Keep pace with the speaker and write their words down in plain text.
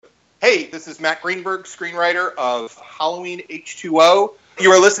Hey, this is Matt Greenberg, screenwriter of Halloween H2O.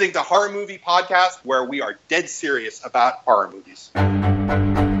 You are listening to Horror Movie Podcast, where we are dead serious about horror movies.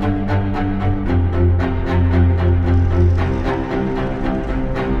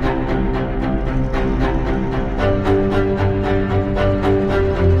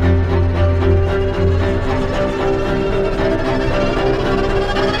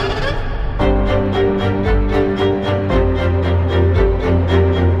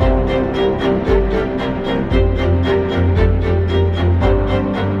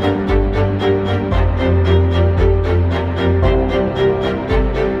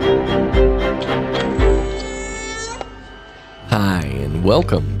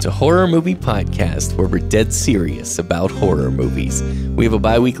 Welcome to Horror Movie Podcast, where we're dead serious about horror movies. We have a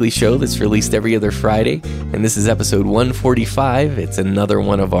bi-weekly show that's released every other Friday, and this is episode 145. It's another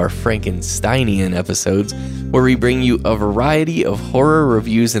one of our Frankensteinian episodes, where we bring you a variety of horror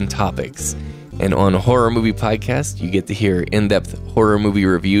reviews and topics. And on Horror Movie Podcast, you get to hear in-depth horror movie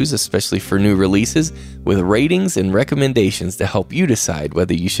reviews, especially for new releases, with ratings and recommendations to help you decide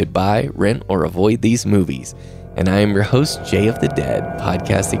whether you should buy, rent, or avoid these movies. And I am your host, Jay of the Dead,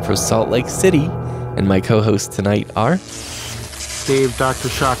 podcasting from Salt Lake City. And my co-hosts tonight are... Dave Dr.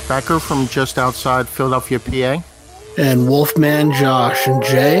 Shock Becker from just outside Philadelphia, PA. And Wolfman Josh. And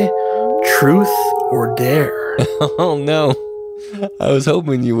Jay, truth or dare? Oh, no. I was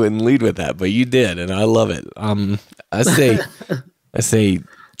hoping you wouldn't lead with that, but you did, and I love it. I say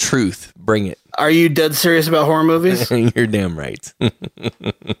truth. Bring it. Are you dead serious about horror movies? You're damn right.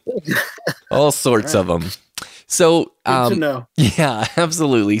 All sorts of them. So, good to know. Yeah,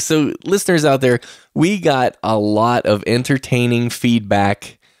 absolutely. So, listeners out there, we got a lot of entertaining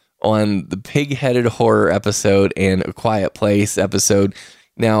feedback on the Pig-Headed Horror episode and A Quiet Place episode.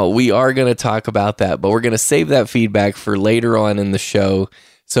 Now, we are going to talk about that, but we're going to save that feedback for later on in the show,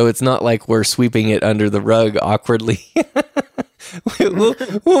 so it's not like we're sweeping it under the rug awkwardly.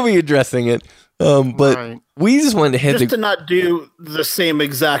 We'll be addressing it. But right. We just wanted to hit to not do the same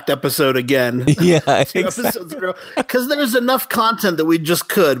exact episode again. Yeah, because there's enough content that we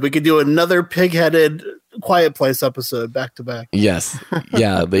could do another Pig-Headed Quiet Place episode back to back. Yes,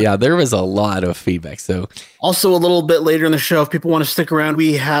 yeah, but yeah, there was a lot of feedback. So also a little bit later in the show, if people want to stick around,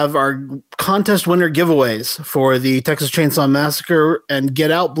 we have our contest winner giveaways for the Texas Chainsaw Massacre and Get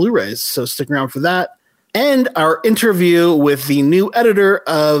Out Blu-rays. So stick around for that. And our interview with the new editor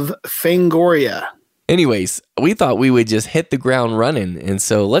of Fangoria. Anyways, we thought we would just hit the ground running. And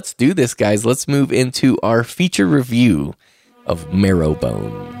so let's do this, guys. Let's move into our feature review of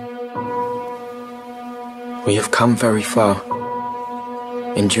Marrowbone. We have come very far,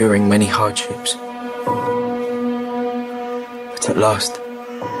 enduring many hardships. But at last,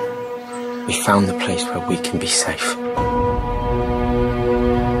 we found the place where we can be safe.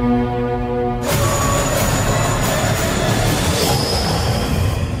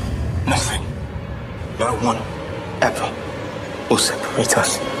 Nothing, no one, ever will separate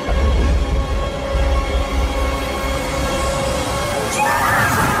us.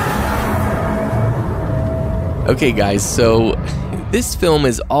 Okay, guys, so this film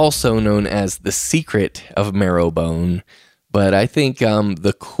is also known as The Secret of Marrowbone, but I think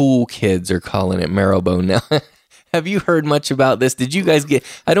the cool kids are calling it Marrowbone now. Have you heard much about this? Did you guys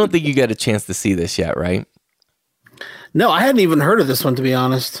I don't think you got a chance to see this yet, right? No, I hadn't even heard of this one, to be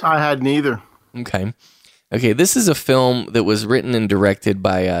honest. I hadn't either. Okay, this is a film that was written and directed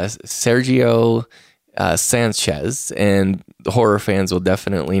by Sergio Sanchez, and the horror fans will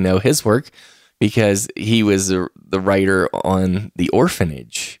definitely know his work because he was the writer on The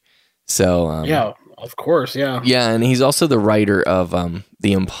Orphanage. So yeah, of course, yeah. Yeah, and he's also the writer of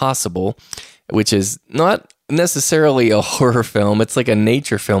The Impossible, which is not necessarily a horror film. It's like a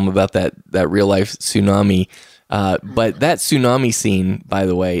nature film about that real-life tsunami. But that tsunami scene, by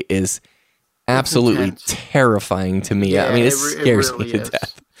the way, is absolutely terrifying to me. Yeah, I mean, it scares me to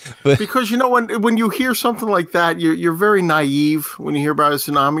death. But, because, you know, when you hear something like that, you're very naive when you hear about a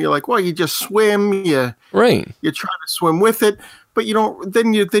tsunami. You're like, well, you just swim, you try to swim with it, but you don't.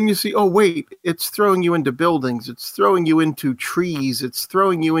 Then you see, oh wait, it's throwing you into buildings, it's throwing you into trees, it's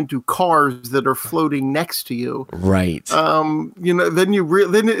throwing you into cars that are floating next to you. Right. You know, then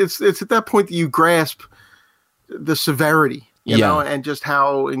it's at that point that you grasp the severity. You know, and just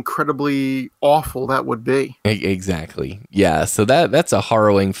how incredibly awful that would be. Exactly. Yeah. So that's a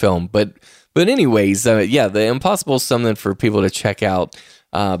harrowing film. But anyways, The Impossible is something for people to check out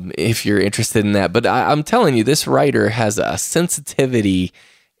if you're interested in that. But I'm telling you, this writer has a sensitivity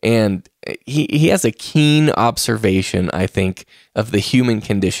and he has a keen observation, I think, of the human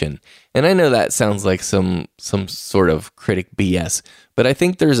condition. And I know that sounds like some sort of critic BS, but I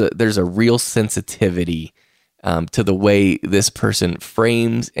think there's a real sensitivity to the way this person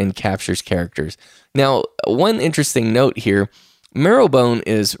frames and captures characters. Now, one interesting note here, Marrowbone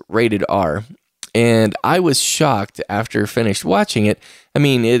is rated R, and I was shocked after finished watching it. I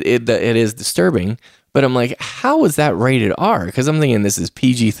mean, it is disturbing, but I'm like, how was that rated R? Because I'm thinking this is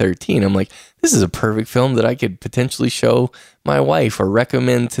PG-13. I'm like, this is a perfect film that I could potentially show my wife or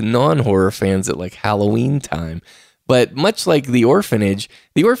recommend to non-horror fans at like Halloween time. But much like The Orphanage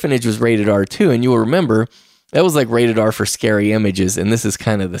was rated R too, and you will remember that was like rated R for scary images, and this is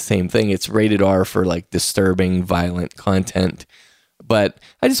kind of the same thing. It's rated R for like disturbing, violent content. But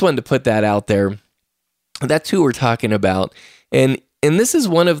I just wanted to put that out there. That's who we're talking about. And this is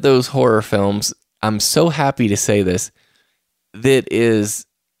one of those horror films, I'm so happy to say this, that is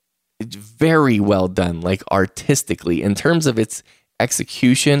very well done, like artistically. In terms of its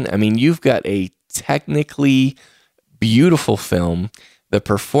execution, I mean, you've got a technically beautiful film. The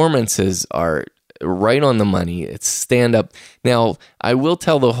performances are right on the money. It's stand up. Now, I will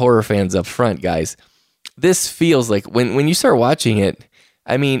tell the horror fans up front, guys, this feels like when you start watching it,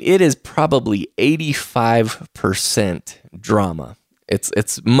 I mean, it is probably 85% drama.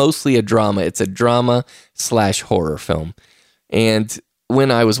 It's mostly a drama. It's a drama/horror film. And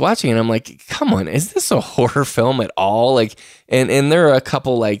when I was watching it, I'm like, come on, is this a horror film at all? Like, and there are a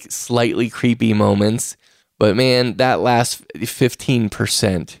couple like slightly creepy moments, but man, that last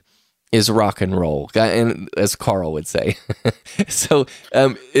 15% is rock and roll, and as Carl would say. So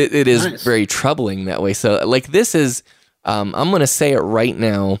it is nice. Very troubling that way. So like this is, I'm going to say it right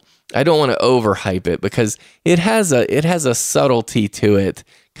now. I don't want to overhype it because it has a subtlety to it,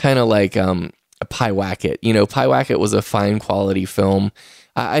 kind of like Pyewacket. You know, Pyewacket was a fine quality film.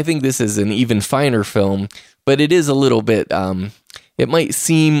 I think this is an even finer film, but it is a little bit, it might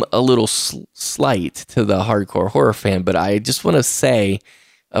seem a little slight to the hardcore horror fan, but I just want to say,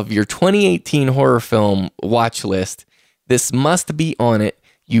 of your 2018 horror film watch list, this must be on it.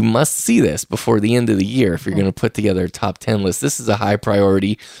 You must see this before the end of the year if you're going to put together a top 10 list. This is a high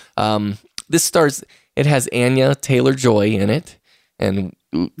priority. It has Anya Taylor-Joy in it, and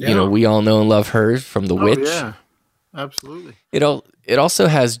you know, we all know and love her from The Witch. Yeah, absolutely. It also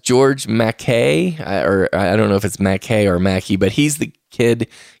has George Mackay, or I don't know if it's Mackay or Mackey, but he's the kid.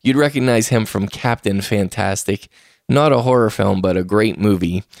 You'd recognize him from Captain Fantastic. Not a horror film, but a great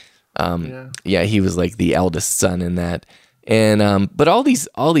movie. He was like the eldest son in that. And but all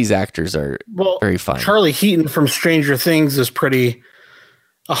these actors are very fine. Charlie Heaton from Stranger Things is pretty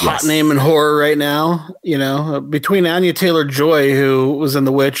a hot name in horror right now. You know, between Anya Taylor-Joy, who was in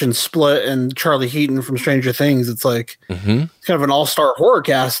The Witch and Split, and Charlie Heaton from Stranger Things, it's like kind of an all-star horror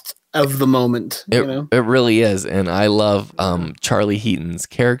cast of the moment. It really is, and I love Charlie Heaton's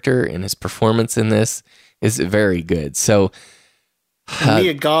character, and his performance in this is very good. So.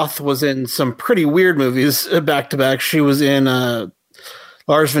 Mia Goth was in some pretty weird movies back to back. She was in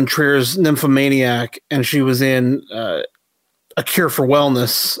Lars von Trier's Nymphomaniac, and she was in A Cure for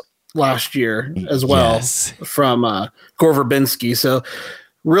Wellness last year as well, from Gore Verbinski. So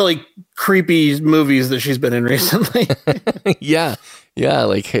really creepy movies that she's been in recently. Yeah,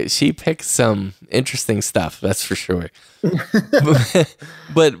 like she picked some interesting stuff, that's for sure.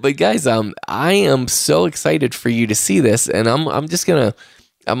 but guys, I am so excited for you to see this, and I'm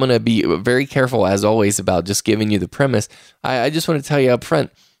gonna be very careful as always about just giving you the premise. I just want to tell you up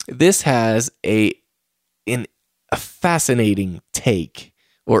front, this has a fascinating take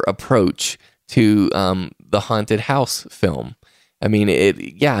or approach to the haunted house film. I mean,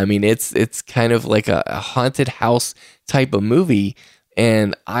 it's kind of like a haunted house type of movie.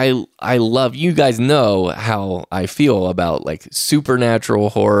 And I love, you guys know how I feel about like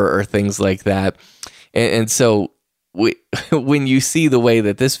supernatural horror or things like that. And so when you see the way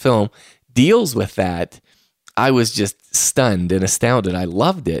that this film deals with that, I was just stunned and astounded. I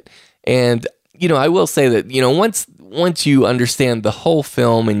loved it. And, you know, I will say that, you know, once you understand the whole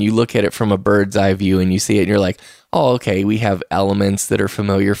film and you look at it from a bird's eye view and you see it and you're like, oh, okay, we have elements that are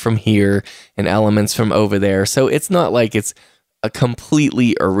familiar from here and elements from over there. So it's not like it's a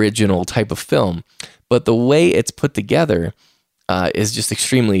completely original type of film, but the way it's put together is just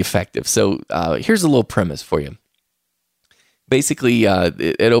extremely effective. So here's a little premise for you. Basically,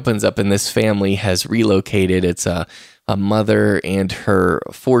 it opens up and this family has relocated. It's a mother and her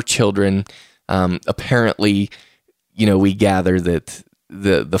 4 children. Apparently, you know, we gather that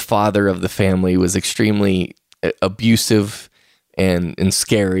the father of the family was extremely abusive and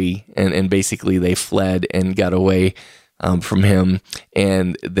scary, and basically they fled and got away from him,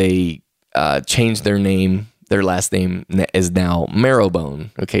 and they changed their name their last name is now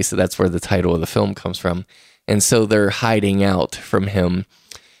Marrowbone. Okay, so that's where the title of the film comes from. And so they're hiding out from him.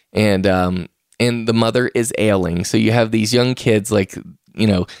 And the mother is ailing. So you have these young kids, like, you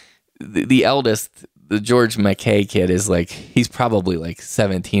know, the eldest, the George McKay kid is like, he's probably like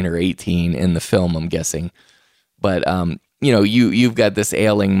 17 or 18 in the film, I'm guessing. But, you know, you've got this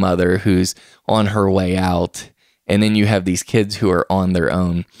ailing mother who's on her way out. And then you have these kids who are on their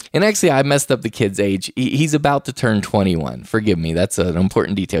own. And actually, I messed up the kid's age. He's about to turn 21. Forgive me. That's an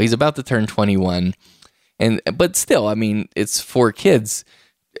important detail. He's about to turn 21. But still, I mean, it's 4 kids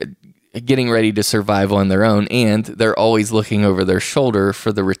getting ready to survive on their own. And they're always looking over their shoulder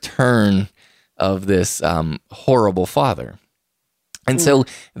for the return of this horrible father. And so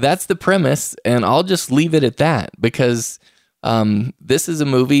that's the premise. And I'll just leave it at that, because this is a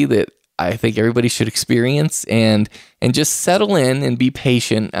movie that I think everybody should experience and just settle in and be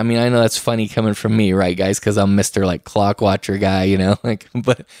patient. I mean, I know that's funny coming from me, right, guys? Because I'm Mr. like clock watcher guy, you know. Like,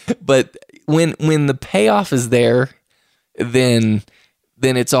 but when the payoff is there, then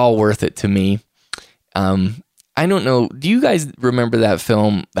it's all worth it to me. I don't know. Do you guys remember that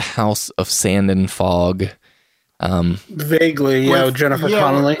film, The House of Sand and Fog? Vaguely, yeah, Jennifer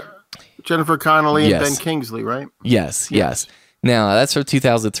Connelly. Jennifer Connelly and Ben Kingsley, right? Yes. Now, that's from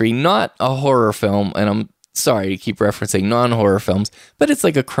 2003, not a horror film, and I'm sorry to keep referencing non-horror films, but it's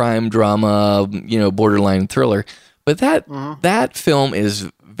like a crime drama, you know, borderline thriller. But that film is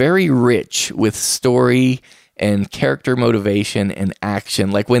very rich with story and character motivation and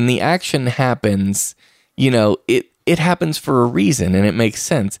action. Like, when the action happens, you know, it happens for a reason, and it makes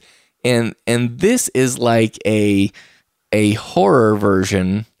sense. And this is like a horror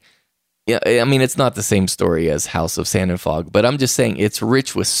version. Yeah, I mean, it's not the same story as House of Sand and Fog, but I'm just saying it's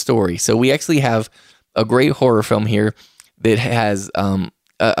rich with story. So we actually have a great horror film here that has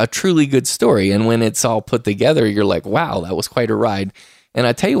a truly good story. And when it's all put together, you're like, wow, that was quite a ride. And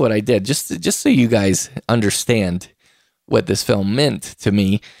I tell you what I did, just so you guys understand what this film meant to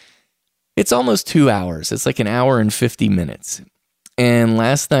me. It's almost 2 hours. It's like an hour and 50 minutes. And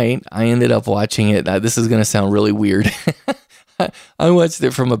last night, I ended up watching it. This is going to sound really weird. I watched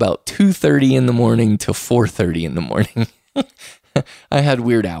it from about 2:30 in the morning to 4:30 in the morning. I had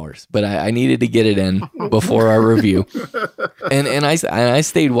weird hours, but I needed to get it in before our review. And I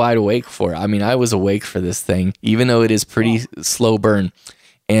stayed wide awake for it. I mean, I was awake for this thing, even though it is pretty slow burn.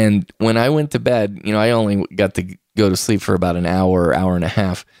 And when I went to bed, you know, I only got to go to sleep for about an hour and a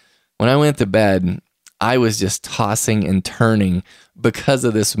half. When I went to bed, I was just tossing and turning because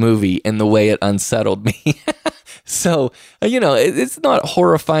of this movie and the way it unsettled me. So, you know, it's not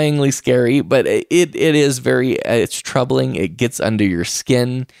horrifyingly scary, but it is it's troubling. It gets under your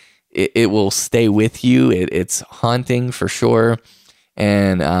skin. It will stay with you. It's haunting for sure.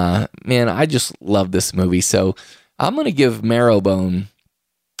 And, man, I just love this movie. So I'm going to give Marrowbone,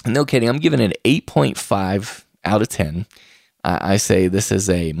 no kidding, I'm giving it an 8.5 out of 10. I say this is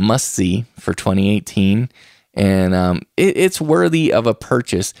a must-see for 2018. And it's worthy of a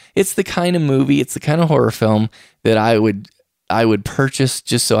purchase. It's the kind of movie, it's the kind of horror film that I would purchase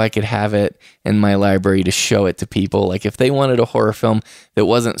just so I could have it in my library to show it to people. Like, if they wanted a horror film that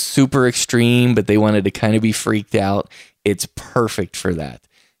wasn't super extreme, but they wanted to kind of be freaked out, it's perfect for that.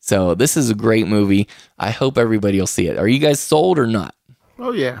 So this is a great movie. I hope everybody will see it. Are you guys sold or not?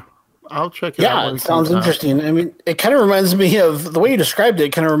 Oh, yeah. I'll check it out. Yeah, it sounds interesting. I mean, it kind of reminds me of the way you described it.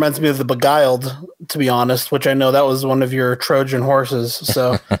 It kind of reminds me of The Beguiled, to be honest, which I know that was one of your Trojan horses.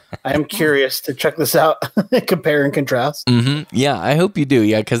 So I am curious to check this out, compare and contrast. Mm-hmm. Yeah, I hope you do.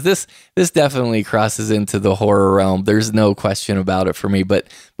 Yeah, because this definitely crosses into the horror realm. There's no question about it for me. But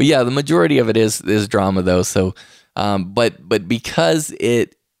yeah, the majority of it is drama though. So, but because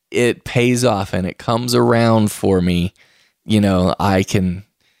it pays off and it comes around for me, you know, I can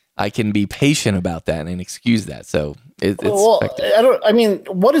be patient about that and excuse that. So it's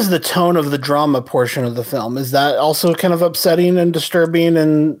what is the tone of the drama portion of the film? Is that also kind of upsetting and disturbing?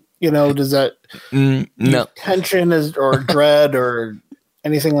 And, you know, does that no tension or dread or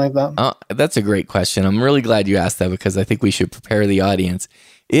anything like that? That's a great question. I'm really glad you asked that, because I think we should prepare the audience.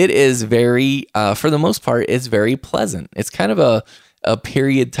 It is very, for the most part, it's very pleasant. It's kind of a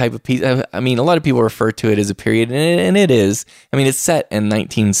period type of piece. I mean, a lot of people refer to it as a period, and it is. I mean, it's set in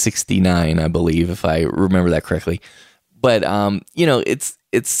 1969, I believe, if I remember that correctly. But you know,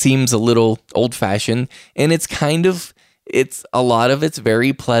 it seems a little old fashioned, and it's a lot of it's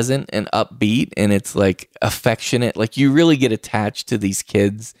very pleasant and upbeat, and it's like affectionate. Like, you really get attached to these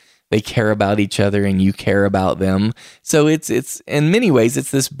kids. They care about each other, and you care about them. So it's in many ways,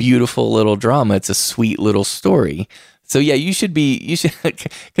 it's this beautiful little drama. It's a sweet little story. So yeah, you should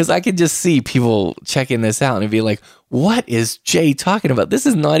because I could just see people checking this out and be like, what is Jay talking about? This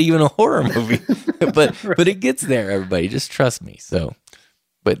is not even a horror movie. but it gets there, everybody. Just trust me. So,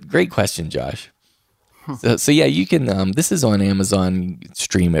 but great question, Josh. So yeah, you can, this is on Amazon. You can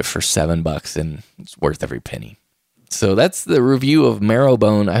stream it for $7 and it's worth every penny. So that's the review of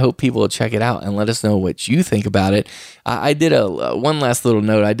Marrowbone. I hope people will check it out and let us know what you think about it. I did one last little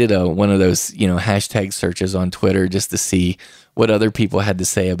note. I did one of those, hashtag searches on Twitter just to see what other people had to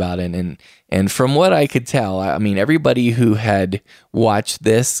say about it. And from what I could tell, I mean, everybody who had watched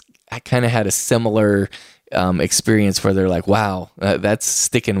this kind of had a similar experience where they're like, wow, that's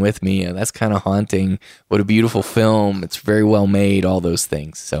sticking with me. And that's kind of haunting. What a beautiful film. It's very well made, all those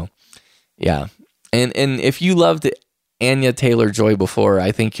things. So yeah. And if you loved Anya Taylor-Joy before,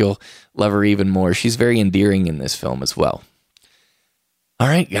 I think you'll love her even more. She's very endearing in this film as well. All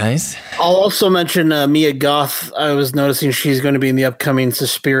right, guys. I'll also mention Mia Goth. I was noticing she's going to be in the upcoming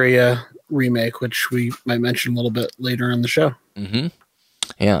Suspiria remake, which we might mention a little bit later in the show. Mm-hmm.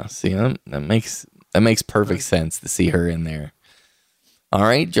 Yeah, see, that makes perfect sense to see her in there. All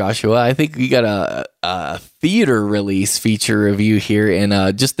right, Joshua, I think we got a theater release feature review here.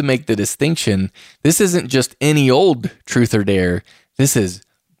 And just to make the distinction, this isn't just any old Truth or Dare. This is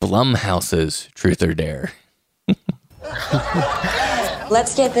Blumhouse's Truth or Dare.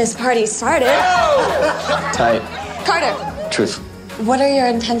 Let's get this party started. Tight. Carter. Truth. What are your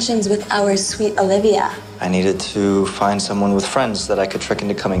intentions with our sweet Olivia? I needed to find someone with friends that I could trick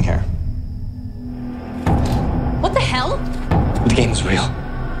into coming here. What the hell? The game's real.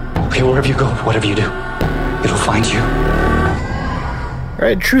 Okay, wherever you go, whatever you do, it'll find you. All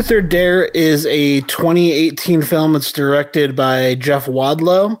right, Truth or Dare is a 2018 film. It's directed by Jeff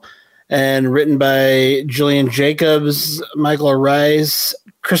Wadlow and written by Gillian Jacobs, Michael Rice,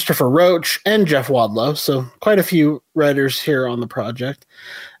 Christopher Roach, and Jeff Wadlow. So quite a few writers here on the project.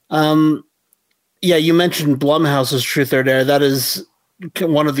 Yeah, you mentioned Blumhouse's Truth or Dare. That is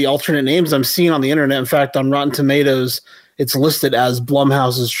one of the alternate names I'm seeing on the internet. In fact, on Rotten Tomatoes, it's listed as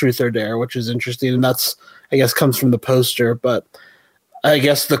Blumhouse's Truth or Dare, which is interesting. And that's, I guess, comes from the poster. But I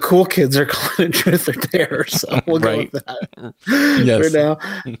guess the cool kids are calling it Truth or Dare. So we'll go with that Yes. for now.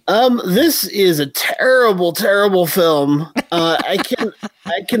 This is a terrible, terrible film. I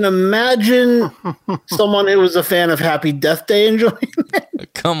can imagine someone who was a fan of Happy Death Day enjoying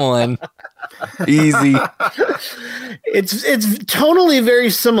it. Come on. Easy. It's tonally very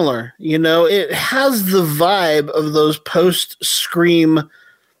similar. It has the vibe of those post-Scream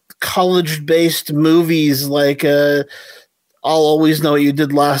college-based movies like I'll Always Know What You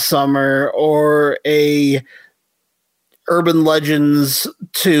Did Last Summer or a Urban Legends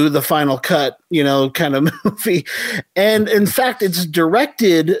 2, The Final Cut, kind of movie. And in fact, it's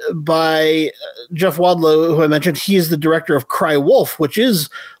directed by Jeff Wadlow, who I mentioned. He is the director of Cry Wolf, which is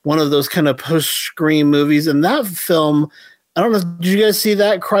one of those kind of post-Scream movies. And that film, I don't know, did you guys see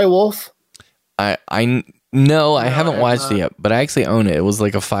that, Cry Wolf? I haven't watched it yet, but I actually own it. It was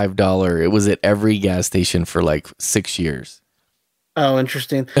like a $5. It was at every gas station for like 6 years. Oh,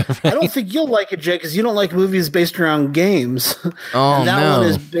 interesting. I don't think you'll like it, Jay, because you don't like movies based around games. Oh, and that one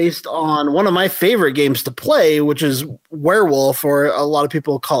is based on one of my favorite games to play, which is Werewolf, or a lot of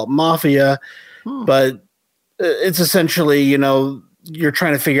people call it Mafia. But it's essentially, you're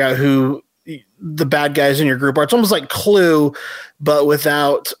trying to figure out who the bad guys in your group are. It's almost like Clue, but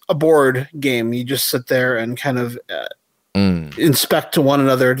without a board game. You just sit there and kind of inspect to one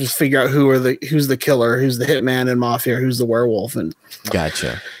another, just figure out who's the killer, who's the hitman in Mafia, who's the werewolf, and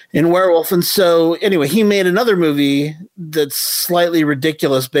gotcha. In Werewolf. And so anyway, he made another movie that's slightly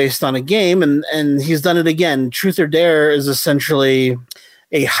ridiculous based on a game, and he's done it again. Truth or Dare is essentially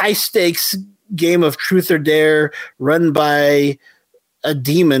a high stakes game of Truth or Dare run by a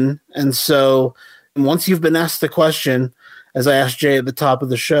demon. And so once you've been asked the question, as I asked Jay at the top of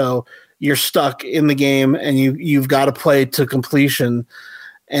the show, you're stuck in the game and you've got to play to completion.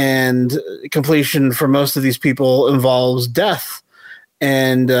 And completion for most of these people involves death.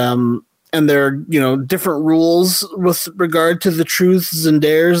 And there are, different rules with regard to the truths and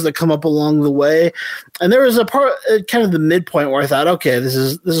dares that come up along the way. And there was a part, kind of the midpoint, where I thought, okay, this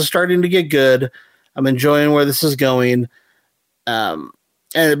is starting to get good. I'm enjoying where this is going. And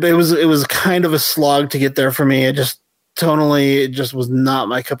it was kind of a slog to get there for me. It just was not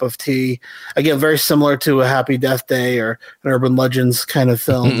my cup of tea. Again, very similar to a Happy Death Day or an Urban Legends kind of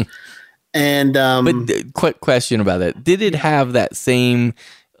film. And but quick question about that: did it have that same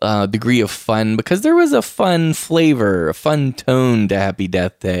degree of fun? Because there was a fun flavor, a fun tone to Happy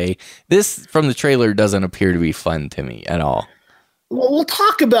Death Day. This, from the trailer, doesn't appear to be fun to me at all. Well, we'll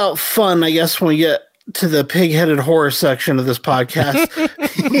talk about fun, I guess, when we get to the pig-headed horror section of this podcast.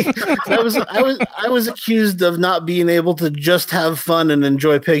 I was accused of not being able to just have fun and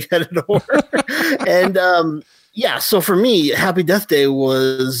enjoy pig-headed horror. And so for me, Happy Death Day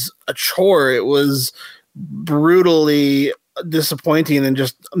was a chore. It was brutally disappointing and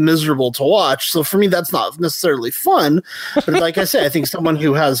just miserable to watch. So for me, that's not necessarily fun. But like I say, I think someone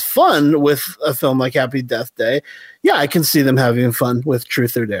who has fun with a film like Happy Death Day, yeah, I can see them having fun with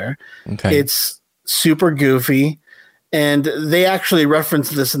Truth or Dare. Okay. It's super goofy, and they actually reference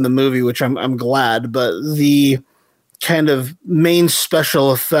this in the movie, which I'm glad. But the kind of main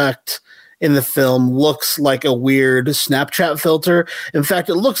special effect in the film looks like a weird Snapchat filter. In fact,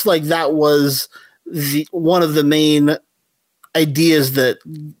 it looks like that was one of the main ideas that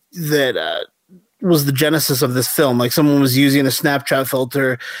was the genesis of this film. Like someone was using a Snapchat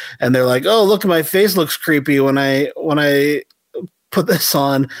filter and they're like, oh, look, my face looks creepy when I put this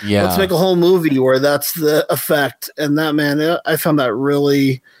on. Yeah. Let's make a whole movie where that's the effect. And that, man, I found that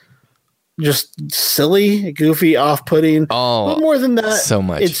really just silly, goofy, off-putting. Oh, but more than that, so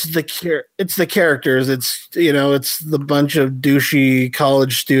much. It's the characters. It's it's the bunch of douchey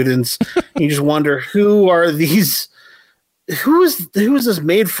college students. You just wonder who are these. Who is this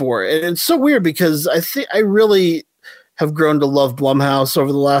made for? And it's so weird because I really have grown to love Blumhouse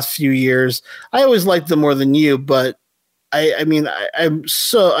over the last few years. I always liked them more than you, but I have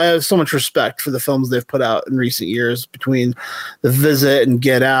so much respect for the films they've put out in recent years between The Visit and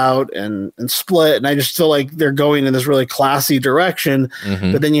Get Out and Split, and I just feel like they're going in this really classy direction.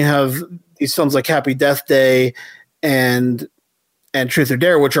 Mm-hmm. But then you have these films like Happy Death Day and Truth or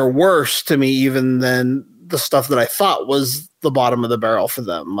Dare, which are worse to me even than the stuff that I thought was the bottom of the barrel for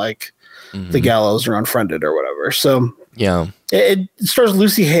them, like The Gallows or Unfriended or whatever. So yeah, it stars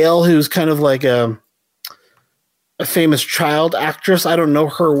Lucy Hale, who's kind of like a famous child actress. I don't know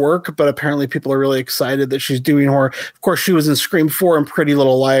her work, but apparently people are really excited that she's doing horror. Of course, she was in Scream 4 and Pretty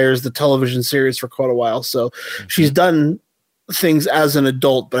Little Liars, the television series, for quite a while. So she's done things as an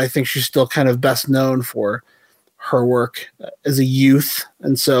adult, but I think she's still kind of best known for her work as a youth.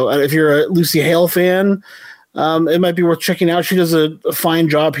 And so if you're a Lucy Hale fan, it might be worth checking out. She does a fine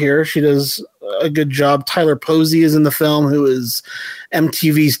job here. She does a good job. Tyler Posey is in the film, who is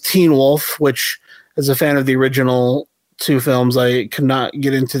MTV's Teen Wolf, which, as a fan of the original two films, I could not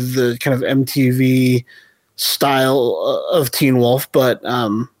get into the kind of MTV style of Teen Wolf, but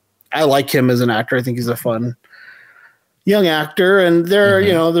I like him as an actor. I think he's a fun young actor, and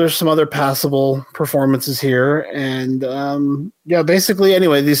there's some other passable performances here. And basically,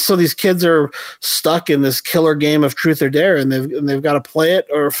 anyway, these kids are stuck in this killer game of Truth or Dare, and they've got to play it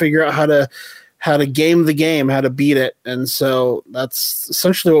or figure out how to game the game, how to beat it. And so that's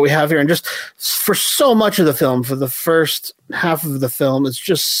essentially what we have here. And just for so much of the film, for the first half of the film, it's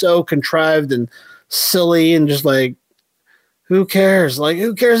just so contrived and silly and just like, who cares? Like,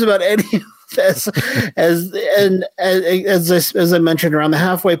 who cares about any of this? As I mentioned, around the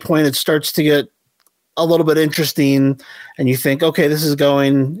halfway point, it starts to get a little bit interesting, and you think, okay, this is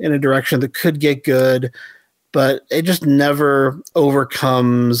going in a direction that could get good, but it just never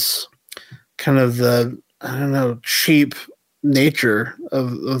overcomes kind of the, I don't know, cheap nature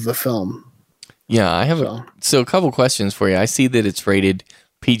of the film. Yeah, I have a couple questions for you. I see that it's rated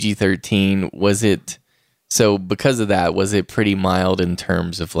PG-13. Because of that, was it pretty mild in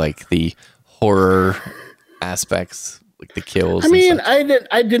terms of like the horror aspects, like the kills? I mean,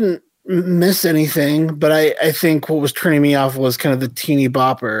 I didn't miss anything, but I think what was turning me off was kind of the teeny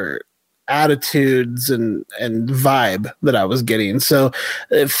bopper attitudes and vibe that I was getting. So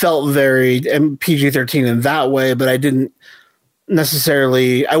it felt very PG-13 in that way, but I didn't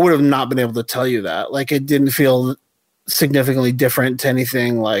necessarily, I would have not been able to tell you that. Like, it didn't feel significantly different to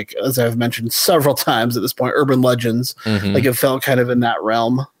anything, like, as I've mentioned several times at this point, urban legends. Mm-hmm. Like, it felt kind of in that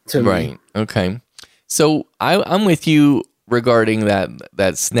realm to me. Right. Okay. So I'm with you regarding that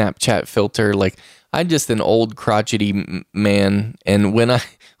Snapchat filter. Like, I'm just an old crotchety man, and when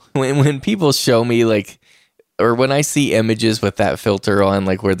people show me, like, or when I see images with that filter on,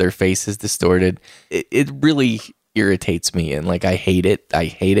 like where their face is distorted, it really irritates me, and like I hate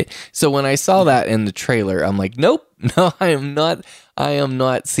it. So when I saw that in the trailer, I'm like, nope, no, I am not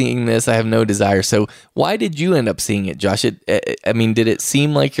seeing this. I have no desire. So why did you end up seeing it, Josh? I mean, did it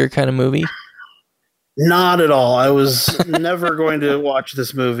seem like your kind of movie? Not at all. I was never going to watch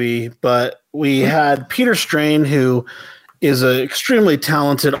this movie, but we had Peter Strain, who is an extremely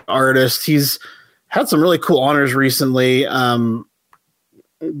talented artist. He's had some really cool honors recently. Check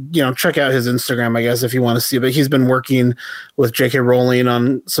out his Instagram, I guess, if you want to see. But he's been working with J.K. Rowling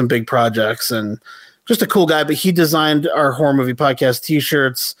on some big projects, and just a cool guy. But he designed our horror movie podcast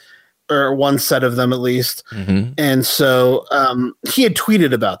T-shirts. or one set of them at least. Mm-hmm. And so he had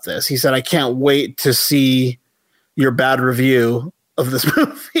tweeted about this. He said, I can't wait to see your bad review of this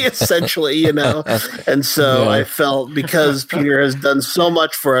movie, essentially, you know? And so I felt, because Peter has done so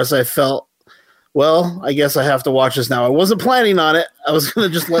much for us, I felt, well, I guess I have to watch this now. I wasn't planning on it. I was going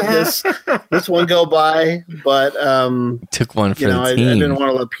to just let this one go by, but took one for the I team. I didn't want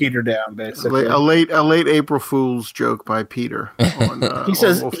to let Peter down. Basically, a late April Fool's joke by Peter. On, he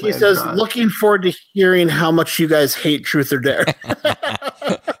says, looking forward to hearing how much you guys hate Truth or Dare.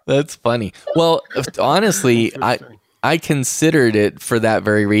 That's funny. Well, honestly, I considered it for that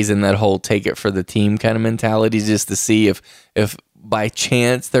very reason, that whole take it for the team kind of mentality, just to see if by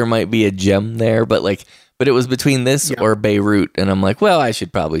chance there might be a gem there, but it was between this or Beirut, and I'm like, well, I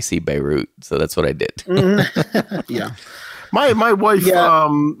should probably see Beirut, so that's what I did. Yeah, my wife,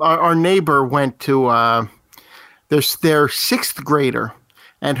 our neighbor went to their sixth grader,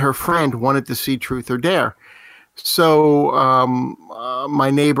 and her friend wanted to see Truth or Dare, so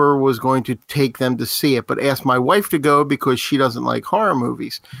my neighbor was going to take them to see it, but asked my wife to go because she doesn't like horror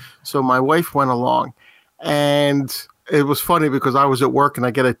movies. So my wife went along, and it was funny because I was at work and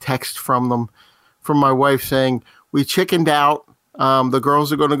I get a text from my wife saying, we chickened out. The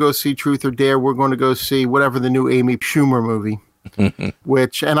girls are going to go see Truth or Dare. We're going to go see whatever the new Amy Schumer movie,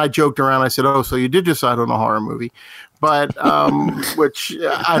 and I joked around. I said, oh, so you did decide on a horror movie, but, which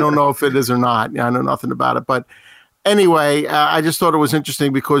I don't know if it is or not. I know nothing about it, but anyway, I just thought it was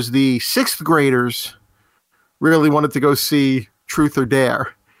interesting because the sixth graders really wanted to go see Truth or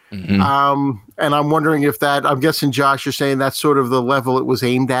Dare. Mm-hmm. And I'm wondering if I'm guessing, Josh, you're saying that's sort of the level it was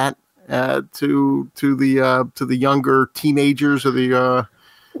aimed at, to the younger teenagers or the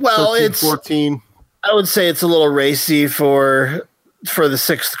 13, 14. I would say it's a little racy for the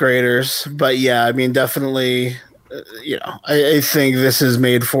sixth graders, but yeah, I mean, definitely, I think this is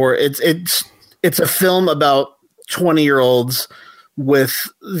made for it's a film about 20-year-olds with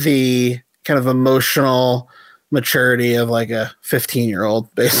the kind of emotional maturity of like a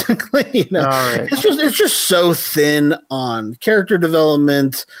 15-year-old, basically. Right. It's just so thin on character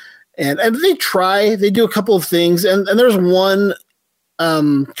development, and they do a couple of things, and there's one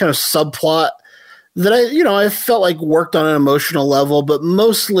kind of subplot that I felt like worked on an emotional level, but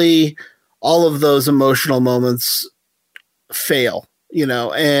mostly all of those emotional moments fail,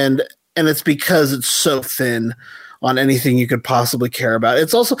 and it's because it's so thin on anything you could possibly care about.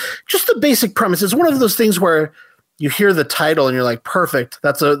 It's also just the basic premise. It's one of those things where you hear the title and you're like, perfect,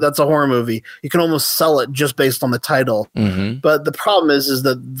 that's a horror movie. You can almost sell it just based on the title. Mm-hmm. But the problem is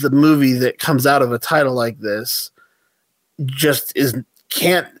that the movie that comes out of a title like this just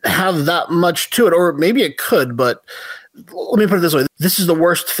can't have that much to it, or maybe it could, but let me put it this way. This is the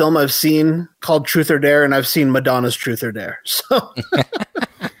worst film I've seen called Truth or Dare, and I've seen Madonna's Truth or Dare. So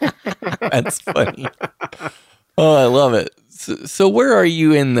that's funny. Oh, I love it. So where are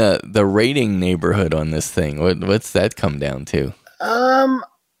you in the rating neighborhood on this thing? What's that come down to? I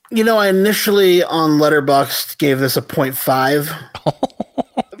initially on Letterboxd gave this a 0.5.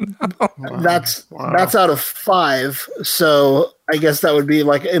 That's out of 5. So I guess that would be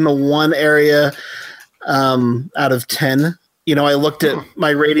like in the 1 area out of 10. I looked at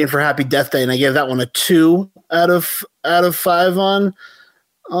my rating for Happy Death Day and I gave that one a 2 out of 5 on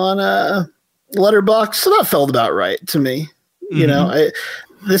Letterboxd. So that felt about right to me.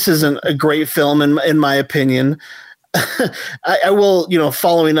 Mm-hmm. This isn't a great film in my opinion. I will,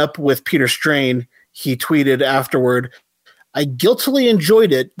 following up with Peter Strain, he tweeted afterward, I guiltily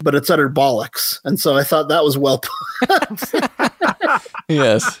enjoyed it, but it's utter bollocks. And so I thought that was well put.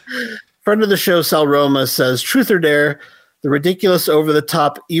 Yes. Friend of the show, Sal Roma, says, Truth or Dare, the ridiculous,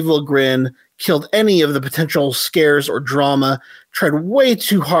 over-the-top, evil grin killed any of the potential scares or drama, tried way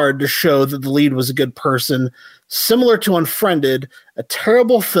too hard to show that the lead was a good person. Similar to Unfriended, a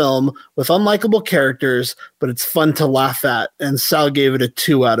terrible film with unlikable characters, but it's fun to laugh at. And Sal gave it a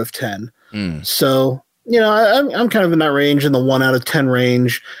 2 out of 10. So, I'm kind of in that range, in the 1 out of 10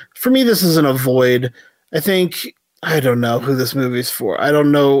 range. For me, this is an avoid. I don't know who this movie's for. I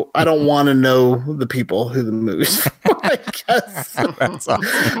don't know. I don't want to know the people who the movie's for, I guess. That's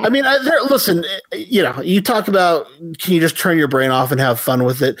awesome. I mean, listen, you talk about, can you just turn your brain off and have fun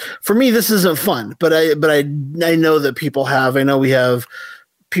with it? For me, this isn't fun, but I know that people have. I know we have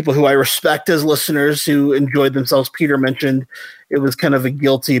people who I respect as listeners who enjoyed themselves. Peter mentioned it was kind of a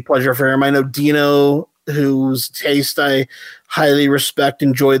guilty pleasure for him. I know Dino, whose taste I highly respect,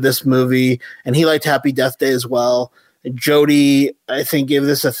 enjoyed this movie, and he liked Happy Death Day as well. And Jody, I think, gave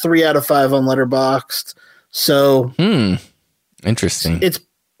this a 3 out of 5 on Letterboxd. So, interesting. It's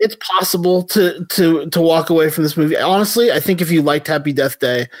possible to walk away from this movie. Honestly, I think if you liked Happy Death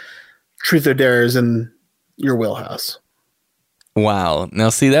Day, Truth or Dare is in your wheelhouse. Wow. Now,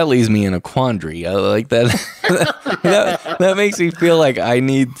 see, that leaves me in a quandary. I like that. that makes me feel like I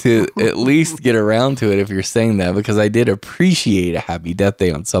need to at least get around to it if you're saying that, because I did appreciate a Happy Death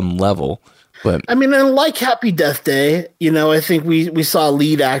Day on some level. But I mean, and like Happy Death Day, I think we saw a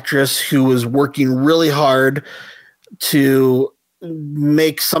lead actress who was working really hard to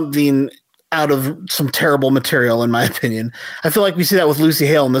make something out of some terrible material, in my opinion. I feel like we see that with Lucy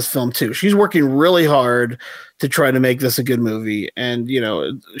Hale in this film too. She's working really hard to try to make this a good movie. And,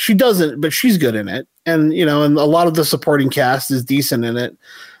 she doesn't, but she's good in it. And, and a lot of the supporting cast is decent in it.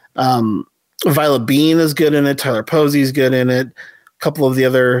 Violet Bean is good in it. Tyler Posey's good in it. A couple of the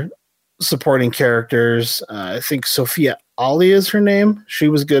other supporting characters. I think Sophia Ali is her name. She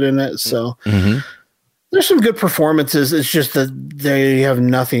was good in it. So there's some good performances. It's just that they have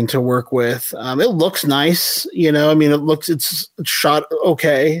nothing to work with. It looks nice. It's shot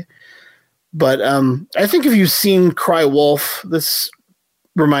okay. But I think if you've seen Cry Wolf, this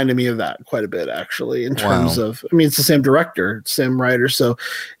reminded me of that quite a bit, actually, in terms of, it's the same director, same writer. So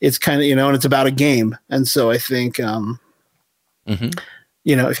it's kind of, and it's about a game. And so I think,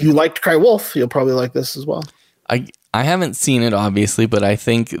 if you liked Cry Wolf, you'll probably like this as well. I haven't seen it, obviously, but I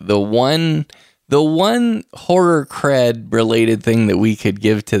think the one horror cred related thing that we could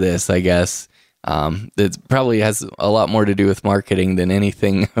give to this, I guess, that probably has a lot more to do with marketing than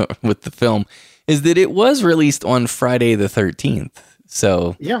anything with the film, is that it was released on Friday the 13th.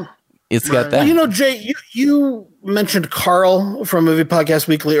 So yeah, it's got that. Well, Jay, you mentioned Carl from Movie Podcast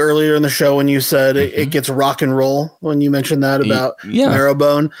Weekly earlier in the show when you said it gets rock and roll when you mentioned that about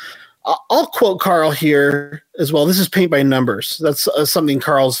Marrowbone. I'll quote Carl here as well. This is paint by numbers. That's something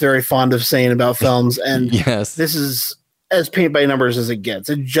Carl's very fond of saying about films. And yes, this is as paint by numbers as it gets.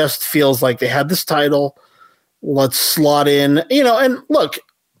 It just feels like they had this title. Let's slot in, and look,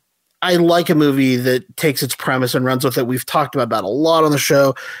 I like a movie that takes its premise and runs with it. We've talked about that a lot on the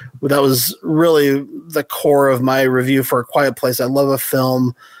show. That was really the core of my review for A Quiet Place. I love a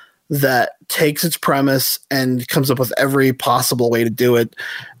film that takes its premise and comes up with every possible way to do it.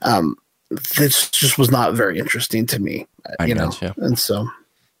 This just was not very interesting to me, gotcha. And so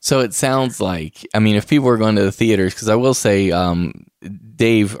it sounds like, if people are going to the theaters, because I will say,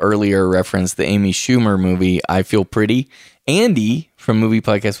 Dave earlier referenced the Amy Schumer movie, I Feel Pretty. Andy from Movie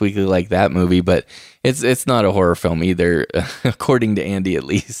Podcast Weekly liked that movie, but it's not a horror film either, according to Andy at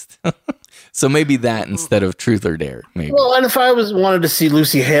least. So maybe that instead of Truth or Dare. Maybe. Well, and if I wanted to see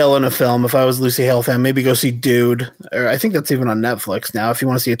Lucy Hale in a film, if I was a Lucy Hale fan, maybe go see Dude. Or I think that's even on Netflix now. If you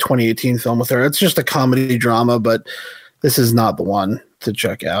want to see a 2018 film with her, it's just a comedy drama, but this is not the one to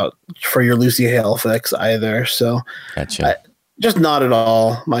check out for your Lucy Hale fix either. So gotcha. Just not at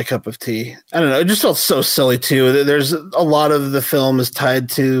all my cup of tea. I don't know. It just felt so silly too. There's a lot of the film is tied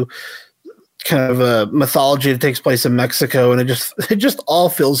to kind of a mythology that takes place in Mexico, and it just all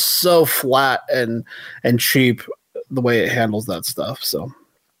feels so flat and cheap the way it handles that stuff. So,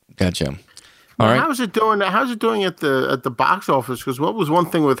 gotcha. All right. How's it doing? How's it doing at the box office? Because what was one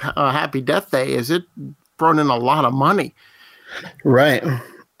thing with Happy Death Day is it brought in a lot of money, right?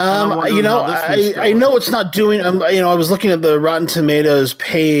 I know it's not doing. I was looking at the Rotten Tomatoes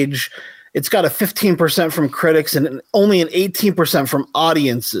page. It's got a 15% from critics and only an 18% from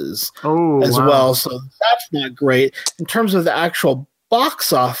audiences as well. So that's not great. In terms of the actual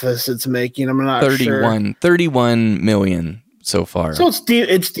box office it's making, I'm not 31 million so far. So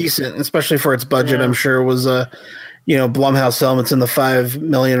it's decent, especially for its budget. Yeah. I'm sure it was Blumhouse film. It's in the 5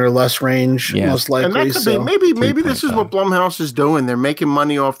 million or less range, most likely. And that could be, maybe this is what Blumhouse is doing. They're making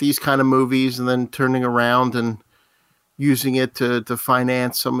money off these kind of movies and then turning around and using it to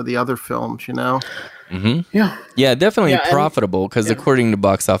finance some of the other films, Mm-hmm. Yeah, definitely profitable, because according to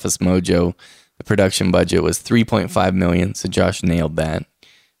Box Office Mojo, the production budget was $3.5 million. So Josh nailed that.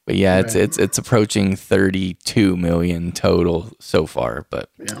 But yeah, right. it's approaching 32 million total so far. But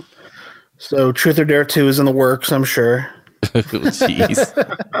yeah. So Truth or Dare 2 is in the works, I'm sure. Jeez.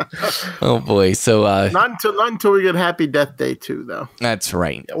 Oh boy. So not until we get Happy Death Day 2, though. That's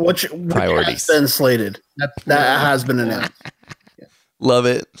right. Which priorities has been slated. That has been announced. Yeah. Love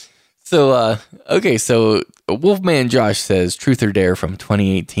it. So okay, so Wolfman Josh says Truth or Dare from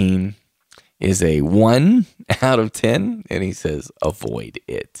 2018 is a 1 out of 10, and he says avoid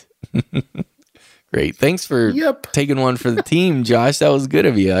it. Great. Thanks for taking one for the team, Josh. That was good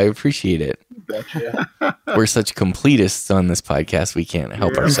of you. I appreciate it. Betcha. We're such completists on this podcast, we can't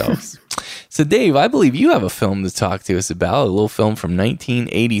help ourselves. So, Dave, I believe you have a film to talk to us about, a little film from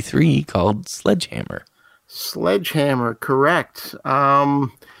 1983 called Sledgehammer. Sledgehammer, correct.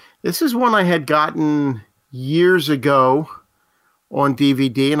 This is one I had gotten years ago on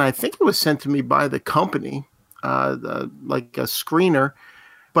DVD, and I think it was sent to me by the company, like a screener.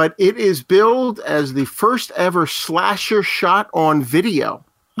 But it is billed as the first ever slasher shot on video.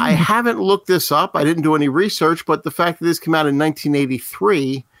 I haven't looked this up. I didn't do any research, but the fact that this came out in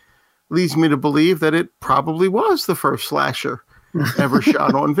 1983 leads me to believe that it probably was the first slasher ever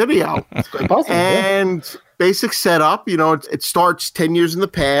shot on video. And basic setup, it starts 10 years in the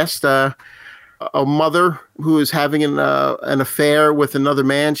past. A mother who is having an affair with another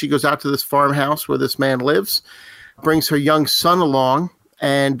man. She goes out to this farmhouse where this man lives, brings her young son along,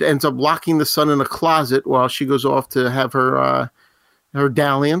 and ends up locking the son in a closet while she goes off to have her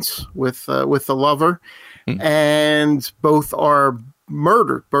dalliance with the lover. And both are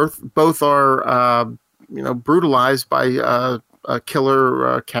murdered. Both are brutalized by a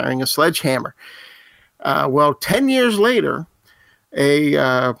killer carrying a sledgehammer. 10 years later,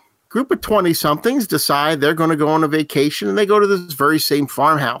 a group of 20-somethings decide they're going to go on a vacation, and they go to this very same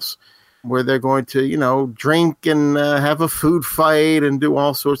farmhouse where they're going to, drink and have a food fight and do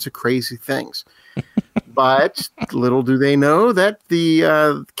all sorts of crazy things. But little do they know that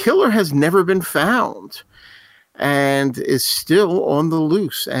the killer has never been found and is still on the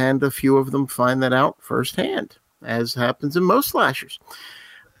loose. And a few of them find that out firsthand, as happens in most slashers.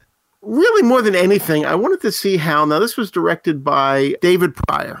 Really, more than anything, I wanted to see how, now this was directed by David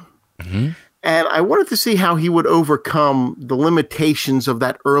Pryor. And I wanted to see how he would overcome the limitations of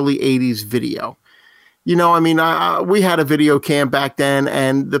that early 80s video. We had a video cam back then,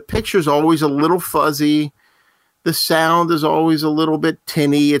 and the picture's always a little fuzzy. The sound is always a little bit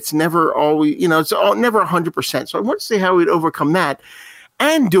tinny. It's never always, it's never 100%. So I wanted to see how he'd overcome that,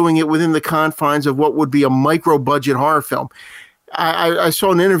 and doing it within the confines of what would be a micro-budget horror film. I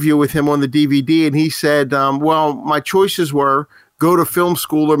saw an interview with him on the DVD, and he said, my choices were go to film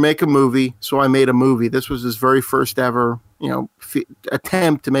school or make a movie. So I made a movie. This was his very first ever,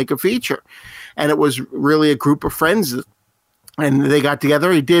 attempt to make a feature. And it was really a group of friends, and they got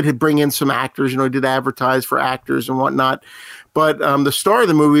together. He did bring in some actors, he did advertise for actors and whatnot. But the star of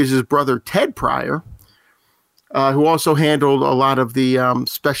the movie is his brother, Ted Pryor, who also handled a lot of the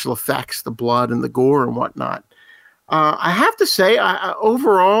special effects, the blood and the gore and whatnot. I have to say,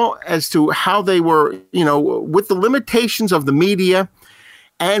 overall, as to how they were, with the limitations of the media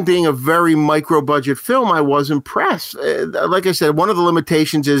and being a very micro-budget film, I was impressed. Like I said, one of the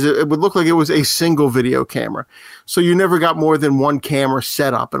limitations is it would look like it was a single video camera. So you never got more than one camera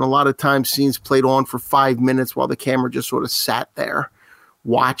set up. And a lot of times scenes played on for 5 minutes while the camera just sort of sat there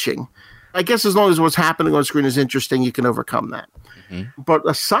watching. I guess as long as what's happening on screen is interesting, you can overcome that. But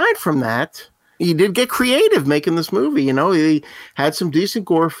aside from that, he did get creative making this movie. He had some decent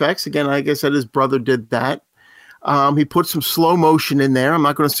gore effects. Again, like I said, his brother did that. He put some slow motion in there. I'm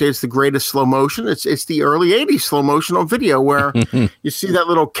not going to say it's the greatest slow motion. It's the early 80s slow motion on video where you see that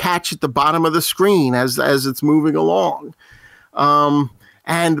little catch at the bottom of the screen as it's moving along.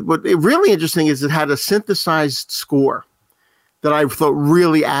 And what it really interesting is it had a synthesized score that I thought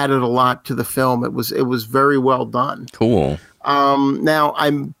really added a lot to the film. It was very well done. Cool. Now,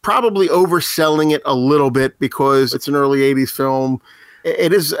 I'm probably overselling it a little bit because it's an early 80s film.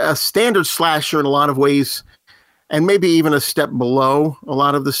 It is a standard slasher in a lot of ways, and maybe even a step below a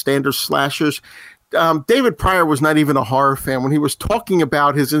lot of the standard slashers. David Pryor was not even a horror fan. When he was talking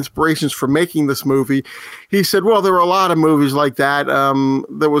about his inspirations for making this movie, he said, well, there were a lot of movies like that.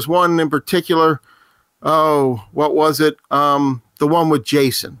 There was one in particular. Oh, what was it? The one with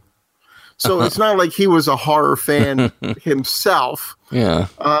Jason. So it's not like he was a horror fan himself. Yeah.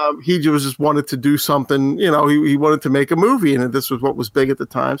 He just wanted to do something, he wanted to make a movie, and this was what was big at the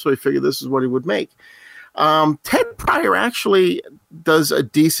time. So he figured this is what he would make. Ted Pryor actually does a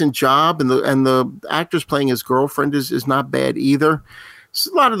decent job, and the actress playing his girlfriend is not bad either.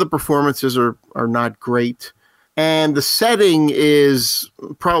 So a lot of the performances are not great. And the setting is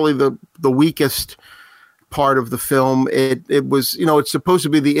probably the weakest part of the film. It was, it's supposed to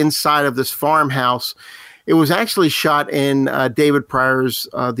be the inside of this farmhouse. It was actually shot in David Pryor's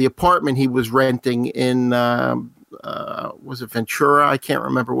the apartment he was renting in was it Ventura? I can't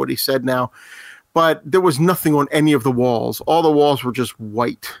remember what he said now, but there was nothing on any of the walls. All the walls were just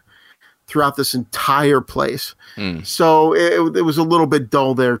white throughout this entire place. So it was a little bit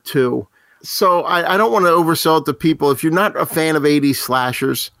dull there too. So I don't want to oversell it to people. If you're not a fan of 80s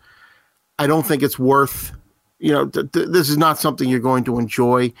slashers, I don't think it's worth, this is not something you're going to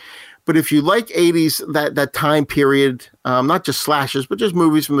enjoy. But if you like 80s, that time period, not just slashers, but just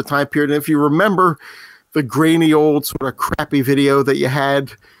movies from the time period, and if you remember the grainy old sort of crappy video that you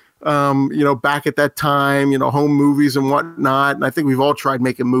had back at that time, home movies and whatnot. And I think we've all tried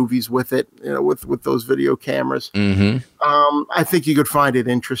making movies with it, with those video cameras. Mm-hmm. I think you could find it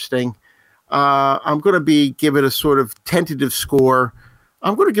interesting. I'm going to give it a sort of tentative score.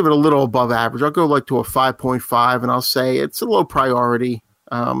 I'm going to give it a little above average. I'll go to a 5.5, and I'll say it's a low priority.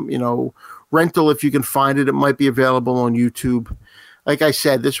 Rental, if you can find it, it might be available on YouTube. Like I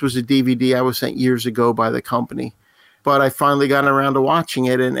said, this was a DVD I was sent years ago by the company, but I finally got around to watching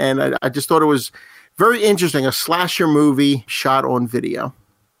it, and I just thought it was very interesting, a slasher movie shot on video.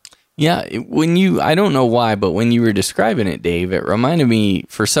 Yeah, I don't know why, but when you were describing it, Dave, it reminded me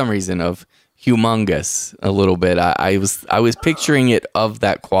for some reason of Humongous a little bit. I was picturing it of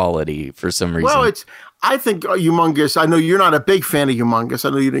that quality for some reason. Well, I think Humongous, I know you're not a big fan of Humongous. I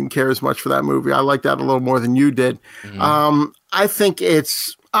know you didn't care as much for that movie. I like that a little more than you did. Mm-hmm. I think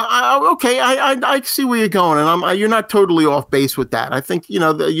it's okay. I see where you're going, and you're not totally off base with that. I think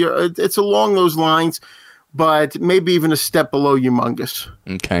it's along those lines, but maybe even a step below Humongous.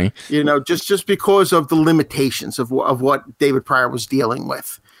 Okay, just because of the limitations of what David Pryor was dealing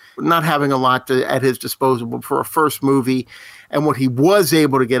with, not having a lot at his disposal for a first movie. And what he was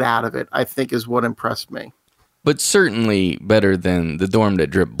able to get out of it, I think, is what impressed me. But certainly better than The Dorm That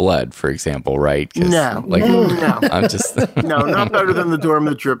Dripped Blood, for example, right? No. I'm just no, not better than The Dorm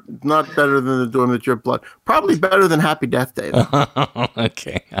That Dripped. Not better than The Dorm That Dripped Blood. Probably better than Happy Death Day.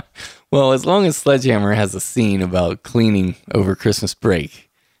 Okay. Well, as long as Sledgehammer has a scene about cleaning over Christmas break,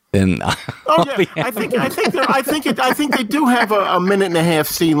 then I think they do have a minute and a half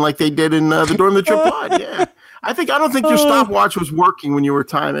scene like they did in The Dorm That Dripped Blood. Yeah. I don't think your stopwatch was working when you were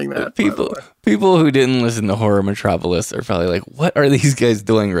timing that. People who didn't listen to Horror Metropolis are probably like, what are these guys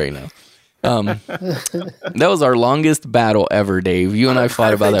doing right now? That was our longest battle ever, Dave. You and I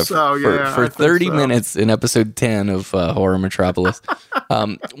fought about that for 30 minutes in episode 10 of Horror Metropolis.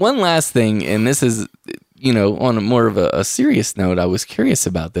 One last thing, and this is, on a more of a serious note, I was curious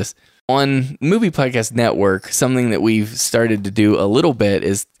about this. On Movie Podcast Network, something that we've started to do a little bit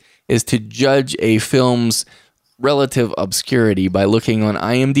is to judge a film's relative obscurity by looking on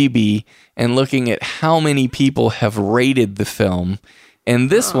IMDb and looking at how many people have rated the film.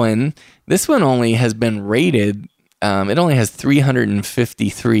 And this one only has been rated. It only has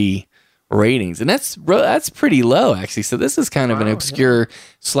 353 ratings, and that's pretty low, actually. So this is kind of an obscure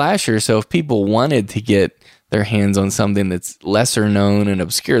slasher. So if people wanted to get their hands on something that's lesser known and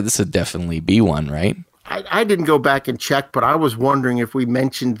obscure, this would definitely be one, right? I didn't go back and check, but I was wondering if we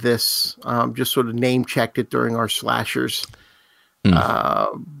mentioned this, just sort of name checked it during our slashers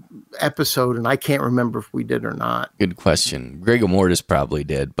episode, and I can't remember if we did or not. Good question. Gregor Mortis probably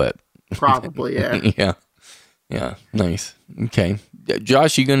did, but probably, yeah. Yeah, nice. Okay.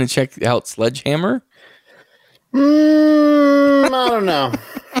 Josh, you going to check out Sledgehammer? I don't know.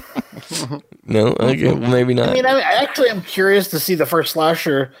 No? Okay, maybe not. I'm curious to see the first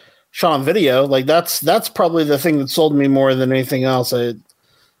slasher shot on video. Like that's probably the thing that sold me more than anything else. I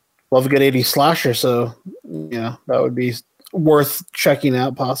love a good 80s slasher, so that would be worth checking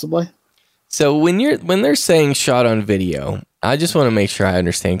out possibly. So when they're saying shot on video, I just want to make sure I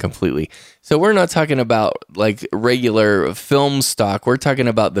understand completely. So we're not talking about like regular film stock. We're talking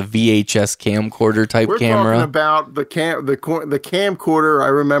about the VHS camcorder type camera. We're talking about the camcorder. I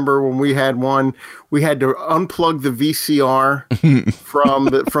remember when we had one, we had to unplug the VCR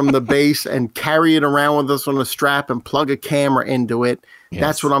from the base and carry it around with us on a strap and plug a camera into it. Yes.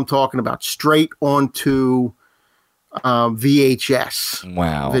 That's what I'm talking about. Straight onto VHS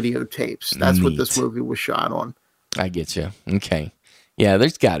videotapes. That's neat. What this movie was shot on. I get you. Okay. Yeah,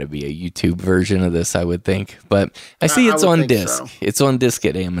 there's got to be a YouTube version of this, I would think. But I see it's on disc. So. It's on disc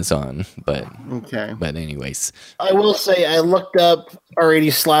at Amazon. But okay. But anyways. I will say I looked up our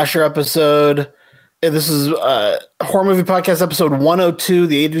 80s slasher episode. This is Horror Movie Podcast episode 102,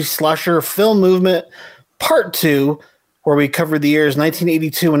 the 80s slasher film movement, part 2, where we covered the years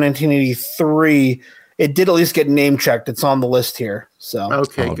 1982 and 1983. It did at least get name checked. It's on the list here. So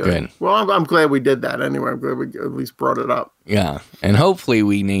okay, good. Well, I'm glad we did that anyway. I'm glad we at least brought it up. Yeah, and hopefully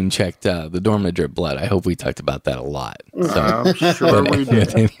we name checked The Dorm That Dripped Blood. I hope we talked about that a lot. So. I'm sure we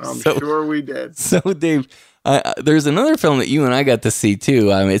did. Sure we did. So, Dave, there's another film that you and I got to see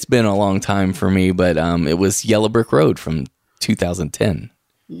too. It's been a long time for me, but it was Yellow Brick Road from 2010.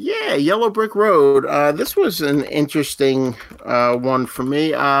 Yeah, Yellow Brick Road. This was an interesting one for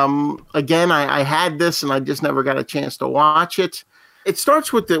me. Again, I had this and I just never got a chance to watch it. It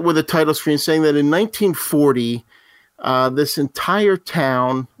starts with the title screen saying that in 1940, this entire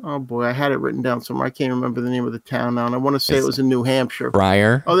town, oh boy, I had it written down somewhere. I can't remember the name of the town now, and I want to say it was in New Hampshire.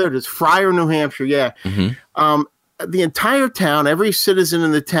 Friar? Oh, there it is. Friar, New Hampshire, yeah. Mm-hmm. the entire town, every citizen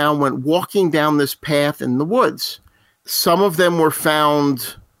in the town went walking down this path in the woods. Some of them were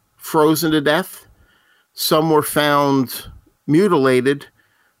found frozen to death. Some were found mutilated,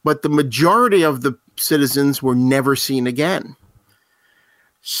 but the majority of the citizens were never seen again.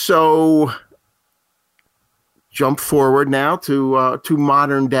 So jump forward now to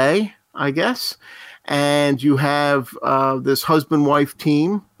modern day, I guess. And you have this husband-wife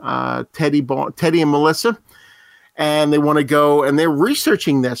team, Teddy and Melissa, and they want to go, and they're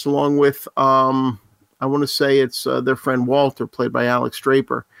researching this along with, I want to say it's their friend Walter, played by Alex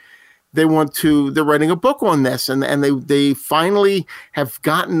Draper. They're writing a book on this, and they finally have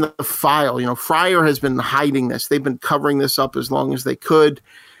gotten the file. You know, Fryer has been hiding this. They've been covering this up as long as they could,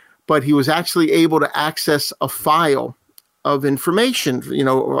 but he was actually able to access a file of information,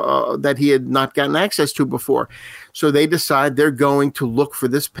 that he had not gotten access to before. So they decide they're going to look for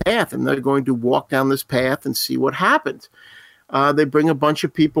this path, and they're going to walk down this path and see what happened. They bring a bunch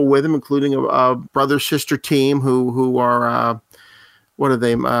of people with them, including a brother-sister team who are, what are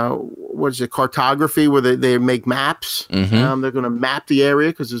they? What is it? Cartography, where they make maps. Mm-hmm. They're going to map the area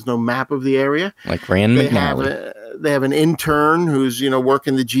because there's no map of the area. Like Rand McNally. They have an intern who's,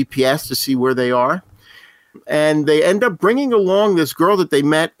 working the GPS to see where they are. And they end up bringing along this girl that they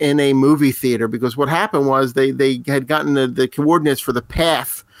met in a movie theater, because what happened was they had gotten the coordinates for the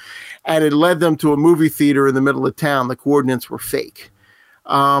path, and it led them to a movie theater in the middle of town. The coordinates were fake.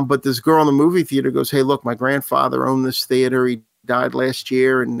 But this girl in the movie theater goes, "Hey, look, my grandfather owned this theater. He died last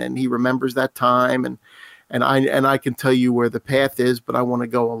year, and he remembers that time. And I can tell you where the path is, but I want to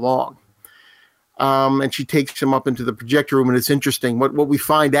go along." And she takes him up into the projector room, and it's interesting. What we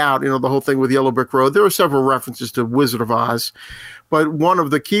find out, the whole thing with Yellow Brick Road, there are several references to Wizard of Oz, but one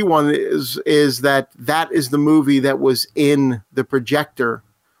of the key ones is that is the movie that was in the projector.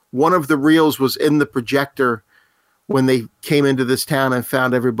 One of the reels was in the projector when they came into this town and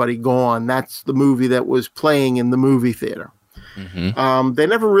found everybody gone. That's the movie that was playing in the movie theater. Mm-hmm. They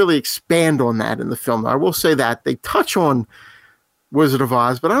never really expand on that in the film. I will say that they touch on Wizard of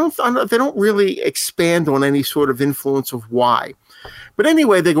Oz, but they don't really expand on any sort of influence of why. But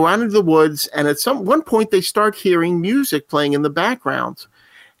anyway, they go out into the woods, and at one point they start hearing music playing in the background,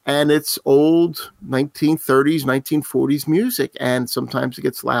 and it's old 1930s, 1940s music, and sometimes it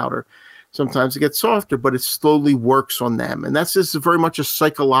gets louder, sometimes it gets softer, but it slowly works on them. And this is very much a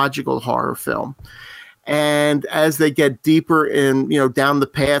psychological horror film. And as they get deeper in, down the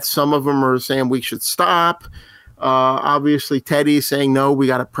path, some of them are saying we should stop. Obviously, Teddy's saying, no, we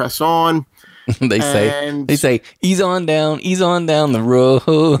got to press on. They say, ease on down the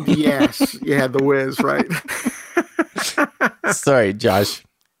road. Yes. Yeah, the whiz, right. Sorry, Josh.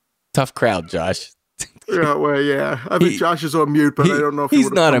 Tough crowd, Josh. Yeah, well, yeah. I think Josh is on mute, but I don't know if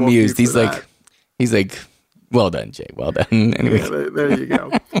he's not amused. He's like, well done, Jay. Well done. Anyway. Yeah, there you go.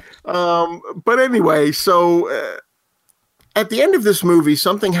 But anyway, so at the end of this movie,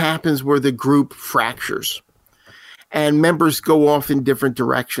 something happens where the group fractures. And members go off in different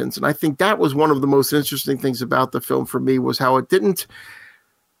directions. And I think that was one of the most interesting things about the film for me, was how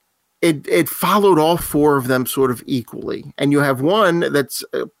it followed all four of them sort of equally. And you have one that's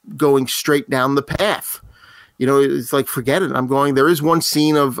going straight down the path. It's like, forget it. There is one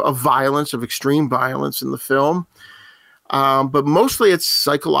scene of violence, of extreme violence in the film. But mostly it's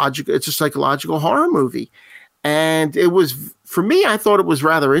psychological. It's a psychological horror movie. And it was, for me, I thought it was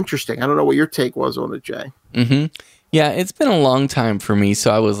rather interesting. I don't know what your take was on it, Jay. Mm-hmm. Yeah, it's been a long time for me, so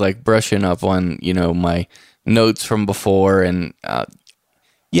I was like brushing up on, my notes from before. And I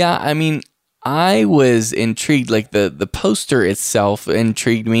was intrigued. Like the poster itself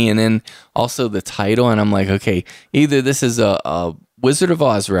intrigued me, and then also the title. And I'm like, okay, either this is a Wizard of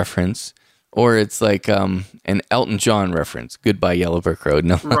Oz reference, or it's like an Elton John reference. Goodbye, Yellow Brick Road.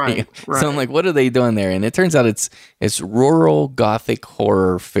 No, right. So I'm like, what are they doing there? And it turns out it's rural Gothic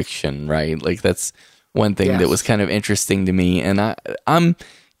horror fiction, right? Like that's one thing that was kind of interesting to me. And I'm,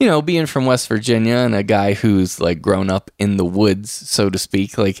 being from West Virginia and a guy who's like grown up in the woods, so to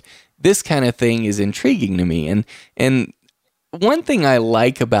speak, like this kind of thing is intriguing to me. And one thing I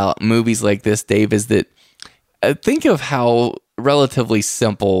like about movies like this, Dave, is that think of how relatively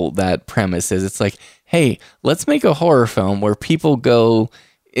simple that premise is. It's like, hey, let's make a horror film where people go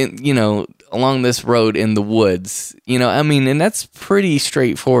in, along this road in the woods, and that's pretty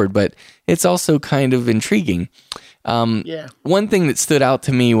straightforward, but it's also kind of intriguing. One thing that stood out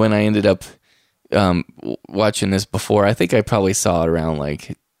to me when I ended up watching this before, I think I probably saw it around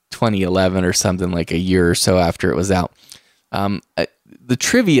like 2011 or something, like a year or so after it was out. The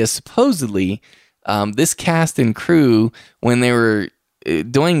trivia, supposedly, this cast and crew, when they were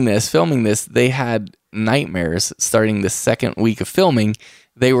filming this, they had nightmares starting the second week of filming.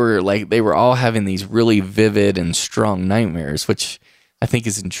 They were all having these really vivid and strong nightmares, which I think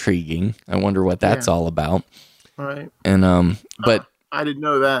is intriguing. I wonder what that's all about. Right. And but I didn't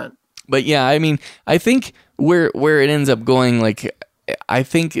know that. But yeah, I mean, I think where it ends up going, like, I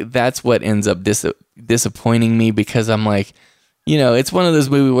think that's what ends up disappointing me, because I'm like, you know, it's one of those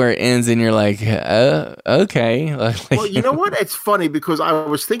movies where it ends and you're like, okay. Well, you know what? It's funny because I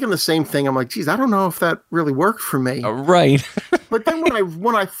was thinking the same thing. I'm like, geez, I don't know if that really worked for me. Right. But then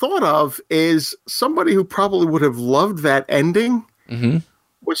what I thought of is somebody who probably would have loved that ending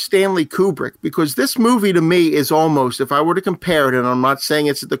was Stanley Kubrick, because this movie to me is almost, if I were to compare it, and I'm not saying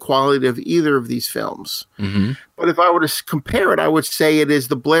it's the quality of either of these films, but if I were to compare it, I would say it is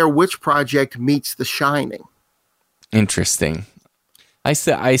the Blair Witch Project meets The Shining. Interesting. I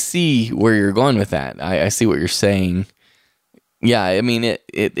see where you're going with that. I see what you're saying. Yeah, I mean,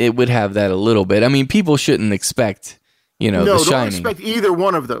 it would have that a little bit. I mean, people shouldn't expect, The Shining. Don't expect either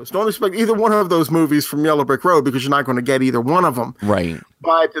one of those. Don't expect either one of those movies from Yellow Brick Road, because you're not going to get either one of them. Right.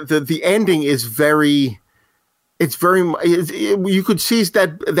 But the ending is you could see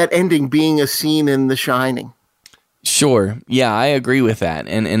that ending being a scene in The Shining. Sure. Yeah, I agree with that.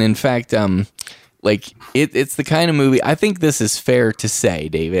 And in fact, it's the kind of movie, I think this is fair to say,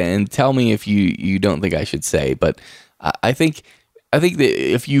 David, and tell me if you don't think I should say, but I think that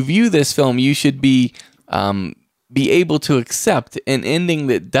if you view this film, you should be able to accept an ending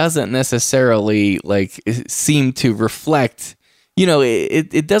that doesn't necessarily seem to reflect,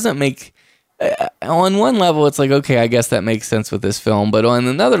 it doesn't make, on one level it's like, okay, I guess that makes sense with this film, but on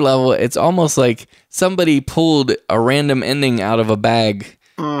another level it's almost like somebody pulled a random ending out of a bag,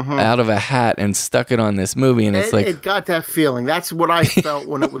 out of a hat, and stuck it on this movie, and it got that feeling. That's what I felt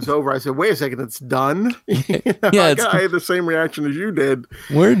when it was over. I said, wait a second, it's done? Yeah, I had the same reaction as you did.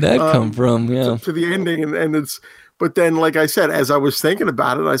 Where'd that come from? Yeah, to the ending, and it's, but then, like I said, as I was thinking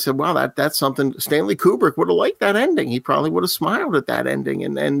about it, I said, wow, that's something. Stanley Kubrick would have liked that ending. He probably would have smiled at that ending,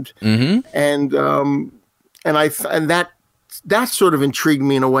 and that sort of intrigued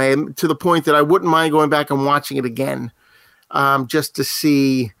me in a way, to the point that I wouldn't mind going back and watching it again. Just to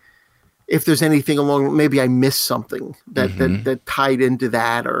see if there's anything along, maybe I missed something that tied into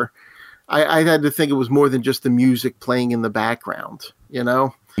that, or I had to think it was more than just the music playing in the background,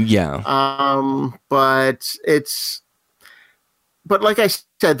 Yeah. But like I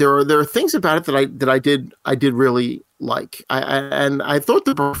said, there are things about it that I did really like. I thought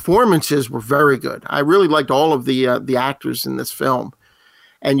the performances were very good. I really liked all of the actors in this film,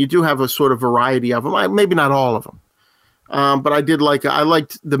 and you do have a sort of variety of them. Maybe not all of them. But I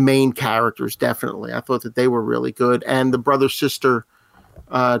liked the main characters, definitely. I thought that they were really good. And the brother-sister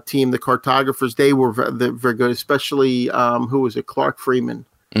team, the cartographers, they were very good, especially, who was it? Clark Freeman,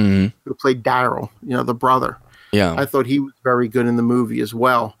 who played Daryl, the brother. Yeah. I thought he was very good in the movie as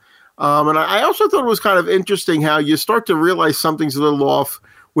well. And I also thought it was kind of interesting how you start to realize something's a little off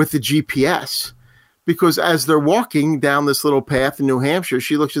with the GPS. Because as they're walking down this little path in New Hampshire,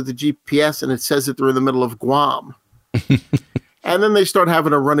 she looks at the GPS and it says that they're in the middle of Guam. And then they start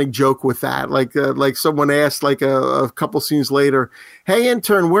having a running joke with that, like someone asked, a couple scenes later, "Hey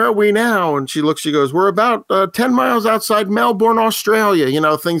intern, where are we now?" And she goes, "We're about 10 miles outside Melbourne,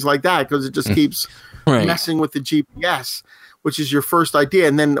 Australia." Things like that, because it just keeps messing with the GPS, which is your first idea.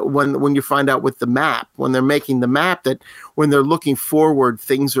 And then when you find out with the map, when they're making the map, that when they're looking forward,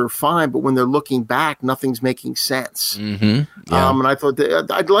 things are fine, but when they're looking back, nothing's making sense. Mm-hmm. Yeah. And I thought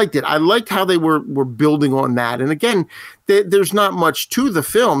I liked it. I liked how they were building on that. And again, there's not much to the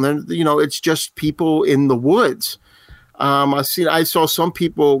film. It's just people in the woods. I saw some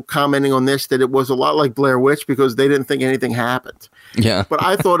people commenting on this that it was a lot like Blair Witch because they didn't think anything happened. Yeah. But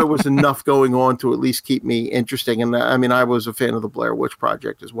I thought it was enough going on to at least keep me interesting. And I was a fan of the Blair Witch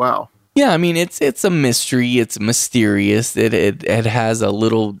Project as well. Yeah, I mean, it's a mystery. It's mysterious. It has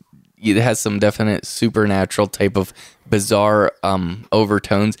it has some definite supernatural type of bizarre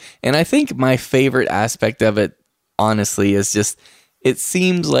overtones. And I think my favorite aspect of it, honestly, is just it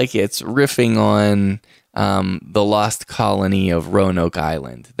seems like it's riffing on the lost colony of Roanoke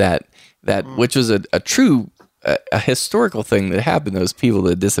Island, that which was a true a historical thing that happened. Those people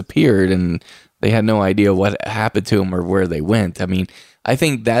that disappeared and they had no idea what happened to them or where they went. I mean, I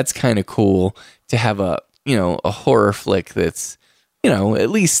think that's kind of cool to have a horror flick that's at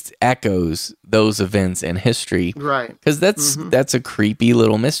least echoes those events in history, right? Because that's a creepy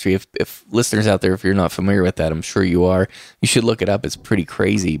little mystery. If listeners out there, if you're not familiar with that, I'm sure you are. You should look it up. It's pretty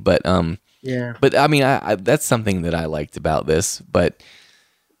crazy, but yeah. But I mean, I that's something that I liked about this. But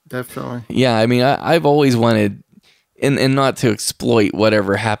definitely, yeah. I mean, I've always wanted. and not to exploit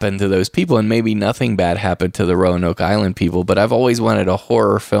whatever happened to those people, and maybe nothing bad happened to the Roanoke Island people, but I've always wanted a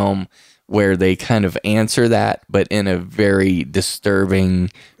horror film where they kind of answer that, but in a very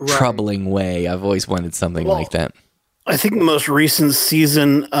disturbing, troubling way. I've always wanted something like that. I think the most recent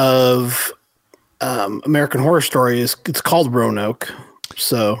season of American Horror Story it's called Roanoke,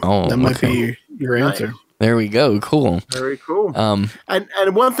 so that might be your answer. Nice. There we go. Cool. Very cool.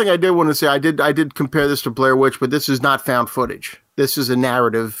 And one thing I did want to say, I did compare this to Blair Witch, but this is not found footage. This is a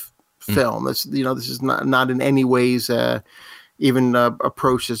narrative film. This is not in any ways even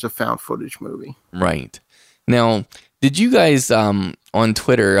approached as a found footage movie. Right. Now, did you guys on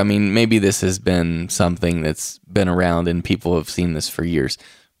Twitter? I mean, maybe this has been something that's been around and people have seen this for years.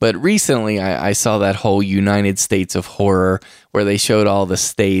 But recently, I saw that whole United States of Horror where they showed all the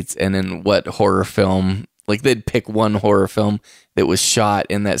states and then what horror film. Like they'd pick one horror film that was shot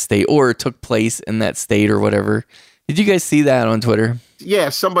in that state or took place in that state or whatever. Did you guys see that on Twitter? Yeah,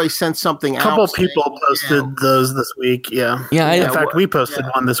 somebody sent something out. A couple people posted those this week. Yeah. In fact, we posted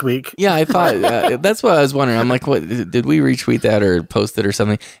one this week. Yeah, I thought that's what I was wondering. I'm like, what did we retweet that or post it or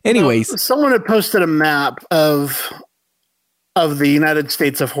something? Anyways, someone had posted a map of the United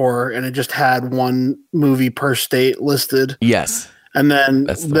States of Horror, and it just had one movie per state listed. Yes, and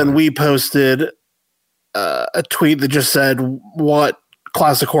then we posted a tweet that just said what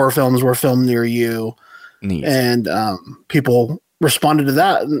classic horror films were filmed near you. Neat. And people responded to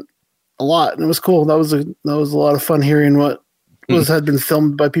that a lot, and it was cool. That was a lot of fun hearing what had been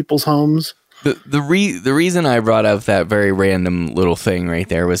filmed by people's homes. The reason I brought up that very random little thing right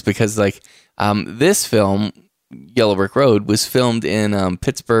there was because this film, Yellow Brick Road, was filmed in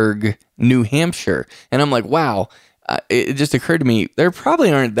Pittsburgh, New Hampshire, and I'm like, wow. It just occurred to me there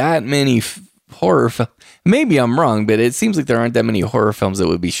probably aren't that many horror films. Maybe I'm wrong, but it seems like there aren't that many horror films that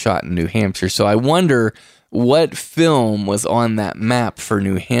would be shot in New Hampshire. So I wonder what film was on that map for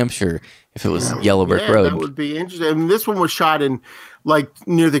New Hampshire if it was Yellow Brick Road. That would be interesting. I mean, this one was shot in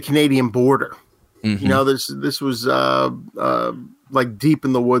near the Canadian border. Mm-hmm. You know, this was deep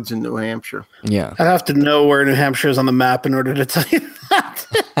in the woods in New Hampshire. Yeah, I'd have to know where New Hampshire is on the map in order to tell you that.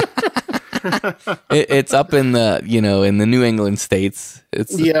 It's up in the in the New England states.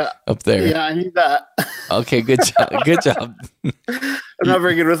 It's up there. Yeah, I need that. Okay, good job. Good job. I'm not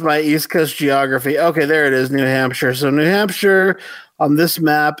very good with my East Coast geography. Okay, there it is, New Hampshire. So New Hampshire on this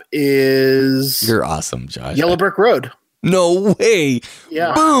map is You're awesome, Josh. Yellow Brick Road. No way.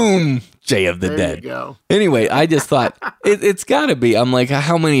 Yeah. Boom. Jay of the there Dead. You go. Anyway, I just thought it's got to be. I'm like,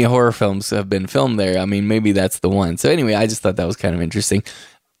 how many horror films have been filmed there? I mean, maybe that's the one. So anyway, I just thought that was kind of interesting.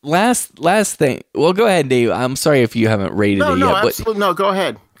 Last thing. Well, go ahead, Dave. I'm sorry if you haven't rated it yet. No, absolutely. No, go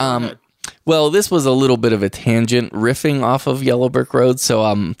ahead. Well, this was a little bit of a tangent riffing off of Yellow Brick Road.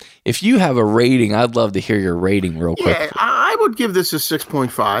 So if you have a rating, I'd love to hear your rating real quick. Yeah, I would give this a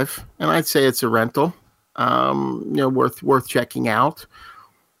 6.5, and I'd say it's a rental. Worth checking out.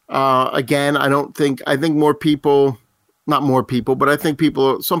 Again, I think more people, not more people, but I think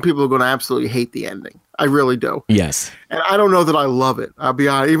some people are going to absolutely hate the ending. I really do. Yes. And I don't know that I love it. I'll be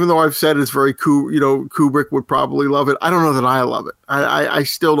honest. Even though I've said it's very cool, Kubrick would probably love it. I don't know that I love it. I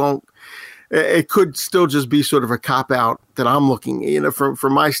still don't. It could still just be sort of a cop out that I'm looking,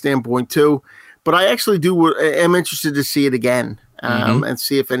 from my standpoint too. But I actually am interested to see it again and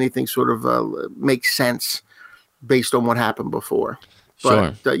see if anything sort of makes sense based on what happened before.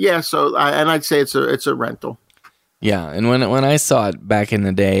 But, sure. So I'd say it's a rental. Yeah, and when I saw it back in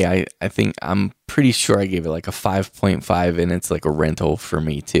the day, I think I'm pretty sure I gave it like a 5.5, and it's like a rental for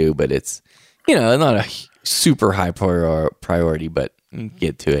me too. But it's not a super high priority, but you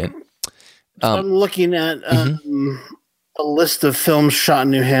get to it. I'm looking at a list of films shot in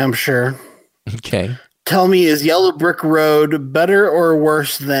New Hampshire. Okay, tell me, is Yellow Brick Road better or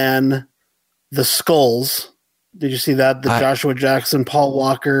worse than The Skulls? Did you see that? The Joshua Jackson, Paul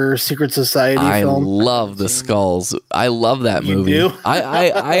Walker, Secret Society film? I love The Skulls. I love that movie. You do?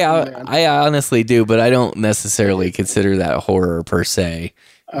 I honestly do, but I don't necessarily consider that horror per se.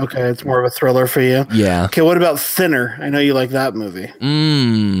 Okay, it's more of a thriller for you. Yeah. Okay, what about Thinner? I know you like that movie.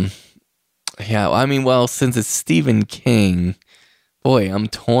 Yeah, I mean, well, since it's Stephen King, boy, I'm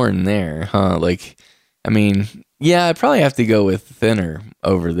torn there, huh? I'd probably have to go with Thinner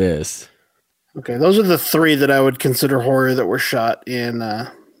over this. Okay, those are the three that I would consider horror that were shot in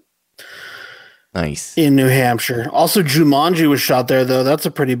nice in New Hampshire. Also, Jumanji was shot there, though. That's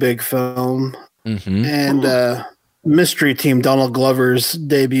a pretty big film. Mm-hmm. And Mystery Team, Donald Glover's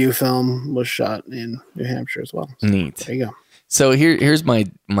debut film, was shot in New Hampshire as well. So, neat. There you go. So here's my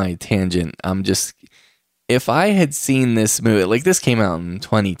tangent. if I had seen this movie, like this came out in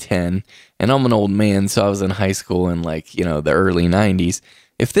 2010, and I'm an old man, so I was in high school in like, you know, the early 90s.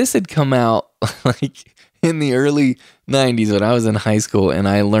 If this had come out like in the early 90s when I was in high school and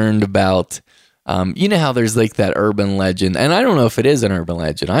I learned about, you know how there's like that urban legend, and I don't know if it is an urban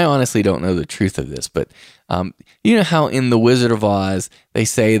legend. I honestly don't know the truth of this, but you know how in The Wizard of Oz, they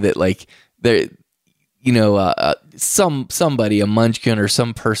say that like there, you know, somebody, a munchkin or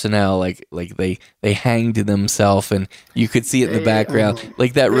some personnel, like they hanged themselves, and you could see it in the background,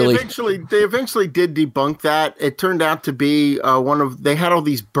 like that. They eventually did debunk that. It turned out to be they had all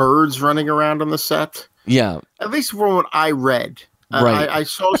these birds running around on the set. Yeah, at least from what I read. Right. I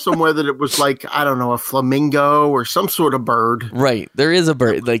saw somewhere that it was like, I don't know, a flamingo or some sort of bird. Right. There is a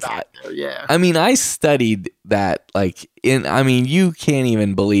bird. Like, yeah. I mean, I studied that. Like, you can't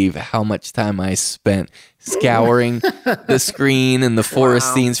even believe how much time I spent scouring the screen and the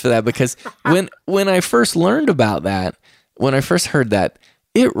forest scenes for that. Because when I first learned about that, when I first heard that,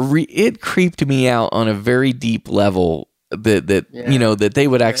 it creeped me out on a very deep level. You know, that they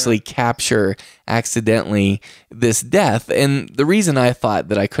would actually capture accidentally this death. And the reason I thought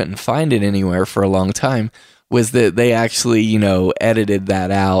that I couldn't find it anywhere for a long time was that they actually, you know, edited that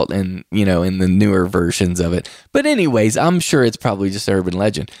out and, you know, in the newer versions of it. But anyways, I'm sure it's probably just urban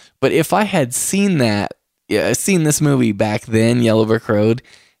legend. But if I had seen this movie back then, Yellow Brick Road,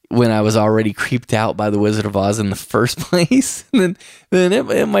 when I was already creeped out by The Wizard of Oz in the first place, then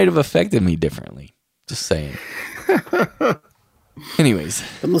it might have affected me differently. Just saying. Anyways,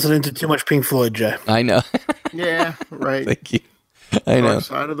 I'm listening to too much Pink Floyd, Jay. I know. Yeah, right. Thank you. I know. Dark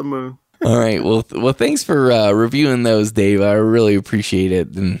Side of the Moon. All right. Well, thanks for reviewing those, Dave. I really appreciate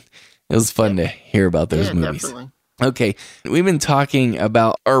it, and it was fun to hear about those movies. Definitely. Okay, we've been talking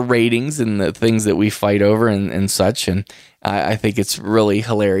about our ratings and the things that we fight over and such, and I think it's really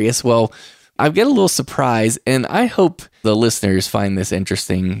hilarious. Well, I've got a little surprise, and I hope the listeners find this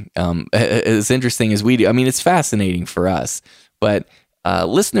interesting, as interesting as we do. I mean, it's fascinating for us, but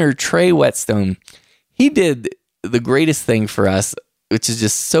listener Trey Whetstone, he did the greatest thing for us, which is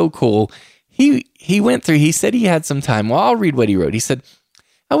just so cool. He went through, he said he had some time. Well, I'll read what he wrote. He said,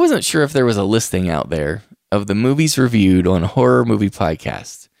 I wasn't sure if there was a listing out there of the movies reviewed on Horror Movie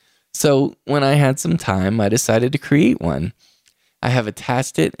Podcast. So when I had some time, I decided to create one. I have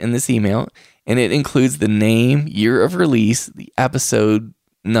attached it in this email, and it includes the name, year of release, the episode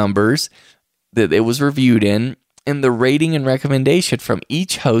numbers that it was reviewed in, and the rating and recommendation from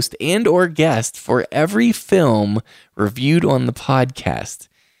each host and or guest for every film reviewed on the podcast.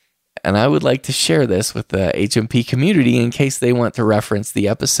 And I would like to share this with the HMP community in case they want to reference the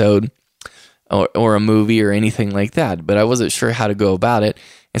episode or a movie or anything like that. But I wasn't sure how to go about it.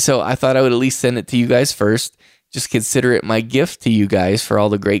 And so I thought I would at least send it to you guys first. Just consider it my gift to you guys for all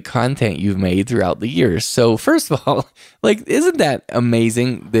the great content you've made throughout the years. So first of all, like, isn't that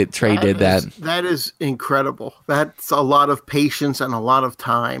amazing that Trey did that? That is incredible. That's a lot of patience and a lot of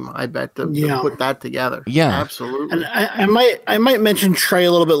time, I bet, to put that together. Yeah, absolutely. And I might mention Trey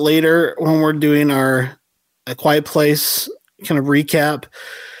a little bit later when we're doing our A Quiet Place kind of recap.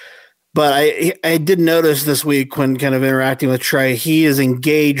 But I did notice this week when kind of interacting with Trey, he is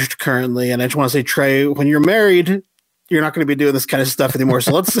engaged currently. And I just want to say, Trey, when you're married, you're not going to be doing this kind of stuff anymore.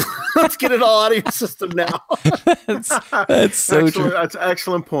 So let's get it all out of your system now. That's so true. That's an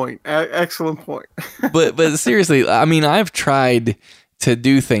excellent point. Excellent point. But seriously, I mean, I've tried to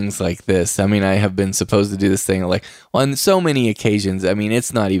do things like this. I mean, I have been supposed to do this thing like on so many occasions. I mean,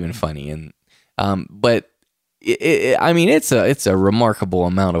 it's not even funny. And but I mean, it's a remarkable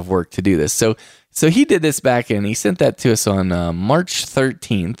amount of work to do this. So he did this back in, he sent that to us on March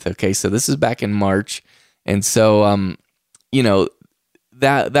 13th. Okay. So this is back in March. And so, you know,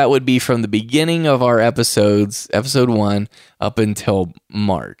 that would be from the beginning of our episodes, episode 1 up until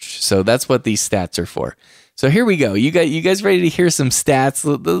March. So that's what these stats are for. So here we go. You guys ready to hear some stats?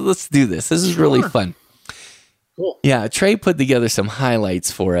 Let's do this. This is really fun. Cool. Yeah, Trey put together some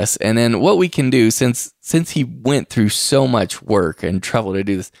highlights for us, and then what we can do, since he went through so much work and trouble to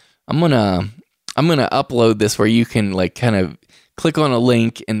do this, I'm gonna upload this where you can like kind of click on a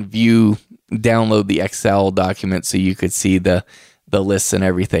link and download the Excel document so you could see the lists and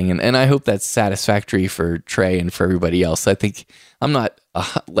everything, and I hope that's satisfactory for Trey and for everybody else. I think I'm not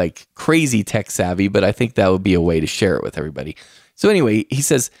like crazy tech savvy, but I think that would be a way to share it with everybody. So anyway, he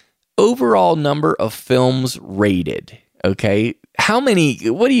says, overall number of films rated. Okay, how many?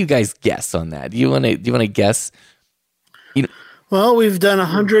 What do you guys guess on that? Do you want to guess? Well, we've done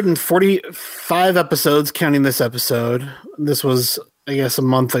 145 episodes, counting this episode. This was, I guess, a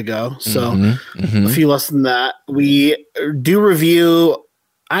month ago, so a few less than that. We do review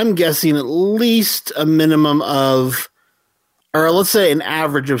I'm guessing at least a minimum of, or let's say an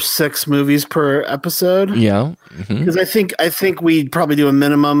average of 6 movies per episode. Yeah. Because I think we'd probably do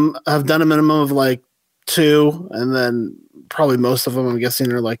have done a minimum of like 2, and then probably most of them, I'm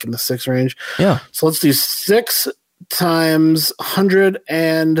guessing, are like in the 6 range. Yeah. So let's do 6 times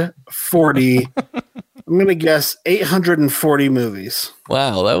 140. I'm going to guess 840 movies.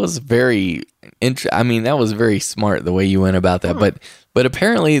 Wow, that was very that was very smart the way you went about that. But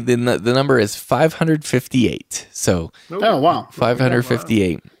apparently the number is 558. So oh wow,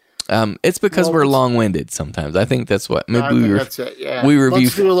 558. It's because we're long-winded sometimes. I think that's what. Maybe that's it. Yeah. We review.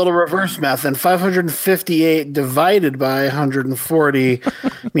 Let's do a little reverse math. And 558 divided by 140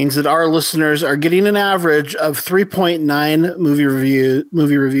 means that our listeners are getting an average of 3.9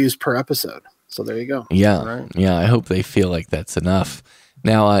 movie reviews per episode. So there you go. Yeah, right. Yeah. I hope they feel like that's enough.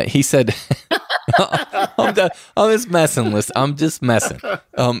 Now he said, "I'm just messing. List. I'm just messing.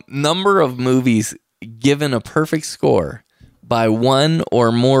 Number of movies given a perfect score by one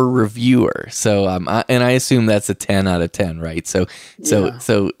or more reviewer. So and I assume that's a 10 out of 10, right? So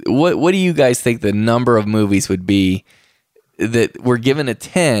what do you guys think the number of movies would be that were given a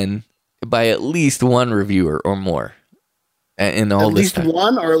 10 by at least one reviewer or more? In all at this least time?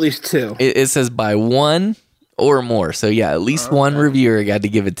 One or at least 2? It says by one or more. So yeah, at least one reviewer got to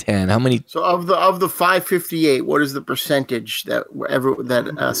give it 10. How many? So of the 558, what is the percentage that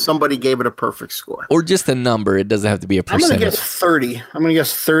somebody gave it a perfect score? Or just a number. It doesn't have to be a percentage. I'm going to guess 30. I'm going to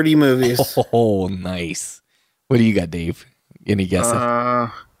guess 30 movies. Oh, nice. What do you got, Dave? Any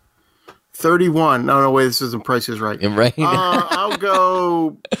guesses? 31. No, wait, this isn't Price is Right. Right? I'll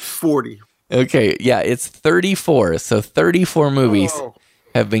go 40. Okay, yeah, it's 34. So 34 movies Oh.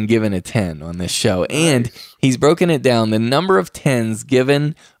 have been given a 10 on this show. And he's broken it down, the number of 10s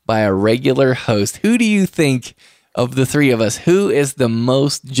given by a regular host. Who do you think of the three of us, who is the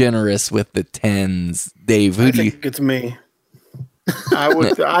most generous with the 10s? Dave, I think it's me.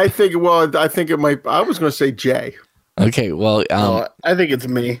 I think it might. I was going to say Jay. Okay, well, I think it's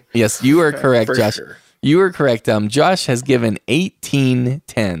me. yes, you are correct, Josh. Sure. You are correct. Josh has given 18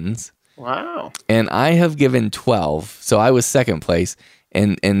 10s. Wow. And I have given 12, so I was second place.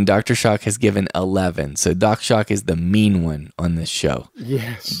 And Dr. Shock has given 11. So Doc Shock is the mean one on this show.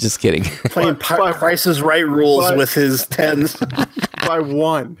 Yes. Just kidding. Playing Price is Right rules with his 10s. By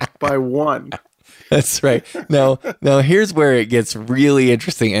one. That's right. Now here's where it gets really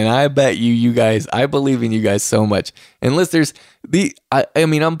interesting. And I bet you guys, I believe in you guys so much. And listeners,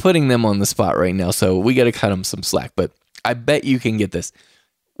 I'm putting them on the spot right now, so we got to cut them some slack. But I bet you can get this.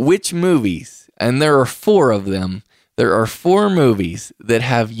 Which movies, and there are 4 of them, there are 4 movies that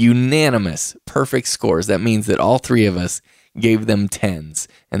have unanimous perfect scores. That means that all 3 of us gave them 10s,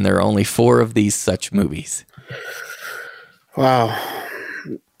 and there are only 4 of these such movies. Wow.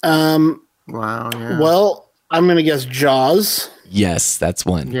 Wow. Yeah. Well, I'm going to guess Jaws. Yes, that's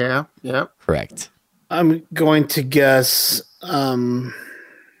one. Yeah. Yep. Correct. I'm going to guess The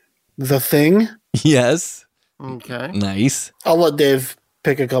Thing. Yes. Okay. Nice. I'll let Dave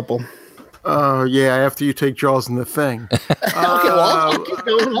pick a couple. Yeah. After you take Jaws and The Thing. Okay, well, I'll keep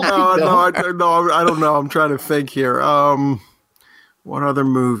going. No, I don't know. I'm trying to think here. What other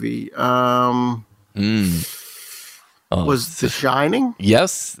movie? Was The Shining?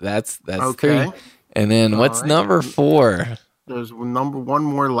 Yes, that's Okay. 3. And then what's number 4? There's one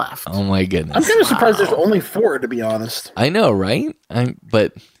more left. Oh my goodness. I'm kind of surprised there's only 4, to be honest. I know, right?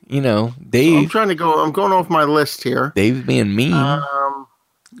 But Dave. I'm trying to go. I'm going off my list here. Dave's being mean.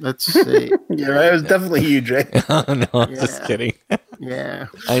 Let's see. Yeah, it was definitely you, Jay. Oh, no, I'm just kidding. Yeah.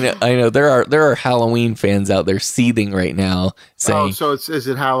 I know. There are Halloween fans out there seething right now saying. Oh, so is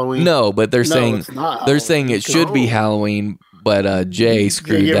it Halloween? No, but they're saying it's not they're saying it should be Halloween, but Jay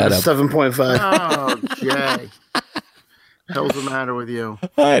screwed that up. 7.5. Oh, Jay. Hell's the matter with you?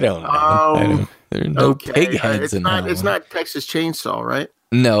 I don't know. There are no pig heads it's in not. Halloween. It's not Texas Chainsaw, right?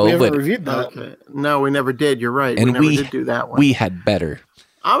 No, We haven't but reviewed that. Okay. No, we never did. You're right. and we never did do that one. we had better.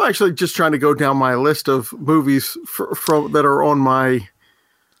 I'm actually just trying to go down my list of movies that are on my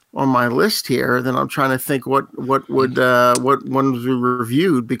list here. Then I'm trying to think what ones we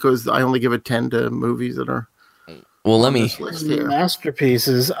reviewed, because I only give a 10 to movies that are. Well, let on me. this list here.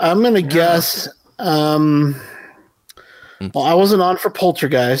 Masterpieces. I'm going to guess. Well, I wasn't on for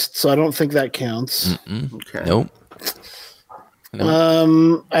Poltergeist, so I don't think that counts. Okay. Nope. I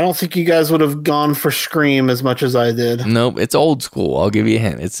don't think you guys would have gone for Scream as much as I did. Nope. It's old school. I'll give you a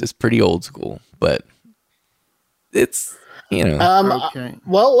hint. It's pretty old school, but it's Okay.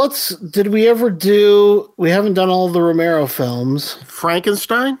 Well, did we ever do? We haven't done all the Romero films.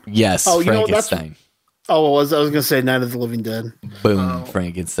 Frankenstein. Yes. Oh, you know, that's- Frankenstein. Oh, I was going to say Night of the Living Dead. Boom,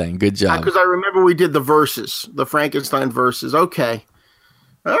 Frankenstein. Good job. Because I remember we did the verses, the Frankenstein verses. Okay.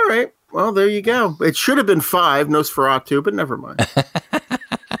 All right. Well, there you go. It should have been 5, Nosferatu, but never mind.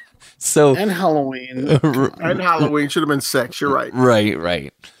 And Halloween. And Halloween should have been 6. You're right.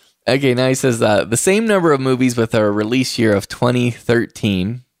 Right. Okay, now he says the same number of movies with a release year of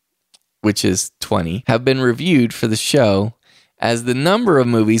 2013, which is 20, have been reviewed for the show as the number of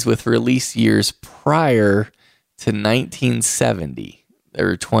movies with release years prior to 1970. There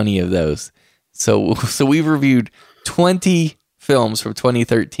were 20 of those. So we've reviewed 20 films from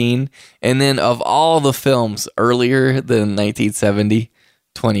 2013, and then of all the films earlier than 1970,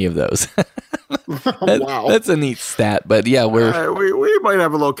 20 of those. Wow. That's a neat stat, but yeah, we might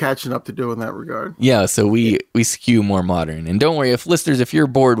have a little catching up to do in that regard. Yeah, so we skew more modern. And don't worry, if you're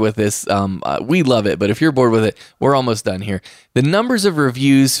bored with this, we love it, but if you're bored with it, we're almost done here. The numbers of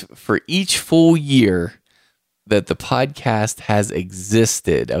reviews for each full year that the podcast has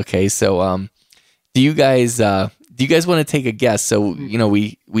existed. Okay, so do you guys want to take a guess? So,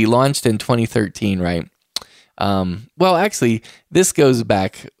 we launched in 2013, right? Well, actually, this goes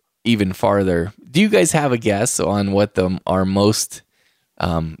back even farther. Do you guys have a guess on what the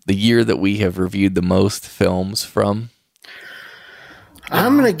year that we have reviewed the most films from?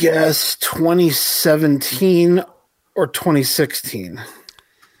 I'm going to guess 2017 or 2016.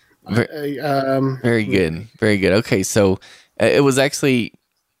 Very good. Okay, so it was actually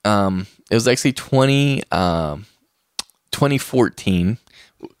 2014,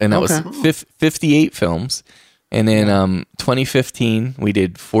 and that was 58 films. And then 2015, we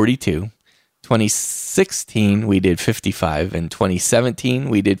did 42. 2016, we did 55. And 2017,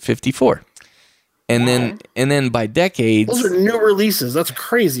 we did 54. And then by decades... Those are new releases. That's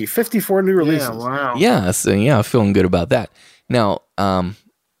crazy. 54 new releases. Yeah, wow. Yeah, so feeling good about that. Now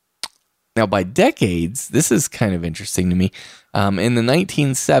by decades, this is kind of interesting to me. In the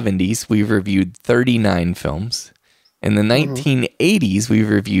 1970s, we reviewed 39 films. In the 1980s, we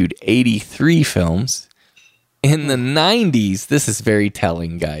reviewed 83 films. In the 90s, this is very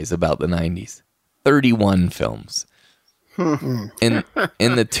telling, guys, about the 90s. 31 films. in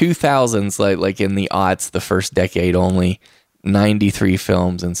the 2000s, like in the aughts, the first decade only, 93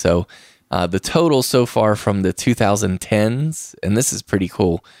 films. And so the total so far from the 2010s, and this is pretty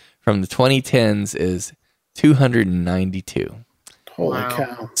cool, from the 2010s is 292. Holy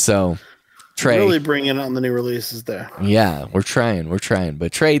cow. So, Trey. Really bringing on the new releases there. Yeah, we're trying.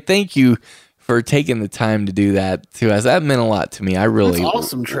 But Trey, thank you for taking the time to do that to us. That meant a lot to me. I really That's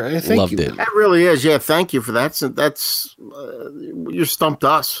awesome, Trey. Thank you. It. That really is. Yeah, thank you for that. That's you stumped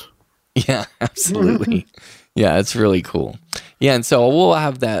us. Yeah, absolutely. Yeah, it's really cool. Yeah, and so we'll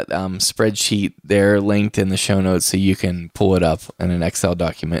have that spreadsheet there linked in the show notes so you can pull it up in an Excel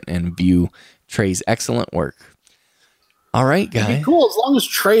document and view Trey's excellent work. All right, guys. It'd be cool. As long as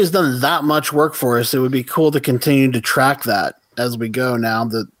Trey has done that much work for us, it would be cool to continue to track that as we go now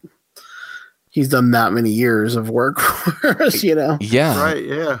that he's done that many years of work for us, Yeah. Right,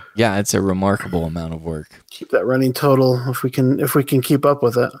 yeah. Yeah, it's a remarkable amount of work. Keep that running total if we can keep up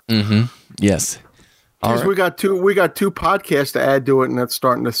with it. Mm-hmm. Yes. Because we got two podcasts to add to it, and that's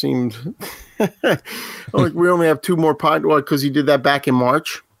starting to seem like we only have 2 more because he did that back in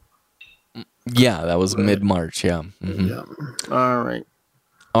March. Yeah, that was mid-March. Yeah. Mm-hmm. Yeah.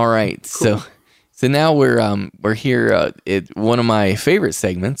 All right. Cool. So now we're here at one of my favorite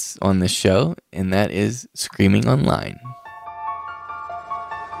segments on this show, and that is Screaming Online.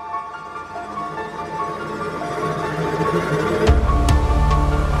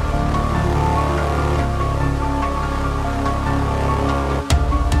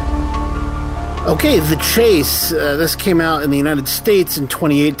 Okay, The Chase. This came out in the United States in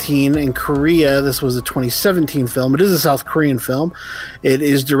 2018. In Korea, this was a 2017 film. It is a South Korean film. It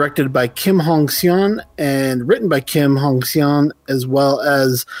is directed by Kim Hong-seon and written by Kim Hong-seon as well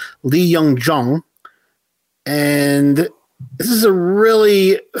as Lee Young-jung. And this is a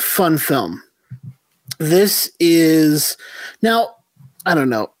really fun film. This is... Now, I don't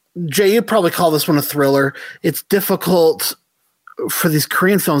know. Jay, you'd probably call this one a thriller. It's difficult for these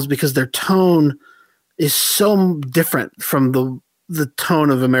Korean films because their tone is so different from the tone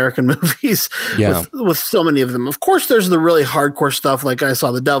of American movies with so many of them. Of course, there's the really hardcore stuff like I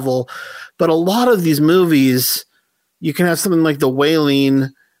Saw the Devil, but a lot of these movies, you can have something like The Wailing,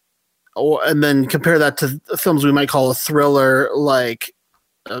 and then compare that to films we might call a thriller like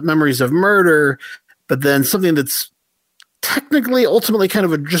Memories of Murder, but then something that's technically, ultimately kind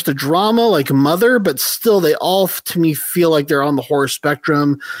of just a drama like Mother, but still they all, to me, feel like they're on the horror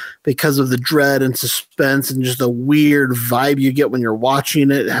spectrum because of the dread and suspense and just the weird vibe you get when you're watching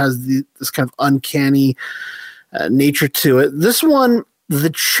it. It has this kind of uncanny nature to it. This one,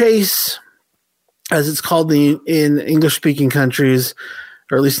 The Chase, as it's called in English-speaking countries,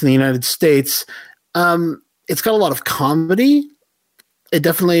 or at least in the United States, it's got a lot of comedy. It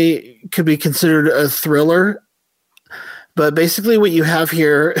definitely could be considered a thriller. But basically what you have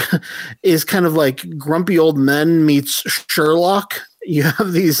here is kind of like Grumpy Old Men meets Sherlock. You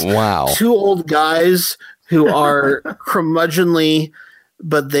have these two old guys who are curmudgeonly,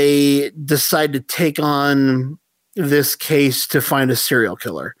 but they decide to take on this case to find a serial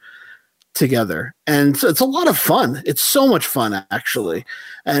killer together. And so it's a lot of fun. It's so much fun, actually.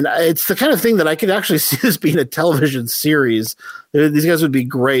 And it's the kind of thing that I could actually see this being a television series. These guys would be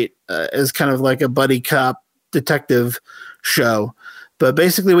great as kind of like a buddy cop detective show. But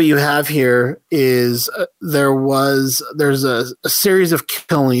basically what you have here is there's a series of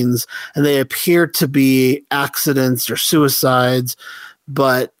killings, and they appear to be accidents or suicides,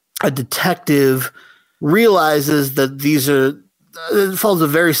 but a detective realizes that it follows a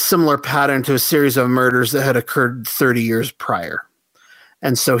very similar pattern to a series of murders that had occurred 30 years prior.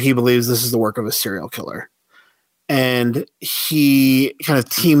 And so he believes this is the work of a serial killer. And he kind of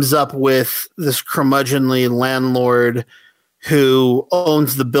teams up with this curmudgeonly landlord who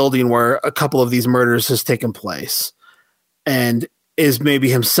owns the building where a couple of these murders has taken place, and is maybe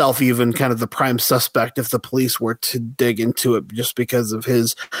himself even kind of the prime suspect if the police were to dig into it, just because of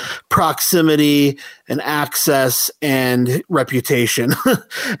his proximity and access and reputation.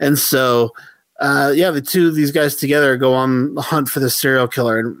 And so, the two of these guys together go on the hunt for the serial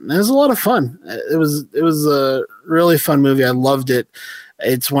killer, and it was a lot of fun. It was a really fun movie. I loved it.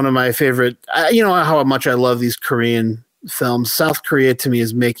 It's one of my favorite. You know how much I love these Korean films. South Korea to me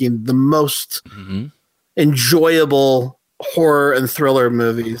is making the most enjoyable horror and thriller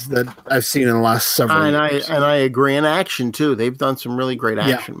movies that I've seen in the last several years. And I agree. And action too. They've done some really great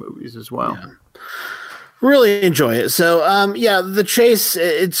action movies as well. Yeah. Really enjoy it. So, The Chase,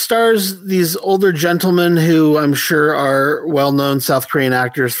 it stars these older gentlemen who I'm sure are well-known South Korean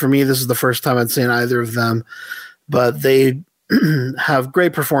actors. For me, this is the first time I'd seen either of them, but they have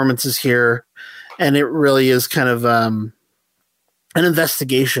great performances here. And it really is kind of an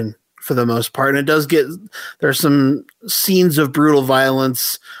investigation for the most part. And there's some scenes of brutal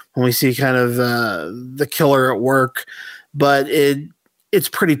violence when we see kind of the killer at work, but it's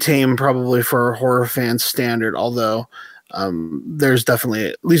pretty tame probably for a horror fan standard, although there's definitely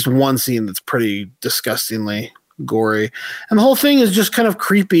at least one scene that's pretty disgustingly gory. And the whole thing is just kind of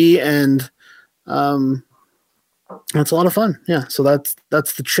creepy, and it's a lot of fun. Yeah, so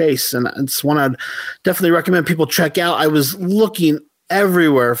that's The Chase, and it's one I'd definitely recommend people check out. I was looking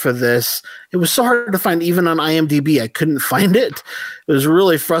everywhere for this. It was so hard to find, even on IMDb. I couldn't find it. It was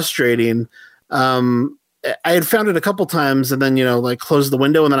really frustrating. I had found it a couple times and then, closed the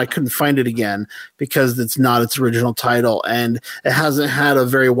window, and then I couldn't find it again because it's not its original title, and it hasn't had a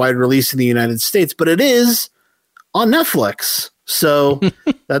very wide release in the United States, but it is on Netflix. So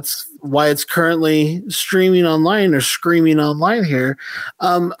that's why it's currently streaming online or screaming online here,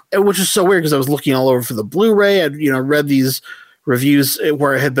 which is so weird because I was looking all over for the Blu-ray. I'd read these reviews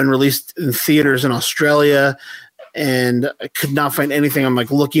where it had been released in theaters in Australia, and I could not find anything. I'm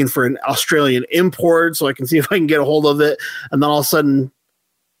looking for an Australian import so I can see if I can get a hold of it. And then all of a sudden,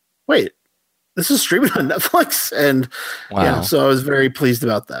 wait, this is streaming on Netflix. And so I was very pleased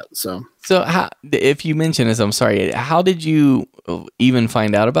about that. So how, if you mention this, I'm sorry, how did you even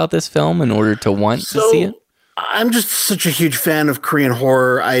find out about this film in order to want to see it? I'm just such a huge fan of Korean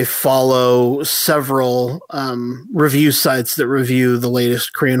horror. I follow several review sites that review the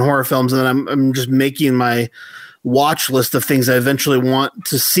latest Korean horror films, and then I'm just making my watch list of things I eventually want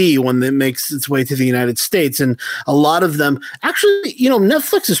to see when it makes its way to the United States. And a lot of them, actually,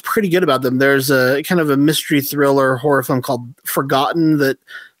 Netflix is pretty good about them. There's a kind of a mystery thriller horror film called Forgotten that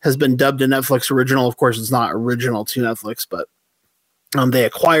has been dubbed a Netflix original. Of course, it's not original to Netflix, but they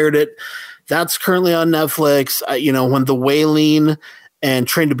acquired it. That's currently on Netflix. When The Wailing and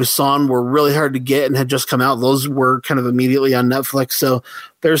Train to Busan were really hard to get and had just come out, those were kind of immediately on Netflix. So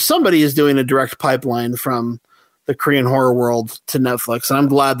there's somebody is doing a direct pipeline from the Korean horror world to Netflix. And I'm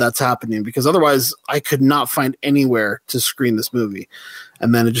glad that's happening, because otherwise I could not find anywhere to screen this movie.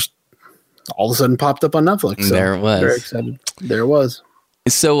 And then it just all of a sudden popped up on Netflix. So there it was. Very excited. There it was.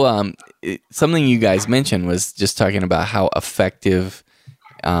 So something you guys mentioned was just talking about how effective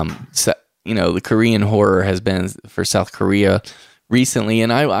the Korean horror has been for South Korea recently.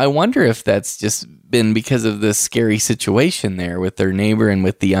 And I wonder if that's just been because of the scary situation there with their neighbor and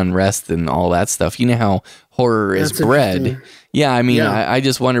with the unrest and all that stuff. You know how horror is bred. Yeah, I mean, I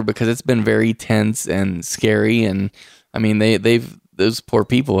just wonder because it's been very tense and scary, and I mean, those poor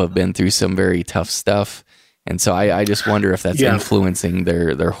people have been through some very tough stuff, and so I just wonder if that's influencing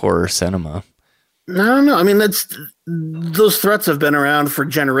their horror cinema. I don't know. I mean, those threats have been around for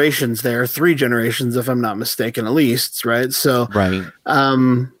generations there, 3 generations, if I'm not mistaken, at least, right? So, right.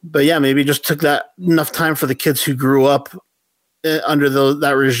 But yeah, maybe it just took that enough time for the kids who grew up under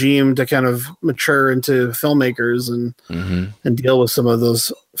that regime to kind of mature into filmmakers and deal with some of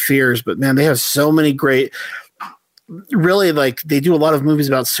those fears. But man, they have so many great, really, like, they do a lot of movies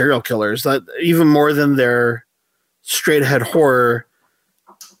about serial killers, that even more than their straight ahead horror,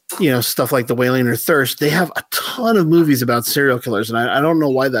 stuff like The Wailing or Thirst. They have a ton of movies about serial killers, and I don't know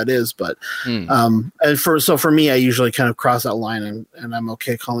why that is, but and for me, I usually kind of cross that line, and I'm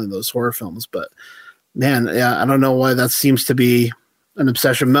okay calling those horror films. But man, I don't know why that seems to be an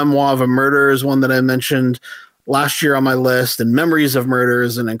obsession. Memoir of a Murder is one that I mentioned last year on my list, and Memories of Murder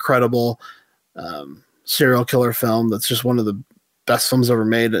is an incredible serial killer film. That's just one of the best films ever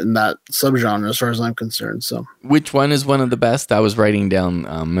made in that subgenre, as far as I'm concerned. So, which one is one of the best? I was writing down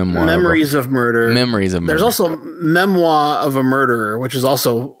Memories of Murder. Memories of Murder. There's also Memoir of a Murderer, which is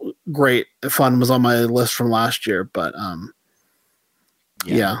also great. Fun, was on my list from last year, but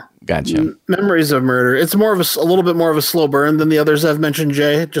gotcha. Memories of Murder. It's more of a little bit more of a slow burn than the others I've mentioned,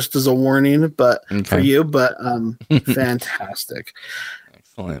 Jay, just as a warning, but for you, but fantastic.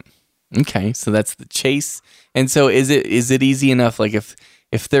 Excellent. Okay, so that's The Chase. And so is it easy enough, like if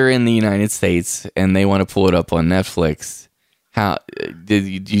they're in the United States and they want to pull it up on Netflix, how did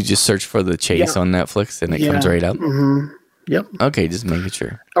you just search for The Chase on Netflix and it comes right up? Mm-hmm. Yep. Okay, just making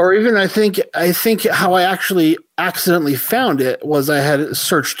sure. Or even I think how I actually accidentally found it was I had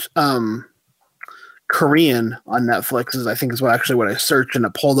searched Korean on Netflix, is what I searched, and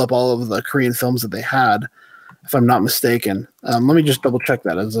it pulled up all of the Korean films that they had, if I'm not mistaken. Let me just double check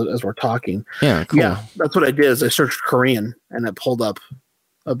that as we're talking. Yeah, cool. Yeah, that's what I did. Is I searched Korean and it pulled up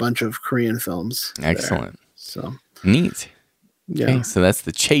a bunch of Korean films. Excellent. There. So neat. Yeah. Okay, so that's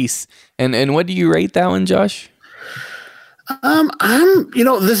The Chase. And what do you rate that one, Josh?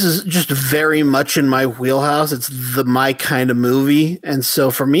 This is just very much in my wheelhouse. It's my kind of movie, and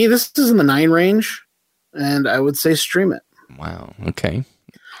so for me, this is in the 9 range, and I would say stream it. Wow. Okay.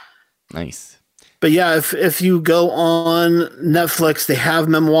 Nice. But yeah, if you go on Netflix, they have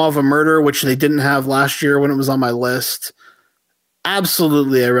Memoir of a Murder, which they didn't have last year when it was on my list.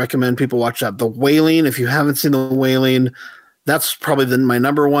 Absolutely, I recommend people watch that. The Wailing, if you haven't seen The Wailing, that's probably my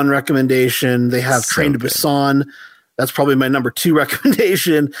number 1 recommendation. They have Train to Busan. That's probably my number 2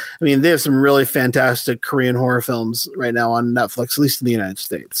 recommendation. I mean, they have some really fantastic Korean horror films right now on Netflix, at least in the United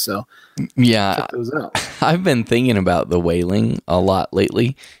States. So, check those out. I've been thinking about The Wailing a lot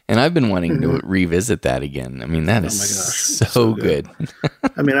lately, and I've been wanting to revisit that again. I mean, that is so good.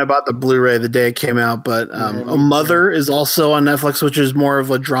 I mean, I bought the Blu-ray the day it came out, but A Mother is also on Netflix, which is more of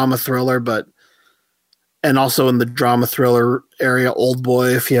a drama thriller, and also in the drama thriller area, Old Boy,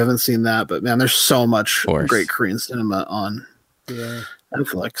 if you haven't seen that. But man, there's so much great Korean cinema on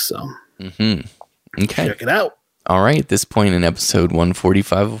Netflix. So okay, check it out. All right, at this point in episode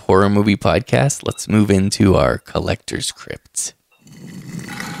 145 of Horror Movie Podcast, let's move into our Collector's Crypt.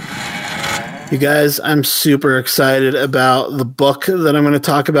 You guys, I'm super excited about the book that I'm going to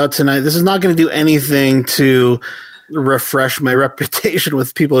talk about tonight. This is not going to do anything to refresh my reputation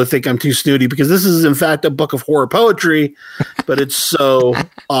with people who think I'm too snooty, because this is in fact a book of horror poetry, but it's so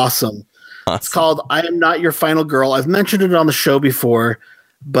awesome. It's called I Am Not Your Final Girl. I've mentioned it on the show before,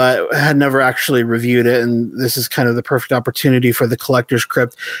 but had never actually reviewed it, and this is kind of the perfect opportunity for the Collector's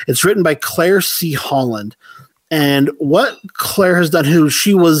Crypt. It's written by Claire C. Holland, and what Claire has done,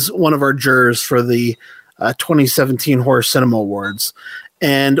 she was one of our jurors for the 2017 Horror Cinema Awards,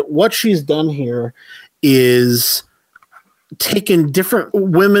 and what she's done here is taken different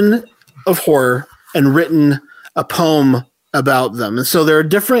women of horror and written a poem about them. And so there are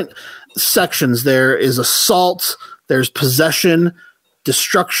different sections. There is assault, there's possession,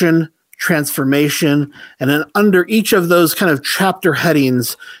 destruction, transformation, and then under each of those kind of chapter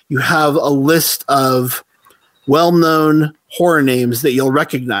headings, you have a list of well-known horror names that you'll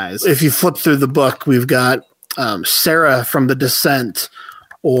recognize. If you flip through the book, we've got Sarah from The Descent,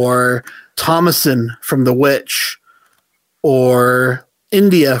 or Thomason from The Witch, or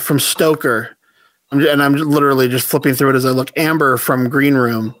India from Stoker. And I'm literally just flipping through it as I look. Amber from Green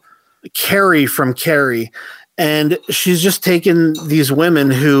Room, Carrie from Carrie. And she's just taken these women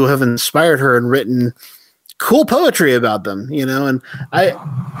who have inspired her and written cool poetry about them, and I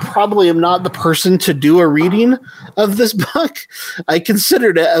probably am not the person to do a reading of this book. I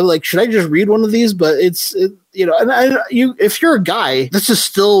considered it like, should I just read one of these? But if you're a guy, this is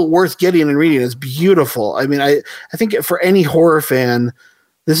still worth getting and reading. It's beautiful. I mean, I think for any horror fan,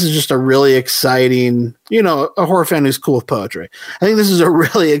 this is just a really exciting, a horror fan who's cool with poetry. I think this is a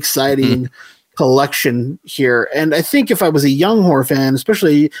really exciting collection here. And I think if I was a young horror fan,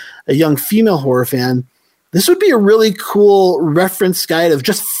 especially a young female horror fan, this would be a really cool reference guide of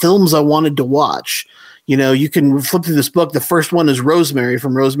just films I wanted to watch. You can flip through this book. The first one is Rosemary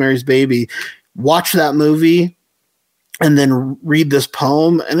from Rosemary's Baby. Watch that movie and then read this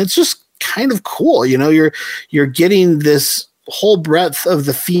poem. And it's just kind of cool. You're getting this whole breadth of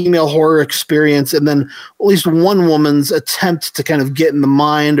the female horror experience, and then at least one woman's attempt to kind of get in the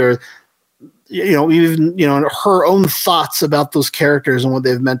mind or even her own thoughts about those characters and what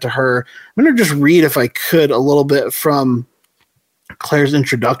they've meant to her. I'm going to just read, if I could, a little bit from Claire's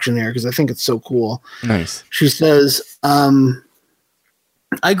introduction here, because I think it's so cool. Nice. She says,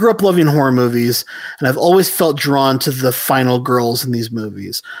 I grew up loving horror movies, and I've always felt drawn to the final girls in these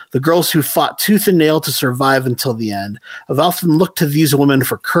movies, the girls who fought tooth and nail to survive until the end. I've often looked to these women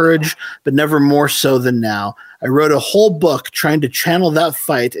for courage, but never more so than now. I wrote a whole book trying to channel that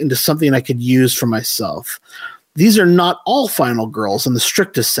fight into something I could use for myself. These are not all final girls in the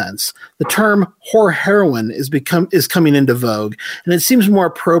strictest sense. The term horror heroine is coming into vogue, and it seems more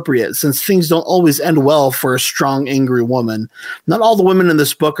appropriate since things don't always end well for a strong, angry woman. Not all the women in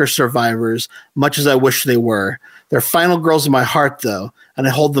this book are survivors, much as I wish they were. They're final girls in my heart, though, and I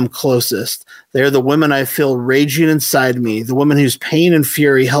hold them closest. They are the women I feel raging inside me, the women whose pain and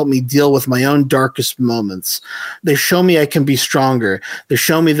fury help me deal with my own darkest moments. They show me I can be stronger. They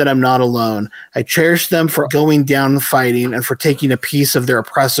show me that I'm not alone. I cherish them for going down fighting and for taking a piece of their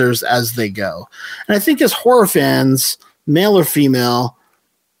oppressors as they go. And I think as horror fans, male or female,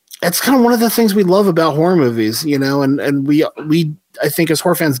 it's kind of one of the things we love about horror movies, and we I think as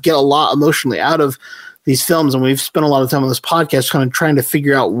horror fans get a lot emotionally out of these films, and we've spent a lot of time on this podcast kind of trying to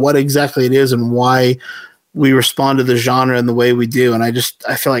figure out what exactly it is and why we respond to the genre in the way we do. And I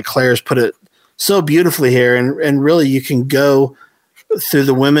feel like Claire's put it so beautifully here, and really you can go through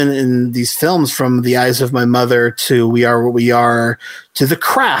the women in these films from The Eyes of My Mother to We Are What We Are to The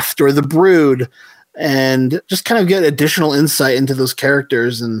Craft or The Brood, and just kind of get additional insight into those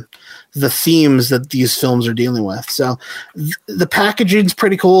characters and the themes that these films are dealing with. So the packaging's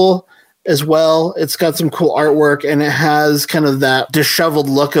pretty cool as well. It's got some cool artwork, and it has kind of that disheveled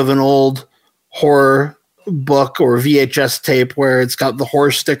look of an old horror book or VHS tape where it's got the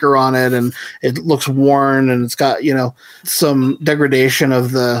horror sticker on it and it looks worn, and it's got, some degradation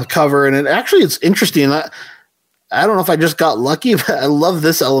of the cover. And it's interesting. I don't know if I just got lucky, but I love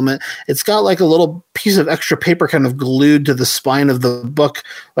this element. It's got like a little piece of extra paper kind of glued to the spine of the book,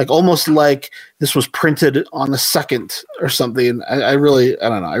 like almost like this was printed on a second or something. I don't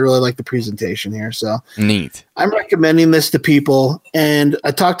know. I really like the presentation here. So neat. I'm recommending this to people. And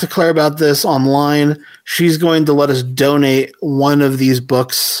I talked to Claire about this online. She's going to let us donate one of these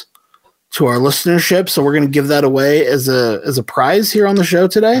books to our listenership. So we're going to give that away as a prize here on the show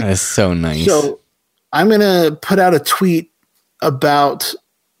today. That's so nice. So I'm going to put out a tweet about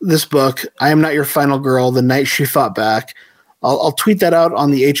this book, I Am Not Your Final Girl, The Night She Fought Back. I'll tweet that out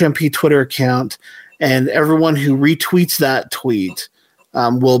on the HMP Twitter account, and everyone who retweets that tweet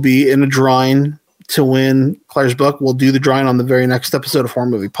will be in a drawing to win Claire's book. We'll do the drawing on the very next episode of Horror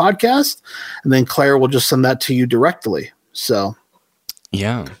Movie Podcast, and then Claire will just send that to you directly. So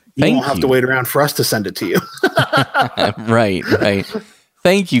yeah, you won't have to wait around for us to send it to you. Right.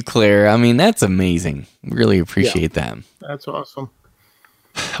 Thank you, Claire. I mean, that's amazing. Really appreciate that. That's awesome.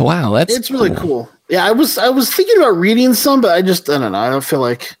 Wow, it's really cool. Yeah, I was thinking about reading some, but I don't know. I don't feel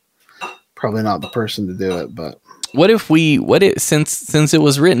like probably not the person to do it. But since it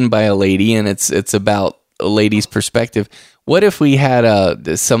was written by a lady and it's about a lady's perspective, what if we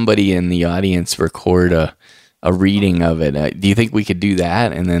had somebody in the audience record a reading of it? Do you think we could do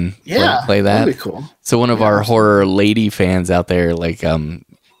that and then play that? That'd be cool. So one of our horror lady fans out there, like if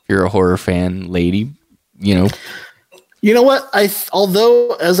you're a horror fan lady, You know what?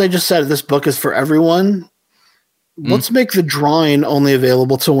 Although, as I just said, this book is for everyone. Let's make the drawing only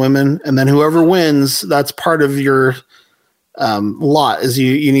available to women, and then whoever wins, that's part of your lot. Is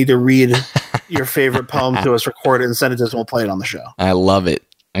you need to read your favorite poem to us, record it, and send it to us, and we'll play it on the show. I love it.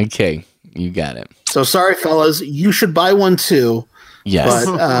 Okay, you got it. So sorry, fellas, you should buy one too. Yes,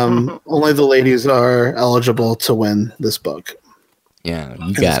 but only the ladies are eligible to win this book. Yeah,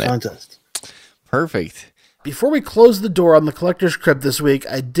 you got it. Contest. Perfect. Before we close the door on the Collector's Crypt this week,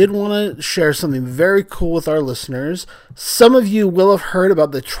 I did want to share something very cool with our listeners. Some of you will have heard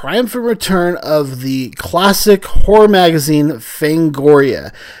about the triumphant return of the classic horror magazine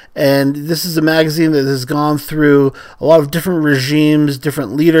Fangoria. And this is a magazine that has gone through a lot of different regimes,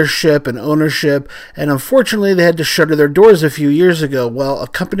 different leadership and ownership, and unfortunately they had to shutter their doors a few years ago. Well, a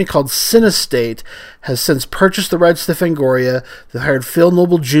company called Cinestate has since purchased the rights to Fangoria. They hired Phil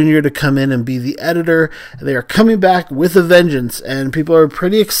Noble Jr. to come in and be the editor, and they are coming back with a vengeance, and people are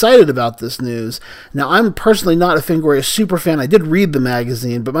pretty excited about this news. Now, I'm personally not a Fangoria super fan. I did read the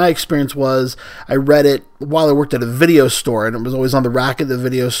magazine, but my experience was I read it while I worked at a video store, and it was always on the rack at the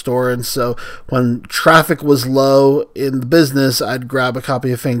video store, and so when traffic was low in the business, I'd grab a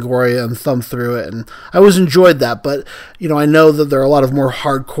copy of Fangoria and thumb through it, and I always enjoyed that. But I know that there are a lot of more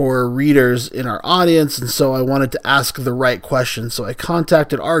hardcore readers in our audience, and so I wanted to ask the right questions. So I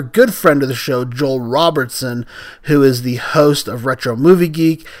contacted our good friend of the show, Joel Robertson, who is the host of Retro Movie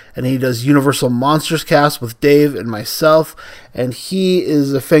Geek, and he does Universal Monsters Cast with Dave and myself, and he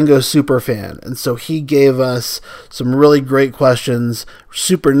is a Fango super fan, and so he gave us some really great questions,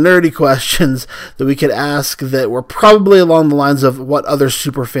 super nerdy questions that we could ask that were probably along the lines of what other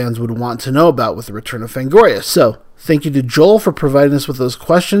super fans would want to know about with the return of Fangoria. So thank you to Joel for providing us with those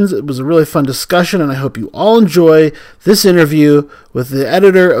questions. It was a really fun discussion, and I hope you all enjoy this interview with the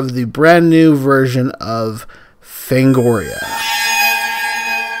editor of the brand new version of Fangoria.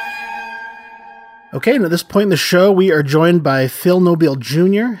 Okay, and at this point in the show, we are joined by Phil Nobile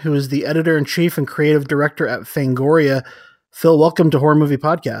Jr., who is the editor-in-chief and creative director at Fangoria. Phil, welcome to Horror Movie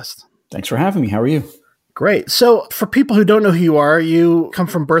Podcast. Thanks for having me. How are you? Great. So for people who don't know who you are, you come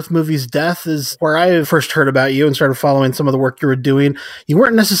from Birth Movies Death is where I first heard about you and started following some of the work you were doing. You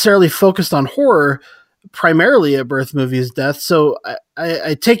weren't necessarily focused on horror primarily at Birth Movies Death. So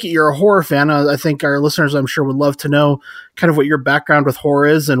I take it you're a horror fan. I think our listeners, I'm sure, would love to know kind of what your background with horror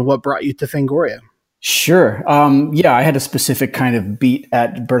is and what brought you to Fangoria. Sure. I had a specific kind of beat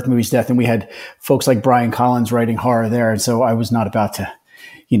at Birth Movies Death, and we had folks like Brian Collins writing horror there. And so I was not about to,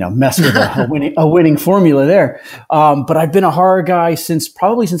 mess with a winning formula there. But I've been a horror guy since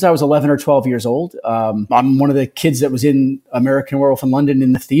I was 11 or 12 years old. I'm one of the kids that was in American Werewolf in London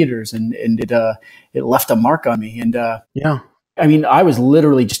in the theaters, and it left a mark on me. And I was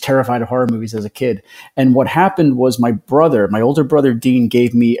literally just terrified of horror movies as a kid. And what happened was my older brother, Dean,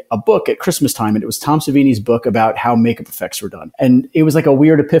 gave me a book at Christmas time. And it was Tom Savini's book about how makeup effects were done. And it was like a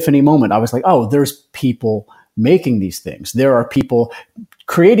weird epiphany moment. I was like, oh, there's people making these things. There are people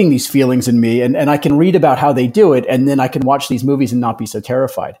creating these feelings in me. And I can read about how they do it. And then I can watch these movies and not be so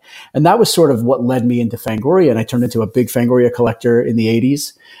terrified. And that was sort of what led me into Fangoria. And I turned into a big Fangoria collector in the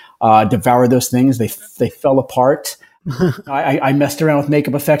 80s, devoured those things. They fell apart. I messed around with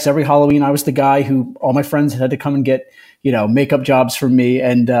makeup effects every Halloween. I was the guy who all my friends had to come and get, makeup jobs from me,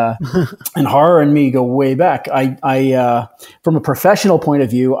 and horror and me go way back. I from a professional point of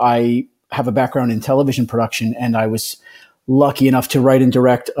view, I have a background in television production, and I was lucky enough to write and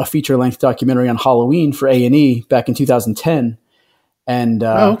direct a feature-length documentary on Halloween for A&E back in 2010. And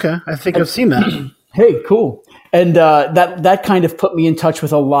okay, I think I've seen that. Hey, cool. And that kind of put me in touch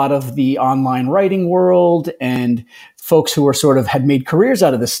with a lot of the online writing world and folks who were sort of had made careers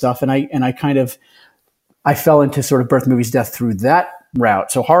out of this stuff. And I fell into sort of Birth Movies Death through that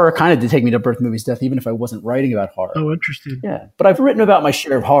route. So horror kind of did take me to Birth Movies Death, even if I wasn't writing about horror. Oh, interesting. Yeah. But I've written about my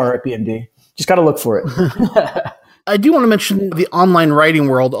share of horror at BMD. Just got to look for it. I do want to mention the online writing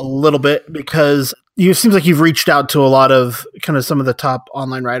world a little bit, because it seems like you've reached out to a lot of kind of some of the top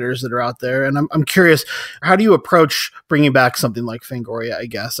online writers that are out there. And I'm curious, how do you approach bringing back something like Fangoria, I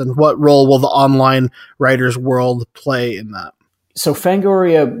guess? And what role will the online writers world play in that? So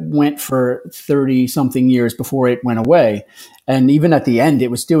Fangoria went for 30-something years before it went away. And even at the end, it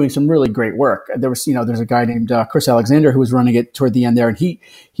was doing some really great work. There was, there's a guy named Chris Alexander who was running it toward the end there. And he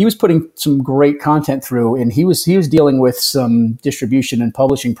was putting some great content through, and he was dealing with some distribution and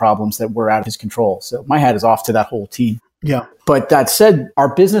publishing problems that were out of his control. So my hat is off to that whole team. Yeah. But that said,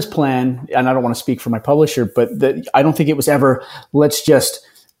 our business plan, and I don't want to speak for my publisher, but I don't think it was ever, let's just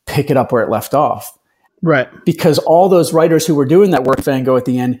pick it up where it left off. Right. Because all those writers who were doing that work, Fango at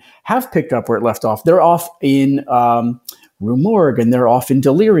the end, have picked up where it left off. They're off in Rue Morgue, and they're off in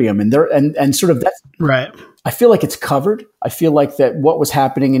Delirium, and and sort of that's right. I feel like it's covered. I feel like that what was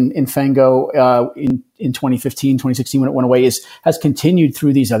happening in Fango in 2015, 2016 when it went away has continued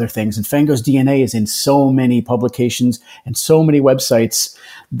through these other things. And Fango's DNA is in so many publications and so many websites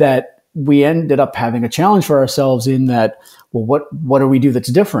that we ended up having a challenge for ourselves in that, well, what do we do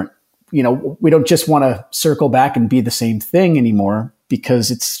that's different? We don't just want to circle back and be the same thing anymore.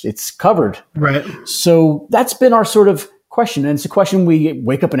 because it's covered. Right. So that's been our sort of question. And it's a question we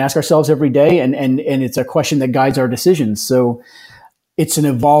wake up and ask ourselves every day. And it's a question that guides our decisions. So it's an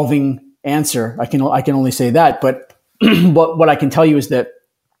evolving answer. I can only say that. But what I can tell you is that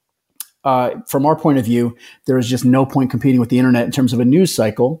from our point of view, there is just no point competing with the internet in terms of a news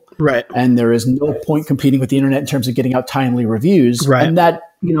cycle. Right. And there is no point competing with the internet in terms of getting out timely reviews. Right. And that,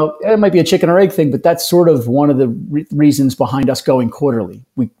 it might be a chicken or egg thing, but that's sort of one of the reasons behind us going quarterly.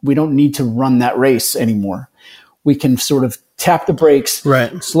 We don't need to run that race anymore. We can sort of tap the brakes,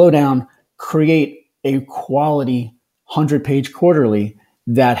 right, slow down, create a quality 100-page quarterly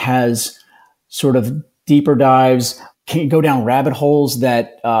that has sort of deeper dives, can go down rabbit holes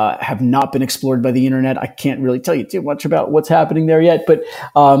that have not been explored by the internet. I can't really tell you too much about what's happening there yet, but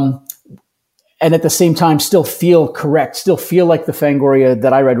and at the same time still feel correct, still feel like the Fangoria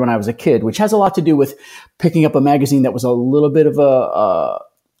that I read when I was a kid, which has a lot to do with picking up a magazine that was a little bit of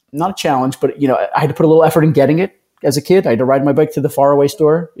not a challenge, but I had to put a little effort in getting it as a kid. I had to ride my bike to the faraway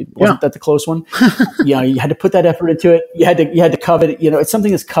store. It wasn't that the close one. You had to put that effort into it. You had to covet it. It's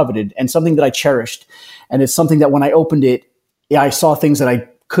something that's coveted and something that I cherished. And it's something that when I opened it, I saw things that I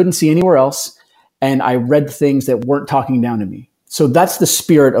couldn't see anywhere else. And I read things that weren't talking down to me. So that's the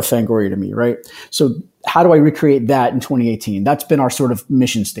spirit of Fangoria to me, right? So how do I recreate that in 2018? That's been our sort of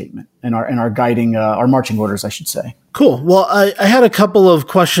mission statement and our guiding, our marching orders, I should say. Cool. Well, I had a couple of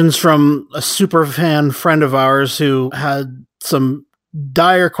questions from a super fan friend of ours who had some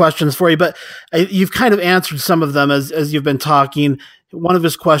dire questions for you, but you've kind of answered some of them as you've been talking. One of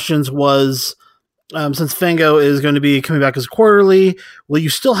his questions was, since Fango is going to be coming back as quarterly, will you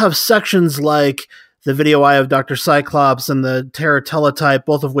still have sections like the Video Eye of Dr. Cyclops and the Terror Teletype,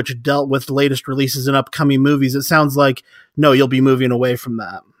 both of which dealt with the latest releases and upcoming movies? It sounds like, no, you'll be moving away from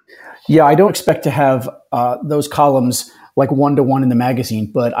that. Yeah, I don't expect to have those columns like one-to-one in the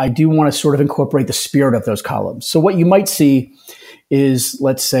magazine, but I do want to sort of incorporate the spirit of those columns. So what you might see is,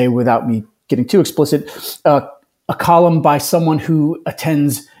 let's say, without me getting too explicit, a column by someone who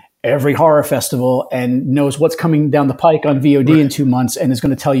attends every horror festival and knows what's coming down the pike on VOD in 2 months and is going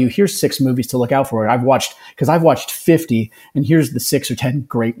to tell you, here's 6 movies to look out for. I've watched 50, and here's the 6 or 10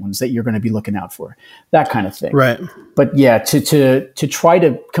 great ones that you're going to be looking out for. That kind of thing. Right. But yeah, to try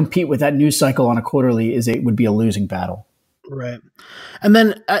to compete with that news cycle on a quarterly would be a losing battle. Right. And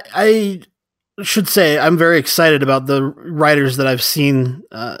then I should say I'm very excited about the writers that I've seen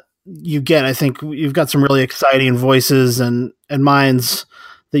you get. I think you've got some really exciting voices and minds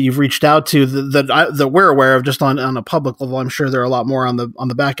that you've reached out to that we're aware of just on a public level. I'm sure there are a lot more on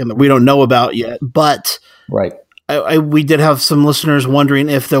the back end that we don't know about yet, but right. We did have some listeners wondering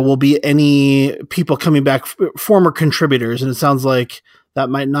if there will be any people coming back, former contributors. And it sounds like that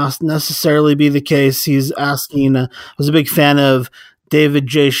might not necessarily be the case. He's asking, I was a big fan of David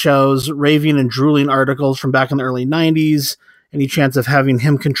J. Shaw's Raving and Drooling articles from back in the early 90s. Any chance of having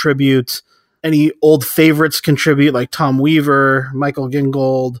him contribute? Any old favorites contribute, like Tom Weaver, Michael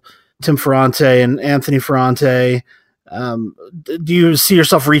Gingold, Tim Ferrante, and Anthony Ferrante? Do you see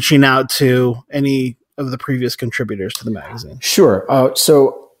yourself reaching out to any of the previous contributors to the magazine? Sure.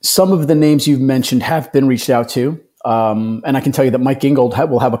 So some of the names you've mentioned have been reached out to. And I can tell you that Mike Gingold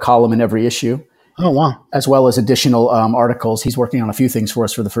will have a column in every issue. Oh, wow. As well as additional articles. He's working on a few things for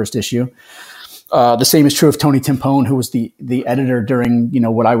us for the first issue. The same is true of Tony Timpone, who was the editor during,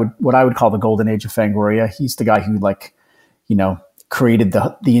 what I would call the golden age of Fangoria. He's the guy who created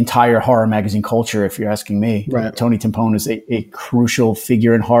the entire horror magazine culture, if you're asking me. Right. Tony Timpone is a crucial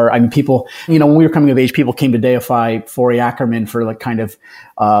figure in horror. I mean, people, when we were coming of age, people came to deify Forey Ackerman for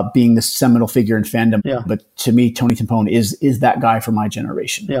being the seminal figure in fandom. Yeah. But to me, Tony Timpone is that guy for my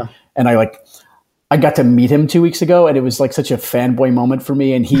generation. Yeah. And I got to meet him 2 weeks ago, and it was like such a fanboy moment for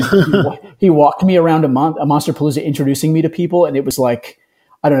me. And he walked me around a Monsterpalooza introducing me to people. And it was like,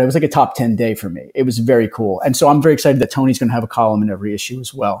 I don't know, it was like a top 10 day for me. It was very cool. And so I'm very excited that Tony's going to have a column in every issue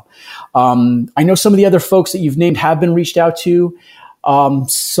as well. I know some of the other folks that you've named have been reached out to.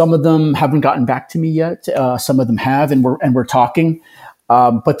 Some of them haven't gotten back to me yet. Some of them have, and we're talking.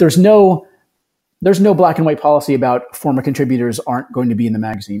 But there's no black and white policy about former contributors aren't going to be in the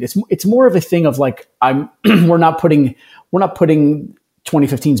magazine. It's more of a thing of like, we're not putting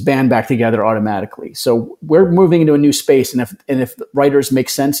 2015's band back together automatically. So we're moving into a new space. And if writers make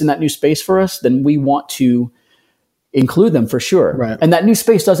sense in that new space for us, then we want to include them for sure. Right. And that new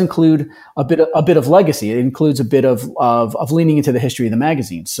space does include a bit of legacy. It includes a bit of leaning into the history of the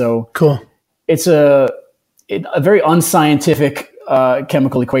magazine. So cool. It's a very unscientific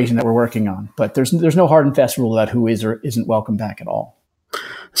chemical equation that we're working on, but there's no hard and fast rule about who is or isn't welcome back at all.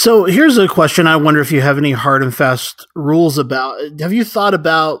 So here's a question. I wonder if you have any hard and fast rules about. Have you thought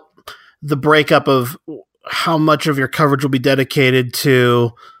about the breakup of how much of your coverage will be dedicated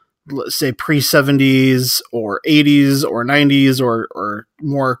to, let's say, pre-70s or 80s or 90s or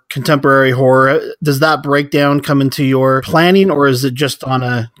more contemporary horror? Does that breakdown come into your planning, or is it just on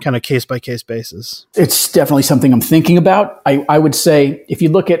a kind of case-by-case basis? It's definitely something I'm thinking about. I would say if you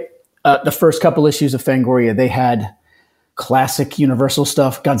look at the first couple issues of Fangoria, they had classic Universal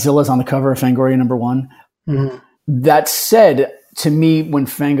stuff. Godzilla's on the cover of Fangoria #1. Mm-hmm. That said, to me, when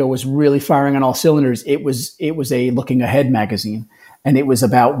Fango was really firing on all cylinders, it was a looking ahead magazine, and it was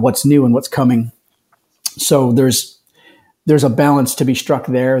about what's new and what's coming. So there's a balance to be struck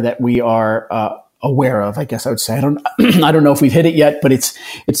there that we are aware of, I guess I would say. I don't know if we've hit it yet, but it's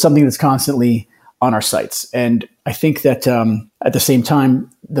something that's constantly on our sites. And I think that at the same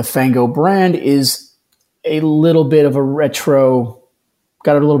time, the Fango brand is got a little bit of a retro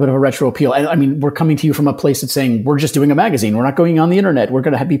appeal. And I mean, we're coming to you from a place that's saying we're just doing a magazine. We're not going on the internet. We're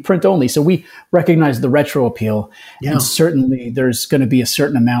going to be print only. So we recognize the retro appeal. Yeah. And certainly there's going to be a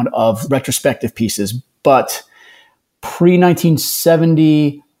certain amount of retrospective pieces, but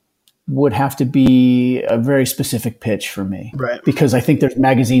pre-1970 would have to be a very specific pitch for me. Right. Because I think there's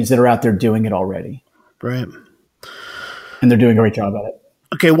magazines that are out there doing it already. Right. And they're doing a great job at it.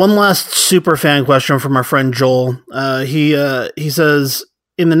 Okay, one last super fan question from our friend Joel. He says,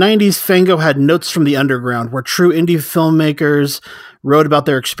 in the 90s, Fango had Notes from the Underground, where true indie filmmakers wrote about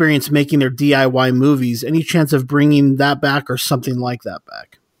their experience making their DIY movies. Any chance of bringing that back or something like that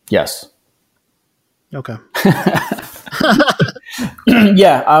back? Yes. Okay.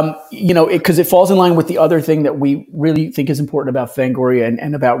 Yeah, because it falls in line with the other thing that we really think is important about Fangoria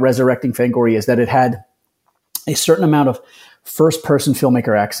and about resurrecting Fangoria is that it had a certain amount of first-person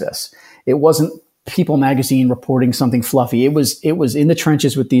filmmaker access. It wasn't People Magazine reporting something fluffy. It was in the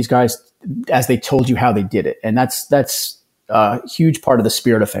trenches with these guys as they told you how they did it, and that's a huge part of the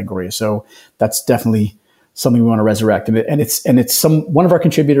spirit of Fangoria. So that's definitely something we want to resurrect. And it's one of our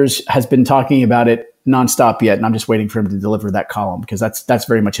contributors has been talking about it nonstop yet, and I'm just waiting for him to deliver that column because that's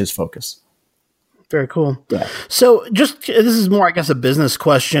very much his focus. Very cool. Yeah. So this is more, I guess, a business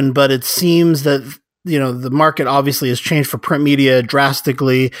question, but it seems that the market obviously has changed for print media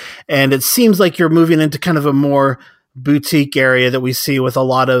drastically, and it seems like you're moving into kind of a more boutique area that we see with a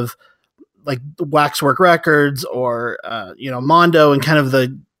lot of like Waxwork Records or Mondo, and kind of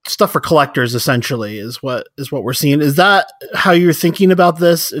the stuff for collectors essentially is what we're seeing. Is that how you're thinking about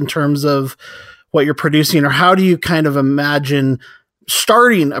this in terms of what you're producing, or how do you kind of imagine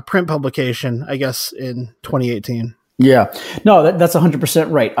starting a print publication, I guess, in 2018? Yeah, no, that's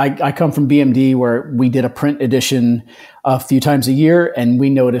 100% right. I come from BMD where we did a print edition a few times a year, and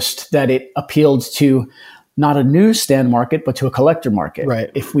we noticed that it appealed to not a newsstand market, but to a collector market. Right.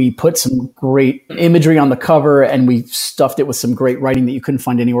 If we put some great imagery on the cover and we stuffed it with some great writing that you couldn't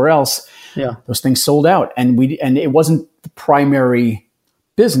find anywhere else, those things sold out. And it wasn't the primary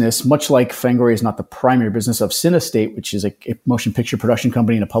business, much like Fangoria is not the primary business of Cinestate, which is a motion picture production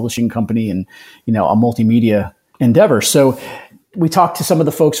company and a publishing company and a multimedia endeavor. So we talked to some of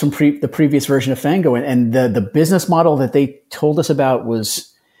the folks from the previous version of Fango, and the business model that they told us about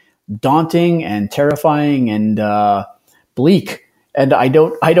was daunting and terrifying and bleak. And I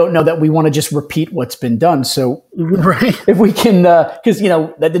don't know that we want to just repeat what's been done. So if we can, because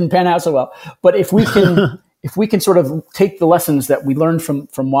that didn't pan out so well. But if we can, if we can sort of take the lessons that we learned from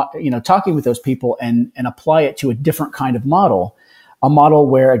talking with those people and apply it to a different kind of model. A model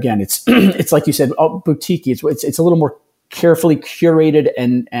where, again, it's it's like you said, boutique. It's a little more carefully curated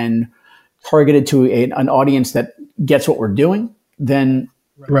and targeted to an audience that gets what we're doing. Then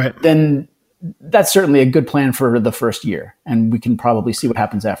that's certainly a good plan for the first year, and we can probably see what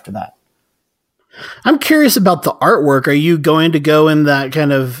happens after that. I'm curious about the artwork. Are you going to go in that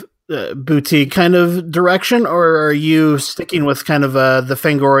kind of boutique kind of direction, or are you sticking with kind of the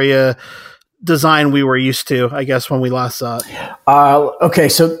Fangoria design we were used to, I guess, when we last saw it? Okay,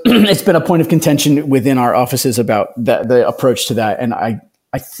 so it's been a point of contention within our offices about the approach to that, and I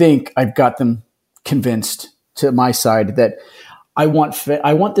think I've got them convinced to my side that I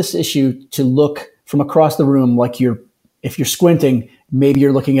want this issue to look from across the room like if you're squinting, maybe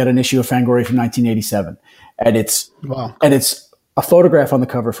you're looking at an issue of Fangoria from 1987, and it's a photograph on the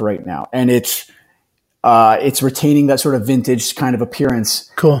cover for right now, and it's retaining that sort of vintage kind of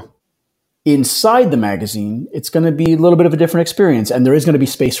appearance. Cool. Inside the magazine, it's going to be a little bit of a different experience, and there is going to be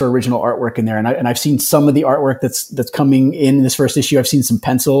space for original artwork in there. And I've seen some of the artwork that's coming in this first issue. I've seen some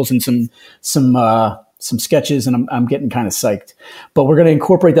pencils and some some sketches, and I'm getting kind of psyched. But we're going to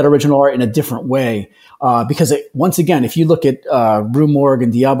incorporate that original art in a different way because once again, if you look at Rue Morgue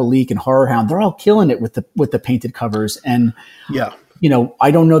and Diabolique and Horror Hound, they're all killing it with the painted covers. And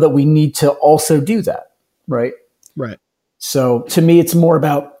I don't know that we need to also do that, right? Right. So to me, it's more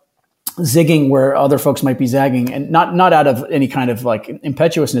about zigging where other folks might be zagging, and not out of any kind of like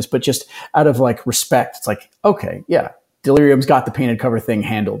impetuousness, but just out of like respect. It's like, okay, yeah, Delirium's got the painted cover thing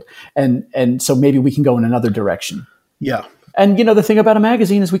handled. And so maybe we can go in another direction. Yeah. And the thing about a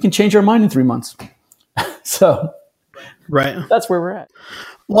magazine is we can change our mind in 3 months. So right. That's where we're at.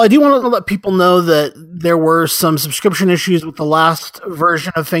 Well, I do want to let people know that there were some subscription issues with the last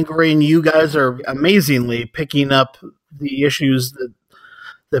version of Fangoria, and you guys are amazingly picking up the issues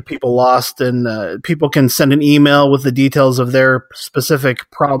that people lost, and people can send an email with the details of their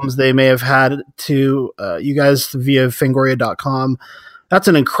specific problems they may have had to you guys via Fangoria.com. That's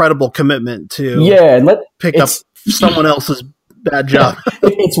an incredible commitment to pick up someone else's bad job.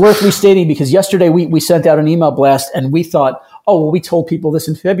 It's worth restating because yesterday we sent out an email blast and we thought, oh, well, we told people this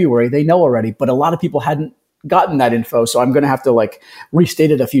in February. They know already, but a lot of people hadn't gotten that info. So I'm going to have to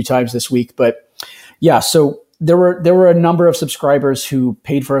restate it a few times this week. But yeah, so there were a number of subscribers who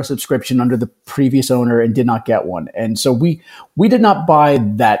paid for a subscription under the previous owner and did not get one. And so we did not buy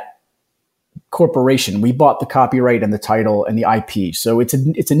that corporation. We bought the copyright and the title and the IP. So it's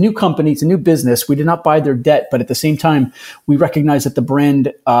a new company. It's a new business. We did not buy their debt, but at the same time, we recognize that the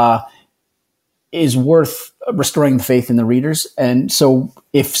brand is worth restoring the faith in the readers. And so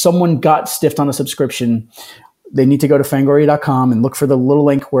if someone got stiffed on a subscription, they need to go to Fangoria.com and look for the little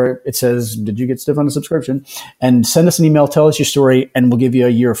link where it says, did you get stiffed on a subscription? And send us an email, tell us your story, and we'll give you a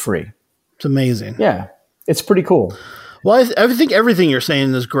year free. It's amazing. Yeah, it's pretty cool. Well, I think everything you're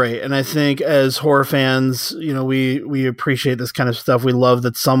saying is great. And I think as horror fans, we appreciate this kind of stuff. We love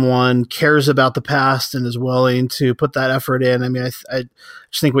that someone cares about the past and is willing to put that effort in. I mean, I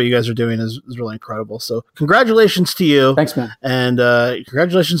just think what you guys are doing is really incredible. So congratulations to you. Thanks, man. And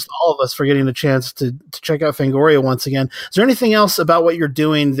congratulations to all of us for getting a chance to check out Fangoria once again. Is there anything else about what you're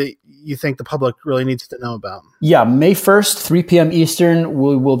doing that you think the public really needs to know about? Yeah, May 1st, 3 p.m. Eastern,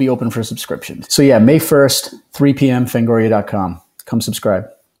 we will be open for subscription. So yeah, May 1st, 3 p.m., Fangoria.com. Come subscribe.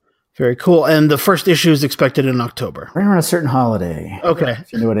 Very cool. And the first issue is expected in October. Right around a certain holiday. Okay.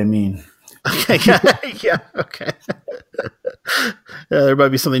 If you know what I mean. Okay. Yeah. Okay. There might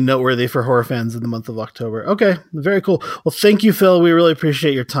be something noteworthy for horror fans in the month of October. Okay. Very cool. Well, thank you, Phil. We really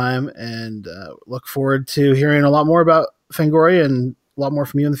appreciate your time and look forward to hearing a lot more about Fangoria and a lot more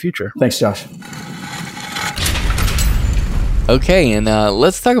from you in the future. Thanks, Josh. Okay, and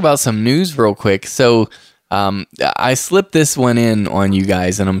let's talk about some news real quick. So I slipped this one in on you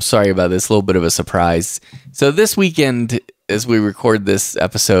guys, and I'm sorry about this, a little bit of a surprise. So this weekend, as we record this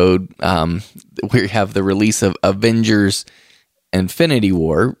episode, we have the release of Avengers Infinity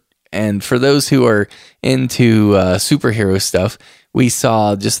War. And for those who are into superhero stuff, we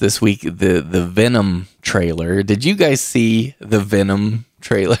saw just this week the Venom trailer. Did you guys see the Venom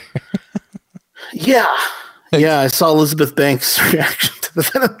trailer? Yeah, I saw Elizabeth Banks' reaction to the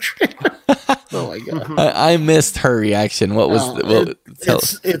Venom trailer. Oh my god! I missed her reaction. What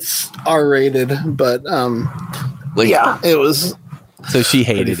was? It's R-rated, but yeah, it was. So she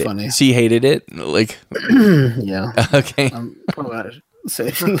hated it. Funny. She hated it. Yeah. Okay. Say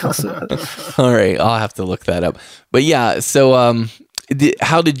anything else about it. All right, I'll have to look that up. But yeah, so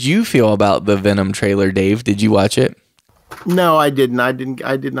how did you feel about the Venom trailer, Dave? Did you watch it? No, I didn't. I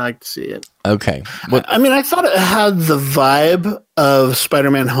did not see it. Okay. I mean, I thought it had the vibe of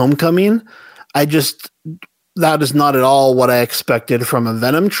Spider-Man Homecoming. That is not at all what I expected from a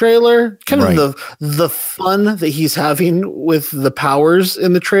Venom trailer. Kind of the fun that he's having with the powers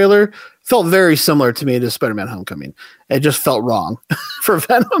in the trailer felt very similar to me to Spider-Man Homecoming. It just felt wrong for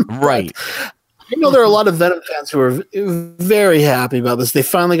Venom. Right. I know there are a lot of Venom fans who are very happy about this. They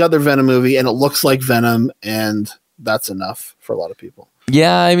finally got their Venom movie, and it looks like Venom, and that's enough for a lot of people.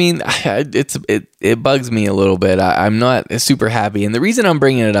 Yeah, I mean, it bugs me a little bit. I'm not super happy, and the reason I'm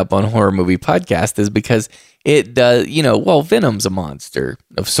bringing it up on Horror Movie Podcast is because it does, Venom's a monster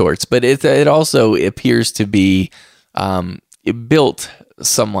of sorts, but it also appears to be built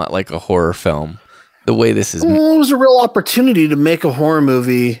somewhat like a horror film. The way this is, well, it was a real opportunity to make a horror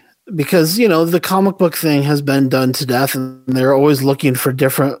movie because the comic book thing has been done to death, and they're always looking for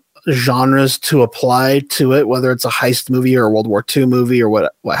different genres to apply to it, whether it's a heist movie or a World War II movie or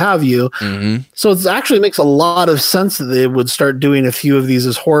what have you. Mm-hmm. So it actually makes a lot of sense that they would start doing a few of these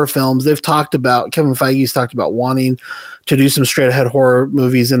as horror films. They've talked about, Kevin Feige's talked about wanting to do some straight ahead horror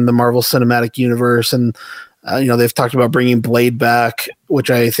movies in the Marvel Cinematic Universe, and They've talked about bringing Blade back, which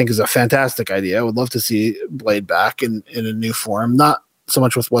I think is a fantastic idea. I would love to see Blade back in a new form, not so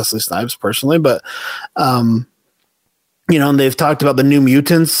much with Wesley Snipes personally, but, and they've talked about the New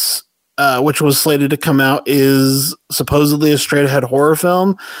Mutants, which was slated to come out, is supposedly a straight ahead horror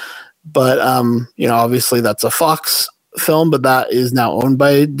film. But, obviously that's a Fox film, but that is now owned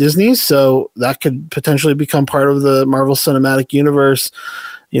by Disney. So that could potentially become part of the Marvel Cinematic Universe.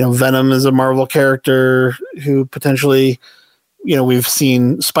 Venom is a Marvel character who potentially, we've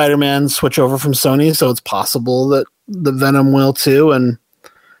seen Spider-Man switch over from Sony, so it's possible that the Venom will too. And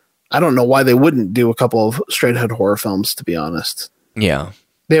I don't know why they wouldn't do a couple of straight-ahead horror films, to be honest. Yeah.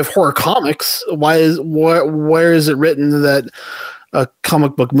 They have horror comics. Where is it written that a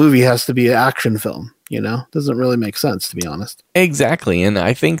comic book movie has to be an action film? Doesn't really make sense, to be honest. Exactly. And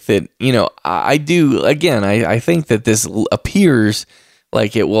I think that, I think that this appears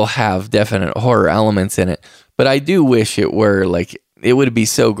like it will have definite horror elements in it, but I do wish it were like, it would be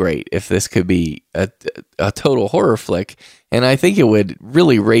so great if this could be a total horror flick. And I think it would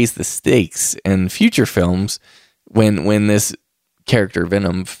really raise the stakes in future films when this character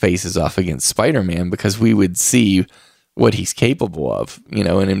Venom faces off against Spider-Man, because we would see what he's capable of,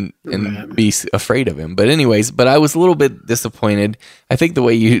 and be afraid of him. But I was a little bit disappointed. I think the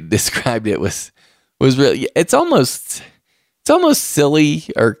way you described it was really, it's almost silly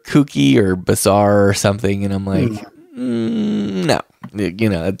or kooky or bizarre or something. And I'm like, no,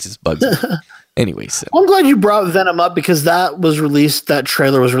 it just bugs me. Anyways. I'm glad you brought Venom up, because that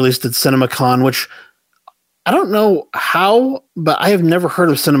trailer was released at CinemaCon, which I don't know how, but I have never heard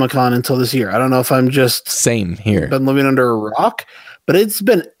of CinemaCon until this year. I don't know if I'm just same here, been living under a rock, but it's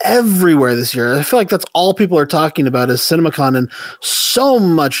been everywhere this year. I feel like that's all people are talking about is CinemaCon, and so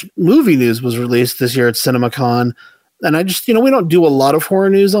much movie news was released this year at CinemaCon. And I just, we don't do a lot of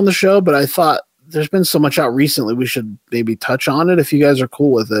horror news on the show, but I thought there's been so much out recently, we should maybe touch on it if you guys are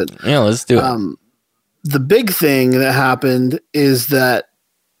cool with it. Yeah, let's do it. The big thing that happened is that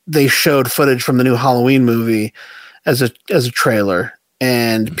they showed footage from the new Halloween movie as a trailer,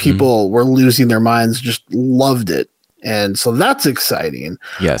 and people were losing their minds, just loved it. And so that's exciting.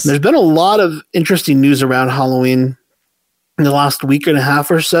 Yes. And there's been a lot of interesting news around Halloween in the last week and a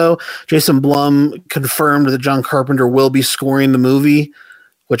half or so. Jason Blum confirmed that John Carpenter will be scoring the movie,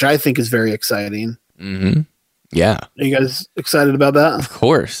 which I think is very exciting. Mm-hmm. Yeah. Are you guys excited about that? Of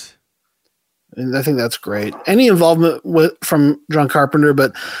course. And I think that's great. Any involvement from John Carpenter,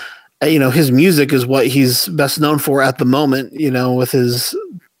 but his music is what he's best known for at the moment, with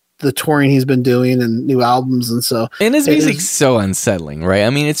the touring he's been doing and new albums. And so, and his music's so unsettling, right? I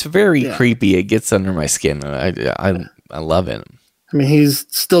mean, it's very creepy. It gets under my skin. I love it. I mean, he's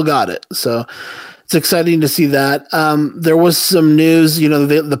still got it. So it's exciting to see that. There was some news,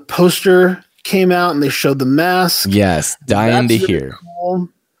 the poster came out and they showed the mask. Yes. Dying to hear. Cool.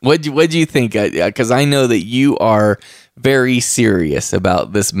 What do you think? Because I know that you are very serious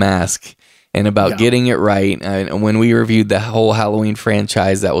about this mask and about getting it right. And when we reviewed the whole Halloween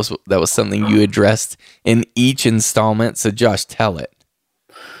franchise, that was something you addressed in each installment. So Josh, tell it.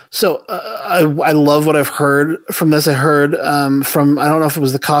 So I love what I've heard from this. I heard from, I don't know if it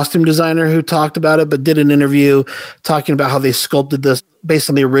was the costume designer who talked about it, but did an interview talking about how they sculpted this based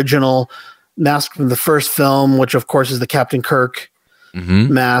on the original mask from the first film, which of course is the Captain Kirk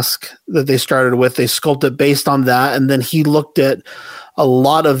mask that they started with. They sculpted based on that. And then he looked at a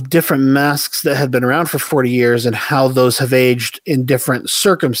lot of different masks that had been around for 40 years and how those have aged in different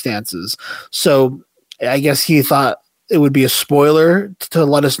circumstances. So I guess he thought it would be a spoiler to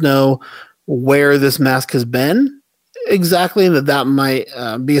let us know where this mask has been exactly, that might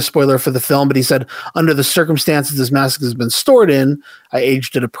be a spoiler for the film. But he said, under the circumstances this mask has been stored in, I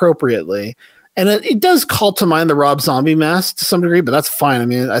aged it appropriately. And it does call to mind the Rob Zombie mask to some degree, but that's fine. I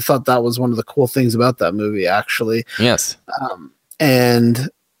mean, I thought that was one of the cool things about that movie, actually. Yes. And,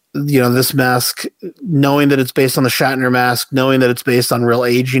 this mask, knowing that it's based on the Shatner mask, knowing that it's based on real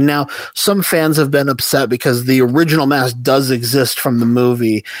aging. Now, some fans have been upset because the original mask does exist from the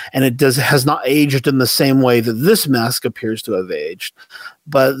movie, and it has not aged in the same way that this mask appears to have aged.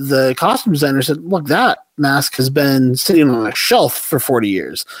 But the costume designer said, look, that mask has been sitting on a shelf for 40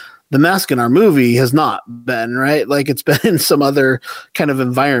 years. The mask in our movie has not been, right? Like, it's been in some other kind of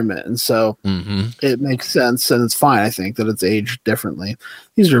environment. And so it makes sense, and it's fine, I think, that it's aged differently.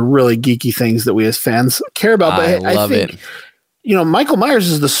 These are really geeky things that we as fans care about. But I think, Michael Myers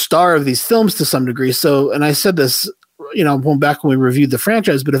is the star of these films to some degree. So, and I said this, back when we reviewed the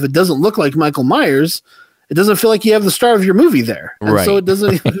franchise, but if it doesn't look like Michael Myers, it doesn't feel like you have the star of your movie there. And right. So it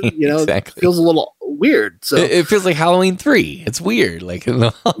doesn't, exactly. It feels a little weird. So it feels like Halloween 3. It's weird. Like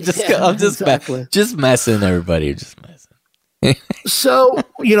I'm just messing everybody. Just messing. So,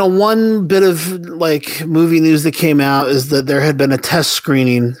 one bit of like movie news that came out is that there had been a test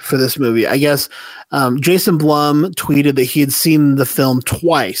screening for this movie. I guess Jason Blum tweeted that he had seen the film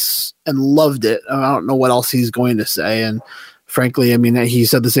twice and loved it. I don't know what else he's going to say. And frankly, I mean, he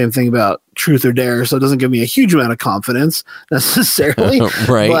said the same thing about Truth or Dare, so it doesn't give me a huge amount of confidence necessarily.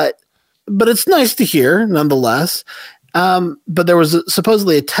 Right. But it's nice to hear nonetheless. But there was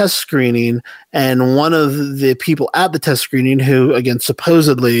supposedly a test screening, and one of the people at the test screening, who again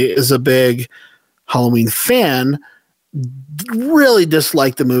supposedly is a big Halloween fan, really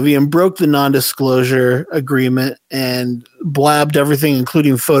disliked the movie and broke the non-disclosure agreement and blabbed everything,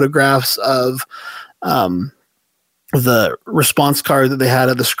 including photographs of the response card that they had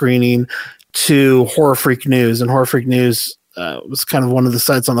at the screening, to Horror Freak News. And Horror Freak News was kind of one of the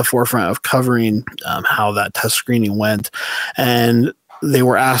sites on the forefront of covering how that test screening went. And they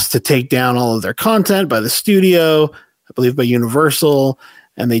were asked to take down all of their content by the studio, I believe by Universal,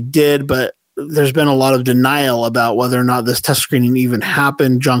 and they did, but there's been a lot of denial about whether or not this test screening even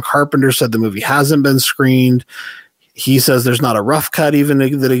happened. John Carpenter said the movie hasn't been screened. He says there's not a rough cut even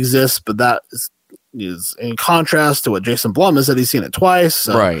that exists, but that is in contrast to what Jason Blum has said. He's seen it twice.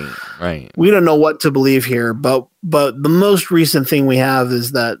 So right. We don't know what to believe here, but the most recent thing we have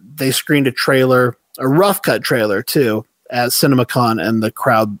is that they screened a rough cut trailer too, at CinemaCon, and the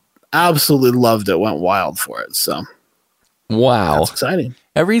crowd absolutely loved it, went wild for it. So, wow, that's exciting.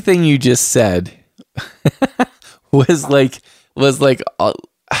 Everything you just said was like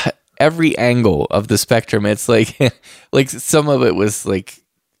every angle of the spectrum. It's like some of it was like,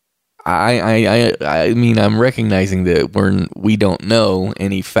 I mean, I'm recognizing that we don't know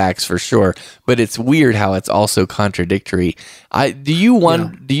any facts for sure, but it's weird how it's also contradictory. Do you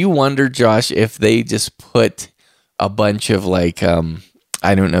wonder, Josh, if they just put a bunch of like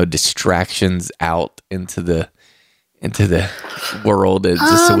I don't know, distractions out into the world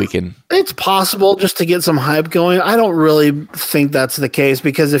just so we can? It's possible, just to get some hype going. I don't really think that's the case,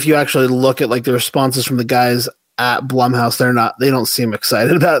 because if you actually look at like the responses from the guys at Blumhouse, they don't seem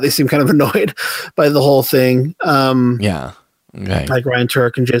excited about it. They seem kind of annoyed by the whole thing. Yeah. Okay. Like Ryan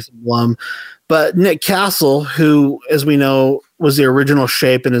Turk and Jason Blum. But Nick Castle, who, as we know, was the original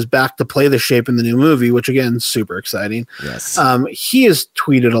Shape and is back to play the Shape in the new movie, which again, super exciting. Yes. He has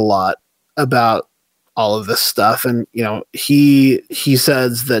tweeted a lot about all of this stuff. And, he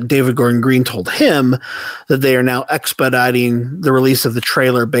says that David Gordon Green told him that they are now expediting the release of the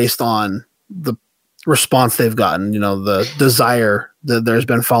trailer based on the response they've gotten, the desire that there's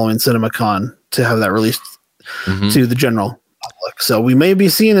been following CinemaCon to have that released to the general public. So we may be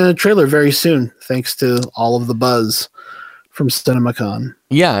seeing a trailer very soon, thanks to all of the buzz from CinemaCon.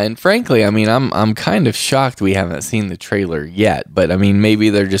 Yeah, and frankly, I mean, I'm kind of shocked we haven't seen the trailer yet. But I mean, maybe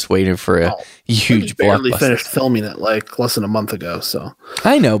they're just waiting for a huge blockbuster. Barely finished filming it like less than a month ago. So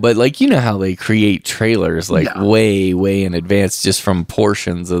I know, but like how they create trailers like way in advance just from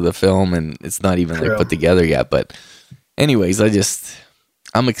portions of the film, and it's not even like put together yet. But anyways,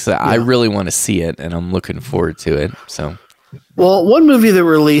 I'm excited. Yeah. I really want to see it, and I'm looking forward to it. So, well, one movie that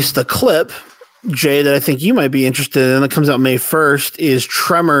released a clip, Jay, that I think you might be interested in, that comes out May 1st, is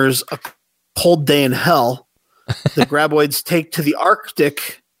Tremors: A Cold Day in Hell. The graboids take to the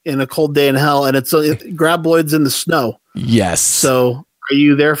Arctic in a cold day in hell, and it's graboids in the snow. Yes. So are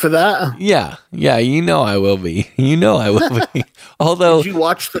you there for that? Yeah. I will be. Although, did you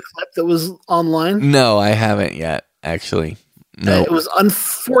watch the clip that was online? No, I haven't yet, actually. No. It was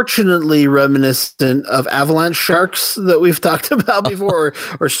unfortunately reminiscent of avalanche sharks that we've talked about before,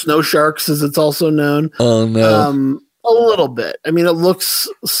 or snow sharks as it's also known. Oh no. A little bit. I mean, it looks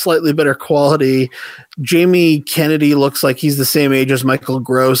slightly better quality. Jamie Kennedy looks like he's the same age as Michael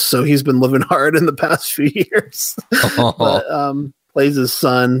Gross, so he's been living hard in the past few years. But plays his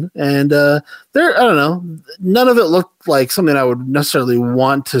son, and I don't know, none of it looked like something I would necessarily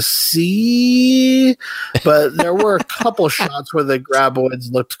want to see, but there were a couple shots where the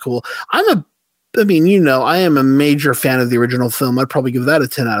graboids looked cool. I am a major fan of the original film. I'd probably give that a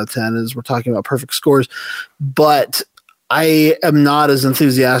 10 out of 10 as we're talking about perfect scores, but I am not as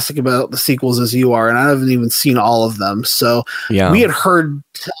enthusiastic about the sequels as you are, and I haven't even seen all of them. So we had heard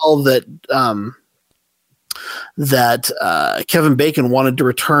tell that Kevin Bacon wanted to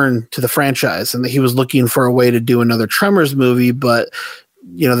return to the franchise and that he was looking for a way to do another Tremors movie, but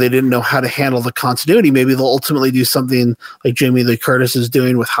they didn't know how to handle the continuity. Maybe they'll ultimately do something like Jamie Lee Curtis is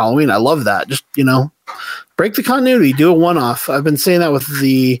doing with Halloween. I love that. Just, break the continuity, do a one-off. I've been saying that with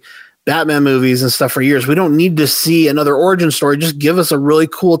the Batman movies and stuff for years. We don't need to see another origin story. Just give us a really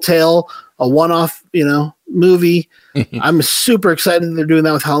cool tale, a one-off, movie. I'm super excited that they're doing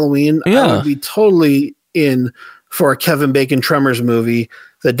that with Halloween. Yeah. I would be totally in for a Kevin Bacon Tremors movie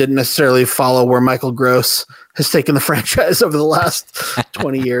that didn't necessarily follow where Michael Gross has taken the franchise over the last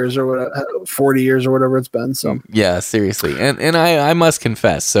 20 years or whatever, 40 years or whatever it's been. So yeah, seriously. And I must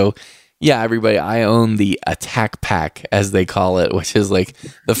confess. So yeah, everybody, I own the Attack Pack, as they call it, which is like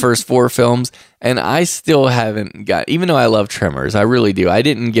the first 4 films. And I still haven't got, even though I love Tremors, I really do. I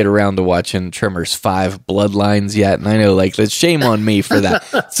didn't get around to watching Tremors 5 Bloodlines yet. And I know, like, that's shame on me for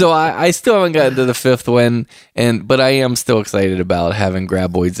that. So I still haven't gotten to the 5th one. But I am still excited about having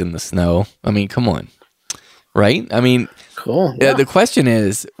Graboids in the snow. I mean, come on. Right? I mean, cool. Yeah. The question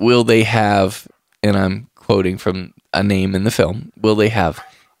is, will they have, and I'm quoting from a name in the film, will they have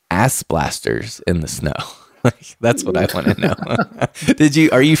ass blasters in the snow? That's what I want to know.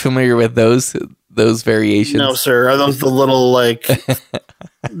 Are you familiar with those variations? No, sir. Are those the little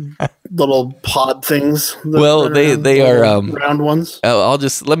little pod things? Well, they are round ones.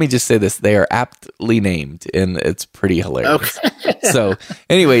 Let me just say this: they are aptly named, and it's pretty hilarious. Okay. So,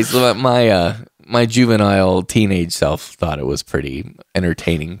 anyways, my juvenile teenage self thought it was pretty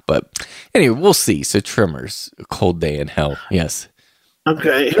entertaining, but anyway, we'll see. So, Tremors, A Cold Day in Hell. Yes.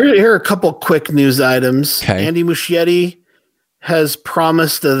 Okay, here are a couple quick news items. Okay. Andy Muschietti has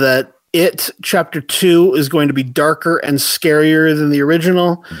promised that It Chapter 2 is going to be darker and scarier than the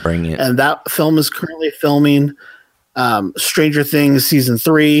original. Bring it. And that film is currently filming. Stranger Things Season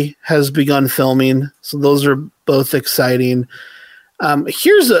 3 has begun filming. So those are both exciting.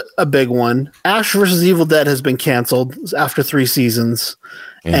 Here's a big one. Ash vs. Evil Dead has been canceled after 3 seasons.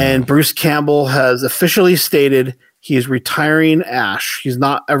 Yeah. And Bruce Campbell has officially stated he is retiring Ash. He's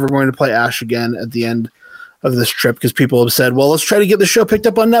not ever going to play Ash again at the end of this trip, because people have said, well, let's try to get the show picked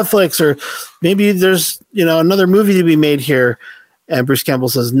up on Netflix, or maybe there's another movie to be made here. And Bruce Campbell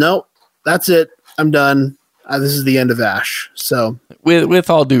says, no, that's it. I'm done. This is the end of Ash. So with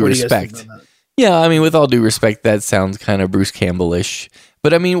all due respect, yeah, I mean, with all due respect, that sounds kind of Bruce Campbell-ish.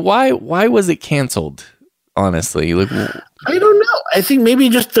 But I mean, why was it canceled? Honestly, like, I don't know. I think maybe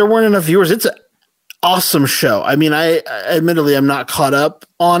just there weren't enough viewers. It's an awesome show. I mean, I admittedly I'm not caught up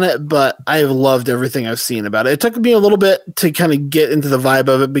on it, but I've loved everything I've seen about it. It took me a little bit to kind of get into the vibe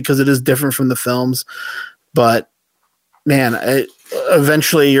of it because it is different from the films. But man,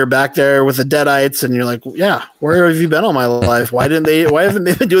 eventually you're back there with the Deadites, and you're like, yeah, where have you been all my life? Why haven't they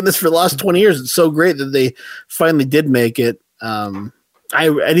been doing this for the last 20 years? It's so great that they finally did make it.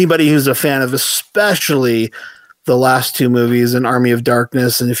 Anybody who's a fan of especially the last 2 movies and Army of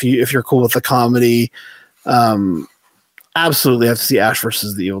Darkness, and if you're cool with the comedy, absolutely have to see Ash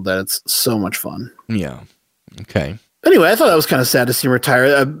versus the Evil Dead. It's so much fun. Yeah. Okay. Anyway, I thought that was kind of sad to see him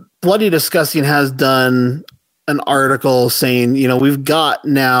retire. Bloody Disgusting has done an article saying, we've got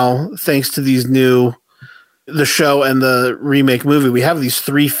now, thanks to the show and the remake movie, we have these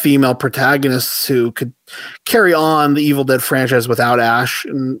 3 female protagonists who could carry on the Evil Dead franchise without Ash,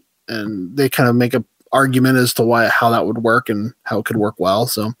 and they kind of make a argument as to how that would work and how it could work well.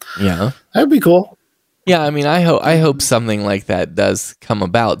 So yeah, that'd be cool. Yeah, I mean, I hope something like that does come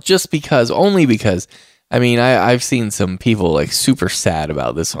about, only because I mean, I've seen some people like super sad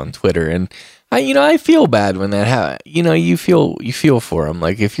about this on Twitter, and I feel bad when that happens. You feel for them.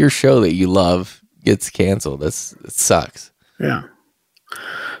 Like, if your show that you love gets canceled, it sucks. Yeah.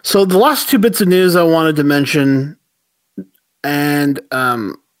 So the last 2 bits of news I wanted to mention, and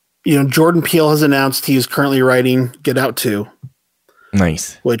Jordan Peele has announced he is currently writing Get Out 2.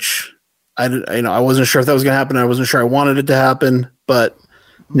 Nice. Which I wasn't sure if that was going to happen. I wasn't sure I wanted it to happen, but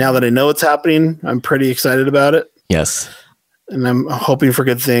now that I know it's happening, I'm pretty excited about it. Yes. And I'm hoping for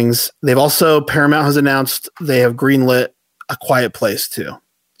good things. Paramount has announced they have greenlit A Quiet Place too.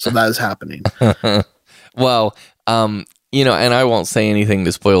 So that is happening. Well, and I won't say anything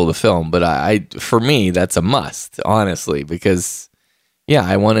to spoil the film, but for me, that's a must, honestly, because yeah,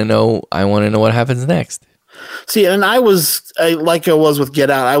 I want to know what happens next. See, and I was with Get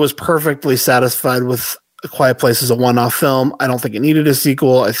Out, I was perfectly satisfied with A Quiet Place as a one-off film. I don't think it needed a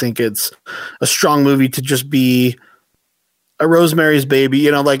sequel. I think it's a strong movie to just be a Rosemary's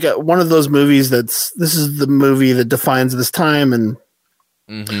Baby, one of those movies this is the movie that defines this time. And,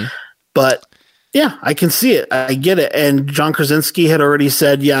 but yeah, I can see it. I get it. And John Krasinski had already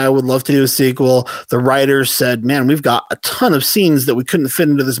said, yeah, I would love to do a sequel. The writers said, man, we've got a ton of scenes that we couldn't fit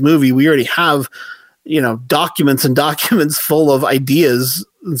into this movie. We already have, documents and documents full of ideas.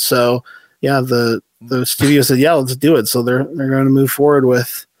 And so, yeah, the studio said, yeah, let's do it. So they're going to move forward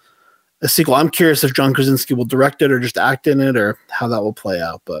with a sequel. I'm curious if John Krasinski will direct it or just act in it, or how that will play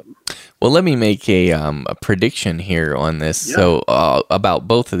out. But Well, let me make a prediction here on this. Yeah. So about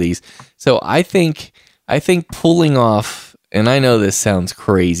both of these. So I think pulling off, and I know this sounds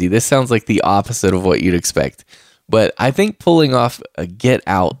crazy. This sounds like the opposite of what you'd expect, but I think pulling off a Get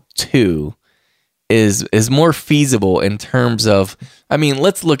Out 2 is more feasible in terms of, I mean,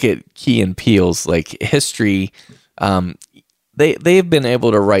 let's look at Key and Peele's like history. They've been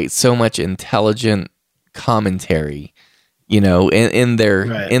able to write so much intelligent commentary, in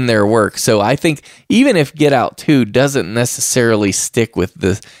their work. So I think even if Get Out 2 doesn't necessarily stick with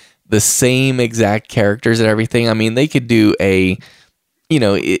the same exact characters and everything, I mean, they could do it's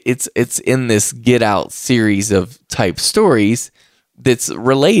in this Get Out series of type stories that's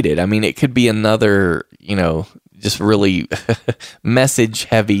related. I mean, it could be another, just really message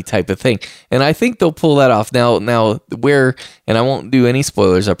heavy type of thing. And I think they'll pull that off. Now where, and I won't do any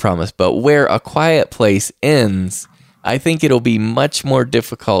spoilers, I promise, but where A Quiet Place ends, I think it'll be much more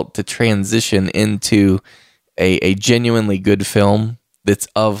difficult to transition into a genuinely good film that's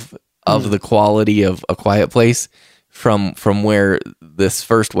of the quality of A Quiet Place from where this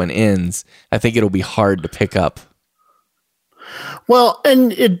first one ends. I think it'll be hard to pick up. Well,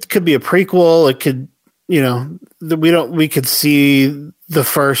 and it could be a prequel. It could, we could see the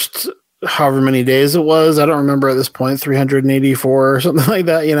first however many days it was. I don't remember at this point, 384 or something like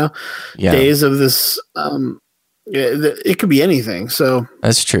that, days of this. It could be anything. So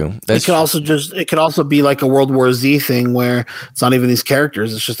that's true. It could also be like a World War Z thing where it's not even these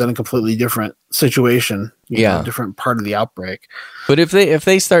characters. It's just in a completely different situation. Different part of the outbreak. But if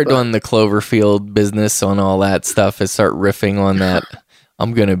they start doing the Cloverfield business on all that stuff and start riffing on that,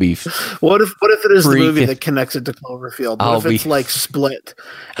 I'm gonna be. What if it is the movie that connects it to Cloverfield? What if it's like Split,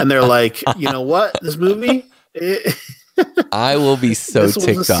 and they're like, you know what, this movie. I will be so ticked off.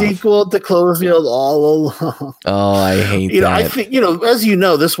 This was a sequel to Cloverfield all along. Oh, I hate that. I think, as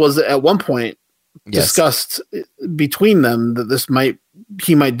this was at one point discussed between them that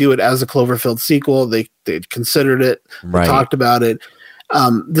he might do it as a Cloverfield sequel. They'd considered it, talked about it.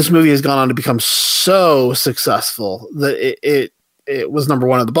 This movie has gone on to become so successful that it was number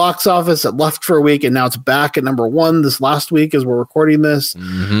one at the box office. It left for a week, and now it's back at number one this last week as we're recording this.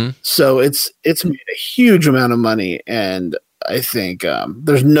 Mm-hmm. So it's made a huge amount of money, and I think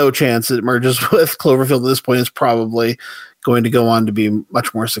there's no chance it merges with Cloverfield at this point. It's probably going to go on to be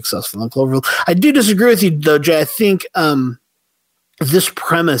much more successful than Cloverfield. I do disagree with you, though, Jay. I think this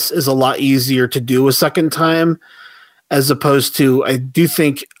premise is a lot easier to do a second time, as opposed to, I do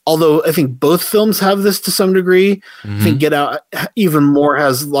think, although I think both films have this to some degree, mm-hmm. I think Get Out even more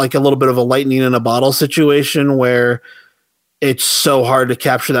has like a little bit of a lightning in a bottle situation where it's so hard to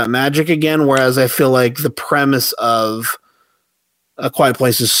capture that magic again. Whereas I feel like the premise of A Quiet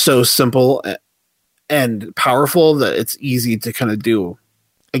Place is so simple and powerful that it's easy to kind of do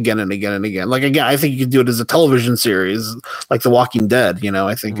again and again and again. Like, again, I think you could do it as a television series, like The Walking Dead.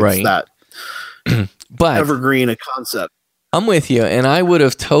 I think it's that. But evergreen a concept. I'm with you, and I would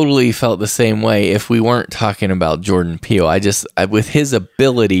have totally felt the same way if we weren't talking about Jordan Peele. With his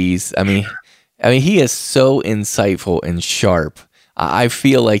abilities, I mean, he is so insightful and sharp. I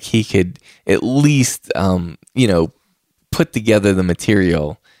feel like he could at least, put together the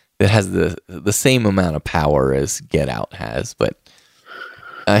material that has the same amount of power as Get Out has. But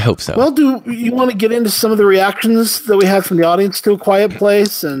I hope so. Well, do you want to get into some of the reactions that we had from the audience to A Quiet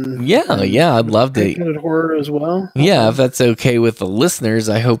Place? And yeah, I'd love to. Horror as well. Yeah, if that's okay with the listeners,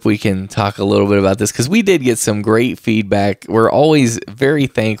 I hope we can talk a little bit about this because we did get some great feedback. We're always very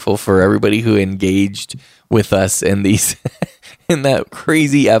thankful for everybody who engaged with us in these in that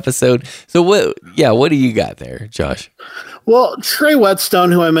crazy episode. So what do you got there, Josh? Well, Trey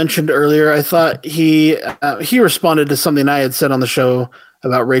Whetstone, who I mentioned earlier, I thought he responded to something I had said on the show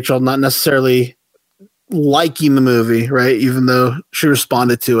about Rachel not necessarily liking the movie, right? Even though she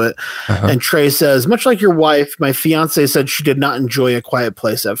responded to it. Uh-huh. And Trey says, much like your wife, my fiance said she did not enjoy A Quiet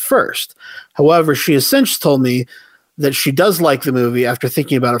Place at first. However, she has since told me that she does like the movie after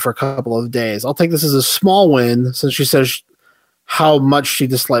thinking about it for a couple of days. I'll take this as a small win since she says how much she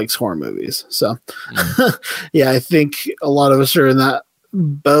dislikes horror movies. So yeah, I think a lot of us are in that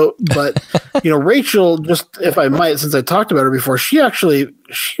boat, but Rachel, just if I might, since I talked about her before, she was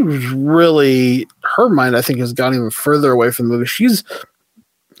really, her mind I think has gone even further away from the movie. She's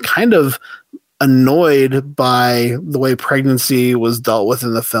kind of annoyed by the way pregnancy was dealt with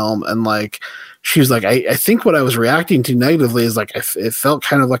in the film, and like she was like, I think what I was reacting to negatively is like it felt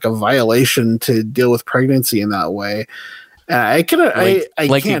kind of like a violation to deal with pregnancy in that way. I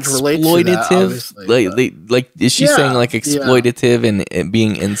can't relate to that, obviously, like is she saying like exploitative and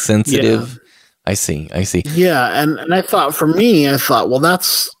being insensitive? Yeah. I see. Yeah, and I thought, well,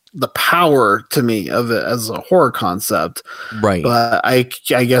 that's the power to me of it as a horror concept. Right. But I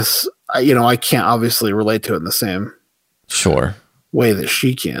guess, I can't obviously relate to it in the same way that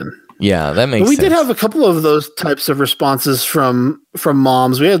she can. Yeah, that makes sense. We did have a couple of those types of responses from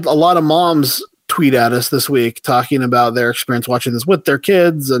moms. We had a lot of moms tweet at us this week talking about their experience watching this with their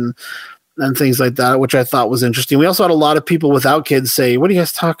kids and things like that, which I thought was interesting. We also had a lot of people without kids say, "What are you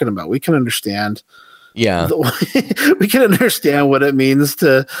guys talking about? We can understand." Yeah, we can understand what it means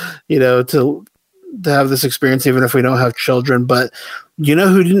to have this experience, even if we don't have children. But you know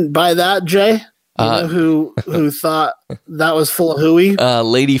who didn't buy that, Jay? You know who thought that was full of hooey?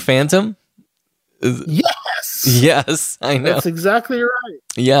 Lady Phantom. Yes, I know. That's exactly right.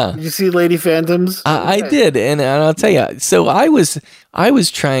 Yeah. Did you see Lady Phantoms? I did, and I'll tell you. So I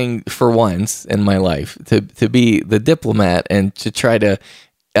was trying for once in my life to be the diplomat and to try to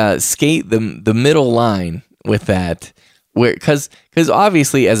skate the middle line with that, where because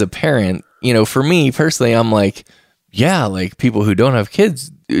obviously as a parent, for me personally, I'm like, yeah, like people who don't have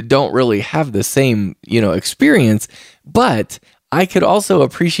kids don't really have the same experience, but I could also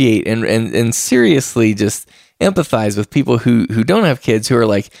appreciate and seriously just empathize with people who don't have kids, who are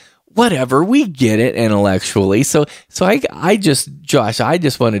like, whatever, we get it intellectually. So I just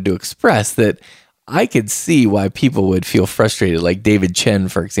wanted to express that I could see why people would feel frustrated, like David Chen,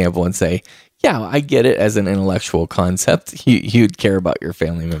 for example, and say, yeah, I get it as an intellectual concept. You'd care about your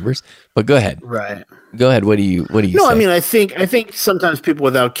family members, but go ahead. Right. Go ahead. What do you say? No, I mean, I think sometimes people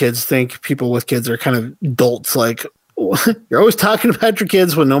without kids think people with kids are kind of dolts. Like, you're always talking about your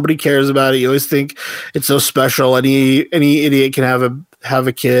kids when nobody cares about it. You always think it's so special. Any idiot can have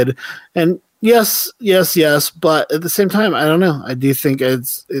a kid. And yes. But at the same time, I don't know. I do think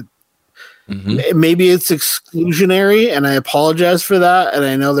maybe it's exclusionary, and I apologize for that. And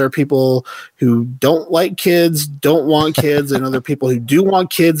I know there are people who don't like kids, don't want kids. I know there are people who do want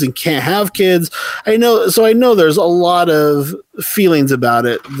kids and can't have kids. I know there's a lot of feelings about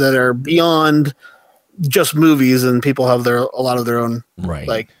it that are beyond just movies, and people have a lot of their own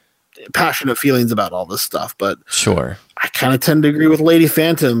like passionate feelings about all this stuff. But sure, I kind of tend to agree with Lady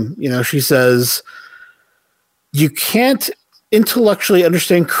Phantom. She says you can't intellectually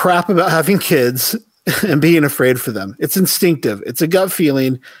understand crap about having kids and being afraid for them. It's instinctive. It's a gut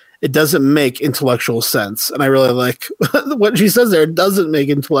feeling. It doesn't make intellectual sense. And I really like what she says there. It doesn't make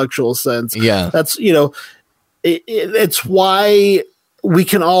intellectual sense. Yeah. That's, it's why we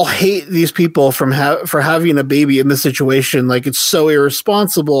can all hate these people for having a baby in this situation. Like, it's so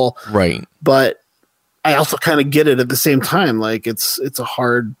irresponsible. Right. But I also kind of get it at the same time. Like, it's a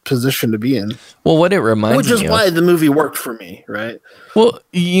hard position to be in. Well, what it reminds me of, which is why the movie worked for me, right? Well,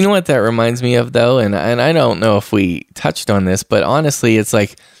 you know what that reminds me of, though, and I don't know if we touched on this, but honestly, it's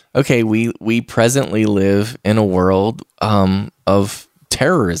like, okay, we presently live in a world of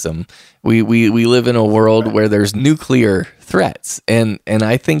terrorism. We live in a world where there's nuclear threats, and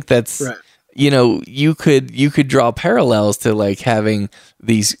I think that's right. You could draw parallels to like having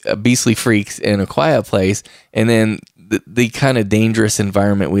these beastly freaks in A Quiet Place, and then the kind of dangerous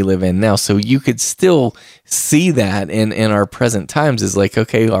environment we live in now. So you could still see that in our present times is like,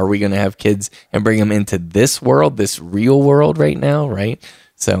 okay, are we going to have kids and bring them into this world, this real world right now, right?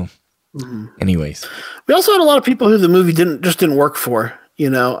 So, anyways, we also had a lot of people who the movie didn't work for.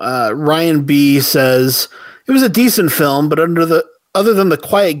 Ryan B says it was a decent film, but other than the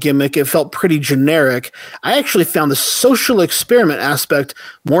quiet gimmick, it felt pretty generic. I actually found the social experiment aspect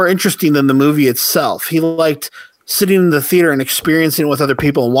more interesting than the movie itself. He liked sitting in the theater and experiencing it with other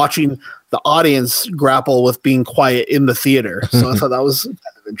people and watching the audience grapple with being quiet in the theater. So I thought that was kind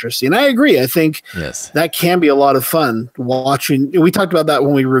of interesting. And I agree. I think that can be a lot of fun watching. We talked about that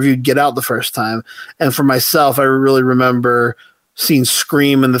when we reviewed Get Out the first time. And for myself, I really remember seeing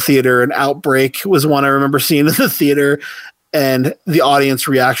Scream in the theater, and Outbreak was one I remember seeing in the theater. And the audience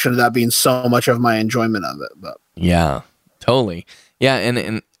reaction to that being so much of my enjoyment of it. But yeah, totally. Yeah,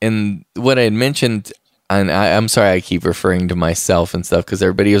 and what I had mentioned, and I'm sorry I keep referring to myself and stuff because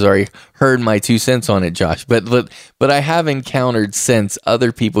everybody has already heard my 2 cents on it, Josh. But I have encountered since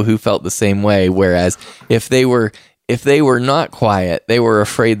other people who felt the same way. Whereas if they were not quiet, they were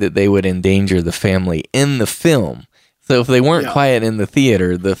afraid that they would endanger the family in the film. So if they weren't quiet in the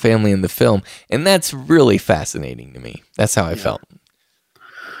theater, the family in the film, and that's really fascinating to me. That's how I felt.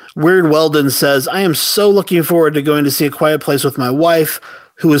 Weird Weldon says, I am so looking forward to going to see A Quiet Place with my wife,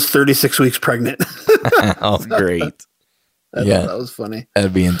 who is 36 weeks pregnant. Oh, great. That was funny.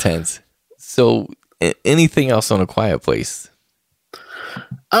 That'd be intense. So anything else on A Quiet Place?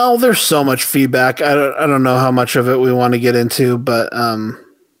 Oh, there's so much feedback. I don't know how much of it we want to get into, but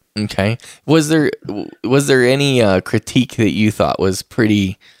okay. Was there any critique that you thought was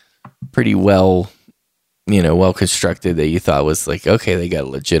pretty pretty well, well constructed that you thought was like, okay, they got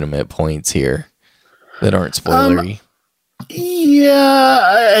legitimate points here that aren't spoilery?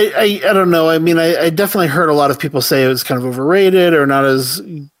 Yeah, I don't know. I mean, I definitely heard a lot of people say it was kind of overrated or not as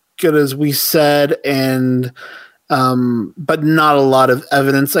good as we said, and but not a lot of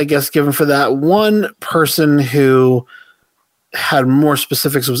evidence, I guess, given for that. One person who had more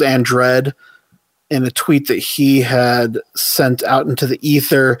specifics was Andred in a tweet that he had sent out into the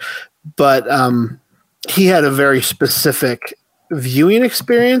ether, but he had a very specific viewing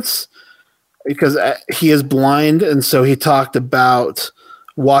experience because he is blind, and so he talked about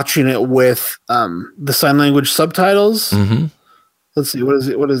watching it with the sign language subtitles. Mm-hmm. Let's see,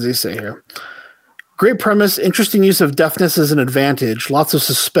 what does he say here? Great premise, interesting use of deafness as an advantage, lots of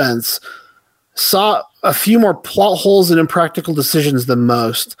suspense. Saw a few more plot holes and impractical decisions than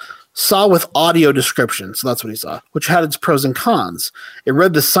most. Saw with audio description, so that's what he saw, which had its pros and cons. It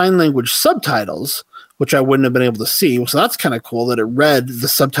read the sign language subtitles, which I wouldn't have been able to see. So that's kind of cool that it read the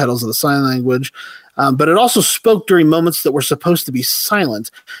subtitles of the sign language. But it also spoke during moments that were supposed to be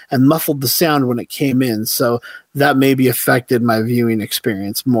silent and muffled the sound when it came in. So that maybe affected my viewing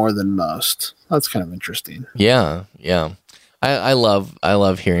experience more than most. That's kind of interesting. Yeah. I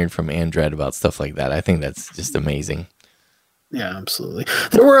love hearing from Andred about stuff like that. I think that's just amazing. Yeah, absolutely.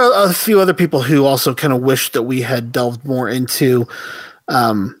 There were a few other people who also kind of wished that we had delved more into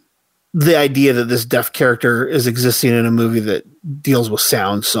the idea that this deaf character is existing in a movie that deals with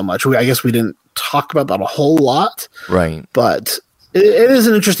sound so much. I guess we didn't talk about that a whole lot. Right. But it is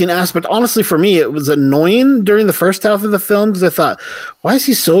an interesting aspect. Honestly, for me, it was annoying during the first half of the film because I thought, why is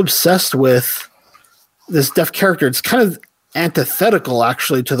he so obsessed with this deaf character? It's kind of antithetical,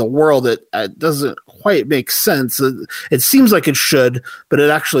 actually, to the world. It doesn't quite make sense. It seems like it should, but it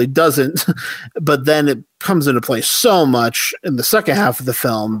actually doesn't. But then it comes into play so much in the second half of the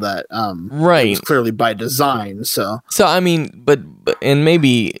film that right, it was clearly by design. So I mean, but and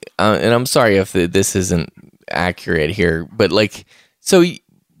maybe, and I'm sorry if this isn't accurate here, but like, so,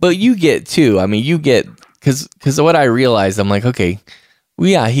 but you get too. I mean, you get because what I realized, I'm like, okay, well,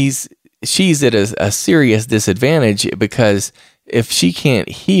 yeah, she's at a serious disadvantage because if she can't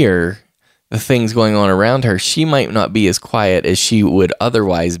hear the things going on around her, she might not be as quiet as she would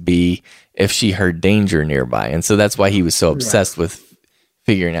otherwise be if she heard danger nearby. And so that's why he was so obsessed with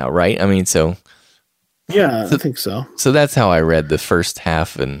figuring out, right? I mean, so. Yeah, I think so. So that's how I read the first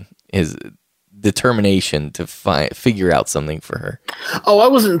half and his determination to figure out something for her. Oh, I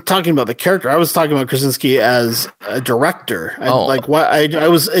wasn't talking about the character. I was talking about Krasinski as a director.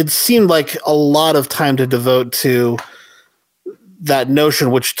 It seemed like a lot of time to devote to that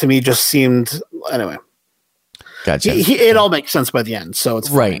notion, which to me just seemed, anyway. Gotcha. It all makes sense by the end, so it's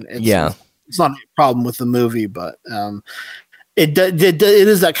right. Fine. It's not a problem with the movie, but it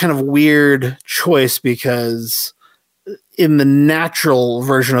is that kind of weird choice because in the natural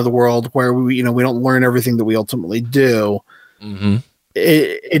version of the world where we don't learn everything that we ultimately do, mm-hmm.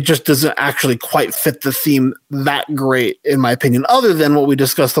 it just doesn't actually quite fit the theme that great, in my opinion, other than what we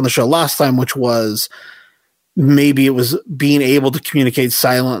discussed on the show last time, which was maybe it was being able to communicate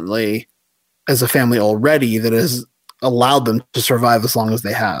silently as a family already that has allowed them to survive as long as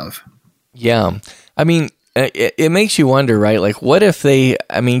they have. Yeah. I mean, it makes you wonder, right? Like, what if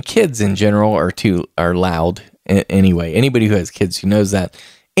kids in general are loud anyway. Anybody who has kids who knows that,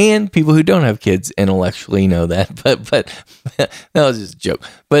 and people who don't have kids intellectually know that. But that was just a joke.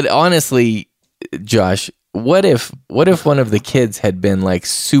 But honestly, Josh, what if one of the kids had been like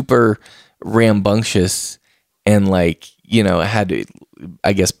super rambunctious and like, had,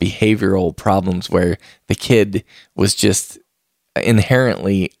 I guess, behavioral problems where the kid was just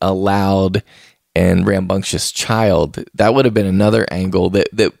inherently a loud and rambunctious child? That would have been another angle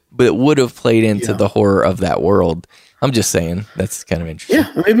that would have played into the horror of that world. I'm just saying, that's kind of interesting.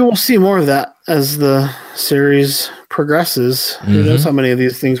 Yeah, maybe we'll see more of that as the series progresses. Mm-hmm. Who knows how many of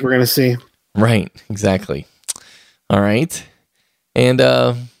these things we're going to see. Right, exactly. All right. And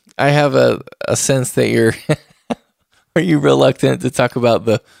I have a sense that you're are you reluctant to talk about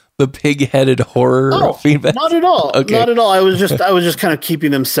the pig-headed horror feedback? Not at all. Okay. Not at all. I was just kind of keeping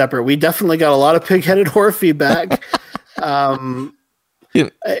them separate. We definitely got a lot of pig-headed horror feedback.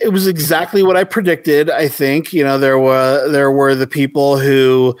 It was exactly what I predicted. I think, there were the people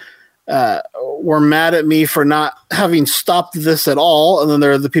who were mad at me for not having stopped this at all. And then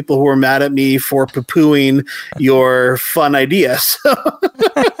there are the people who were mad at me for poo-pooing your fun ideas.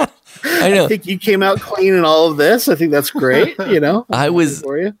 I know. I think you came out clean in all of this. I think that's great. I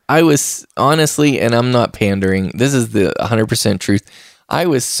was honestly, and I'm not pandering, this is the 100% truth. I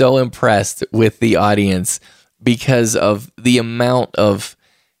was so impressed with the audience because of the amount of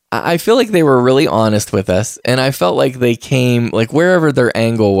I feel like they were really honest with us, and I felt like they came, like wherever their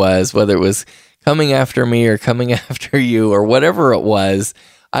angle was, whether it was coming after me or coming after you or whatever it was,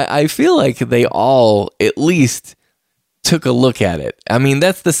 I feel like they all at least took a look at it. I mean,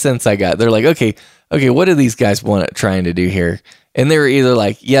 that's the sense I got. They're like, okay, what do these guys trying to do here? And they were either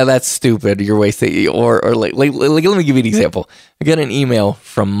like, yeah, that's stupid, you're wasting, or like, let me give you an example. I got an email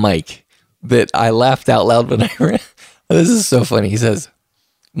from Mike that I laughed out loud when I read. This is so funny. He says,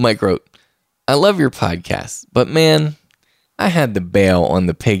 Mike wrote, I love your podcast, but man, I had to bail on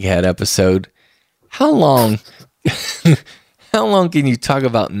the Pighead episode. How long can you talk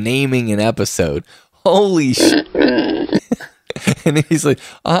about naming an episode? Holy shit. And he's like,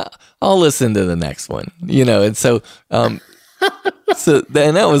 I'll listen to the next one, and so, and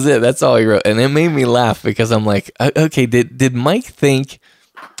that was it. That's all he wrote. And it made me laugh because I'm like, okay, did Mike think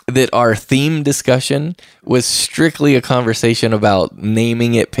that our theme discussion was strictly a conversation about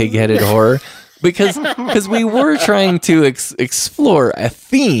naming it Pig-Headed Horror? Because we were trying to explore a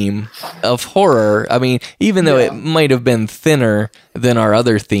theme of horror. I mean, even though it might have been thinner than our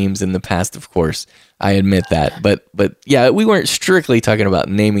other themes in the past, of course, I admit that. But yeah, we weren't strictly talking about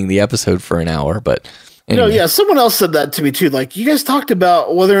naming the episode for an hour. But anyway. Someone else said that to me too. Like, you guys talked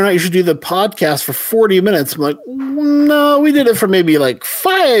about whether or not you should do the podcast for 40 minutes. I'm like, no, we did it for maybe like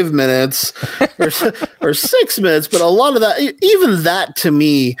 5 minutes or 6 minutes. But a lot of that, even that to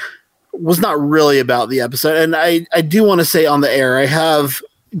me, was not really about the episode. And I do want to say on the air, I have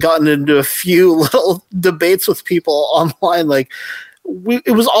gotten into a few little debates with people online. Like,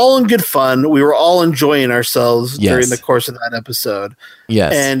 it was all in good fun. We were all enjoying ourselves during the course of that episode.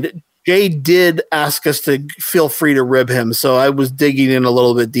 Yes. And Jay did ask us to feel free to rib him. So I was digging in a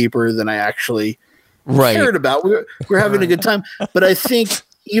little bit deeper than I actually cared about. We're having a good time. But I think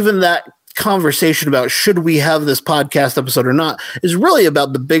even that conversation about should we have this podcast episode or not is really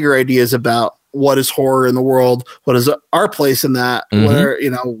about the bigger ideas about what is horror in the world, what is our place in that,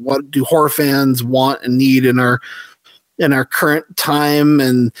 what do horror fans want and need in our current time,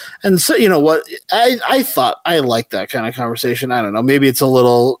 and so what I thought I liked that kind of conversation. I don't know, maybe it's a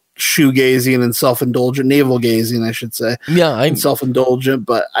little shoegazing and self-indulgent, navel gazing, I should say. And self-indulgent,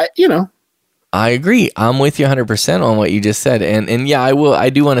 but I agree. I'm with you 100% on what you just said. And yeah, I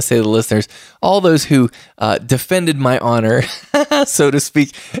do want to say to the listeners, all those who defended my honor, so to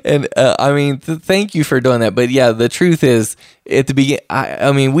speak. And thank you for doing that. But yeah, the truth is at the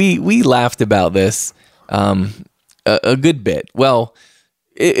beginning, we laughed about this a good bit. Well,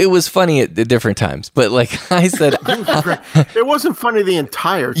 it was funny at different times, but like I said, it wasn't funny the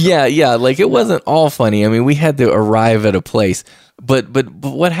entire time. Yeah. Like it wasn't all funny. I mean, we had to arrive at a place, but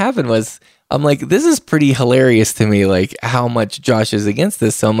what happened was, I'm like, this is pretty hilarious to me, like how much Josh is against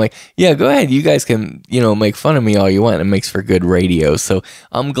this. So I'm like, yeah, go ahead. You guys can, make fun of me all you want. It makes for good radio. So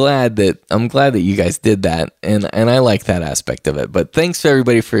I'm glad that you guys did that. And I like that aspect of it. But thanks to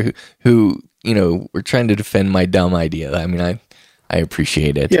everybody for who were trying to defend my dumb idea. I mean, I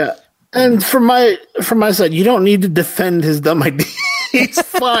appreciate it. Yeah. And from my side, you don't need to defend his dumb idea. He's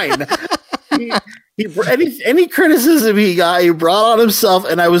fine. Any criticism he got, he brought on himself,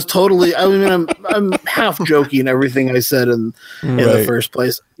 and I was totally. I mean, I'm half joking everything I said in the first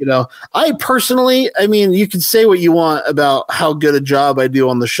place. I personally, you can say what you want about how good a job I do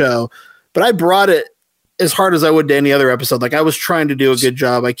on the show, but I brought it as hard as I would to any other episode. Like I was trying to do a good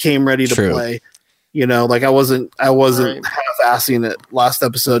job. I came ready to play. Like I wasn't half-assing it last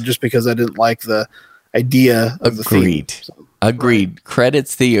episode just because I didn't like the idea of the theme. Agreed.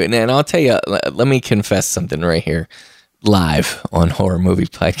 Credits to you. And I'll tell you, let me confess something right here, live on Horror Movie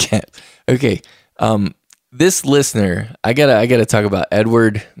Podcast. Okay. This listener, I gotta talk about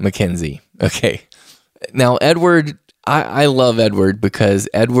Edward McKenzie. Okay. Now, Edward, I love Edward because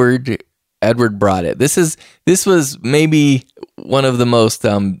Edward brought it. This was maybe one of the most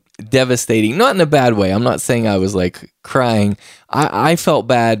devastating, not in a bad way. I'm not saying I was like crying. I felt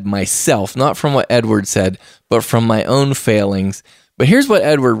bad myself, not from what Edward said, but from my own failings. But here's what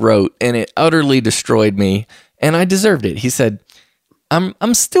Edward wrote, and it utterly destroyed me, and I deserved it. He said,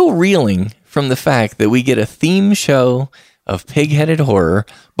 I'm still reeling from the fact that we get a theme show of pig-headed horror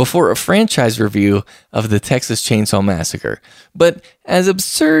before a franchise review of the Texas Chainsaw Massacre. But as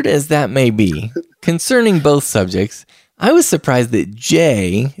absurd as that may be, concerning both subjects, I was surprised that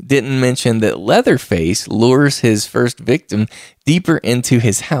Jay didn't mention that Leatherface lures his first victim deeper into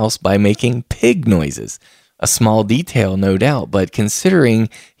his house by making pig noises. A small detail, no doubt, but considering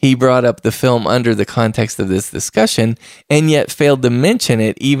he brought up the film under the context of this discussion and yet failed to mention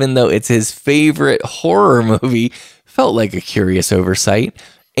it even though it's his favorite horror movie, felt like a curious oversight.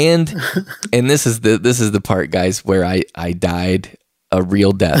 And this is the part, guys, where I died a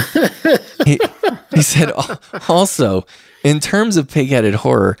real death. He said, also, in terms of pig-headed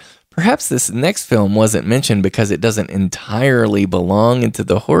horror, perhaps this next film wasn't mentioned because it doesn't entirely belong into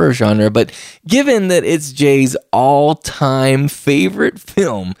the horror genre, but given that it's Jay's all-time favorite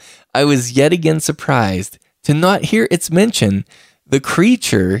film, I was yet again surprised to not hear its mention. The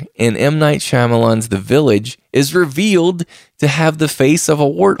creature in M. Night Shyamalan's The Village is revealed to have the face of a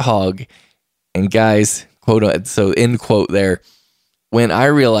warthog. And guys, quote, so end quote there, when I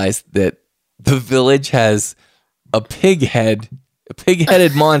realized that The Village has a pig-headed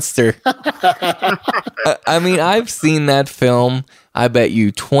monster. I mean, I've seen that film, I bet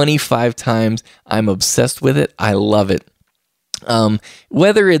you 25 times. I'm obsessed with it. I love it.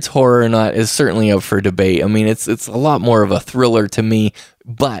 Whether it's horror or not is certainly up for debate. I mean, it's a lot more of a thriller to me,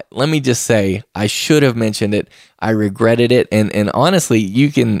 but let me just say, I should have mentioned it. I regretted it. And honestly,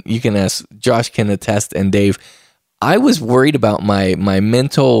 you can ask, Josh can attest, and Dave, I was worried about my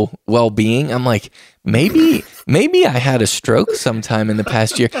mental well-being. I'm like, maybe I had a stroke sometime in the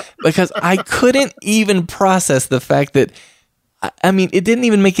past year, because I couldn't even process the fact that, I mean, it didn't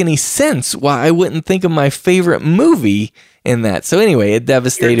even make any sense why I wouldn't think of my favorite movie in that. So anyway, it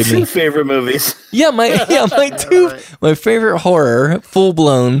devastated me. Your 2 favorite movies. My two, right. My favorite horror, full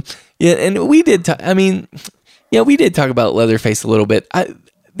blown. Yeah, and we did talk about Leatherface a little bit.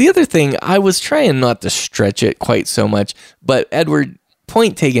 The other thing, I was trying not to stretch it quite so much, but Edward,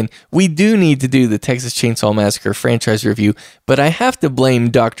 point taken, we do need to do the Texas Chainsaw Massacre franchise review, but I have to blame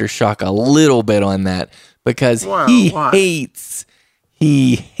Dr. Shock a little bit on that, because he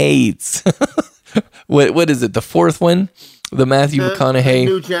hates what is it, the 4th one? The Matthew McConaughey.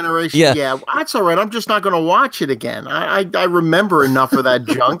 New Generation. Yeah, that's all right. I'm just not going to watch it again. I remember enough of that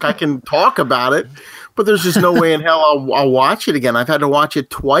junk. I can talk about it, but there's just no way in hell I'll watch it again. I've had to watch it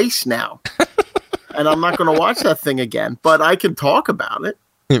twice now, and I'm not going to watch that thing again. But I can talk about it.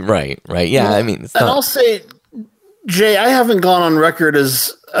 Right. Yeah, I mean, I'll say, Jay, I haven't gone on record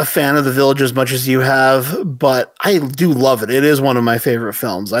as a fan of The Village as much as you have, but I do love it. It is one of my favorite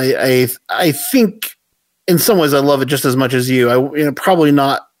films. I think in some ways I love it just as much as you. Probably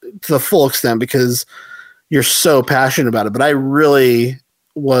not to the full extent because you're so passionate about it, but I really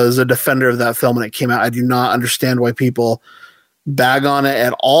was a defender of that film when it came out. I do not understand why people bag on it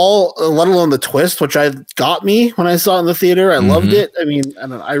at all, let alone the twist, which got me when I saw it in the theater. I loved it. I mean,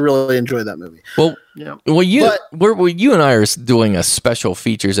 I really enjoyed that movie. Well, you and I are doing a special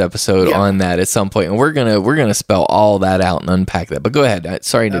features episode on that at some point, and we're gonna spell all that out and unpack that. But go ahead.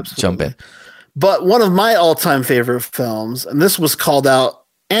 Sorry to jump in. But one of my all-time favorite films, and this was called out,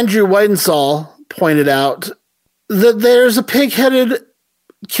 Andrew Weidensaul pointed out that there's a pig-headed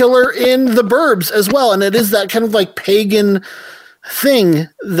killer in The Burbs as well, and it is that kind of like pagan thing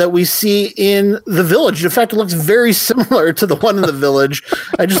that we see in The Village. In fact, it looks very similar to the one in The Village.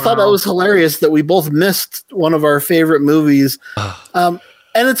 I just thought that was hilarious that we both missed one of our favorite movies. And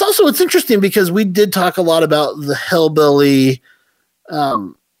it's interesting because we did talk a lot about the hillbilly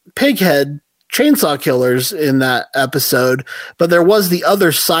pighead chainsaw killers in that episode, but there was the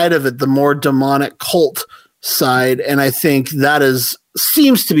other side of it, the more demonic cult side, and I think that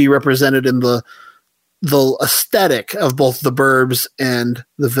seems to be represented in the aesthetic of both The Burbs and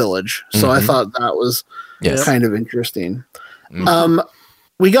The Village. So I thought that was kind of interesting.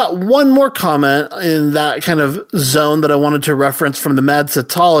 We got one more comment in that kind of zone that I wanted to reference from the Mad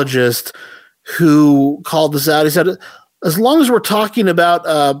Cytologist, who called this out. He said, as long as we're talking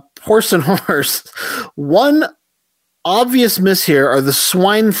about horse and horse, one obvious miss here are the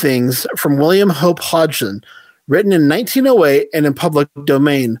swine things from William Hope Hodgson, written in 1908 and in public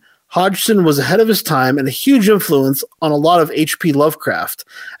domain. Hodgson was ahead of his time and a huge influence on a lot of H.P. Lovecraft.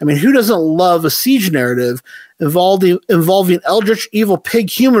 I mean, who doesn't love a siege narrative involving eldritch evil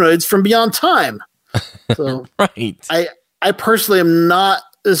pig humanoids from beyond time? So right. I personally am not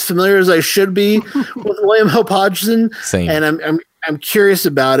as familiar as I should be with William Hope Hodgson. Same. And I'm curious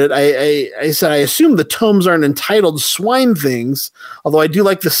about it. I said I assume the tomes aren't entitled Swine Things, although I do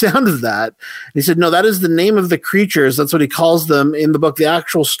like the sound of that. And he said, no, that is the name of the creatures. That's what he calls them in the book. The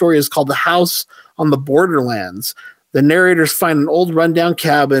actual story is called The House on the Borderlands. The narrators find an old rundown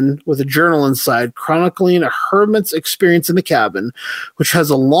cabin with a journal inside chronicling a hermit's experience in the cabin, which has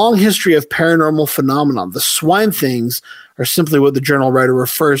a long history of paranormal phenomenon. The swine things are simply what the journal writer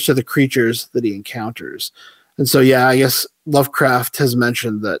refers to the creatures that he encounters. And so, I guess Lovecraft has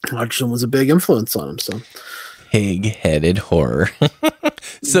mentioned that Hodgson was a big influence on him. So, pig-headed horror.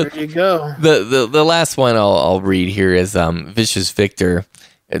 So there you go. The last one I'll read here is Vicious Victor.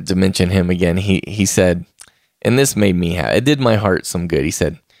 To mention him again, he said, and this made me happy. It did my heart some good. He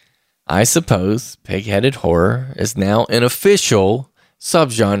said, I suppose pig-headed horror is now an official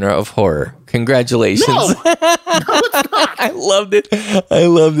subgenre of horror. Congratulations. No, it's not. I loved it.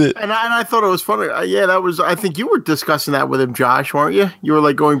 And I thought it was funny. I think you were discussing that with him, Josh, weren't you? You were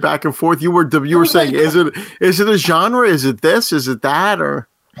like going back and forth. You were saying, is it a genre? Is it this? Is it that? Or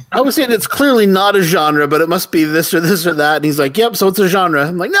I was saying it's clearly not a genre, but it must be this or this or that. And he's like, yep, so it's a genre.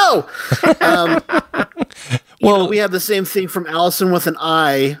 I'm like, no. Well, we had the same thing from Allison with an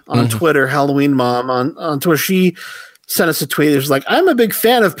I on Twitter, Halloween Mom on Twitter. She sent us a tweet. It was like, I'm a big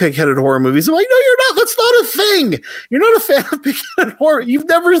fan of pig-headed horror movies. I'm like, no, you're not. That's not a thing. You're not a fan of pig-headed horror. You've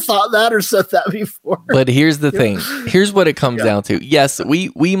never thought that or said that before. But here's the thing. Here's what it comes down to. Yes,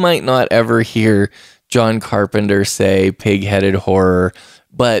 we might not ever hear John Carpenter say pig-headed horror,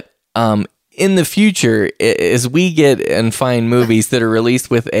 but in the future, as we get and find movies that are released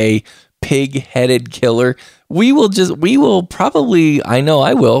with a pig-headed killer, I'll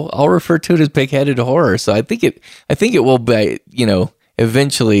refer to it as pig-headed horror. So I think it will be,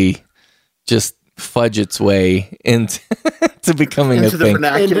 eventually just fudge its way into becoming into a thing.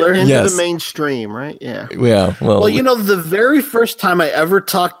 Into the mainstream, right? Yeah. Yeah. Well, the very first time I ever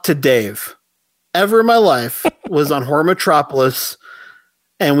talked to Dave ever in my life was on Horror Metropolis.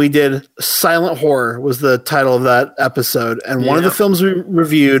 And we did Silent Horror was the title of that episode. And one of the films we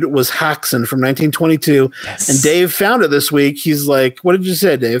reviewed was Haxan from 1922. Yes. And Dave found it this week. He's like, what did you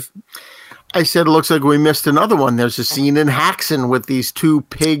say, Dave? I said, it looks like we missed another one. There's a scene in Haxan with these two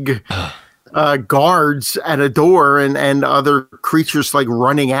pig guards at a door and other creatures like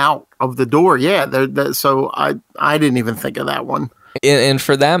running out of the door. Yeah. So I didn't even think of that one. And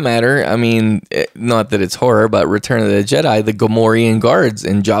for that matter, I mean, not that it's horror, but Return of the Jedi, the Gamorrean guards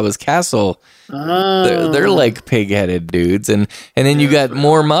in Jabba's castle, they're like pig-headed dudes. And then you got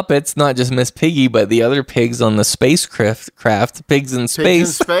more Muppets, not just Miss Piggy, but the other pigs on the spacecraft, Pigs in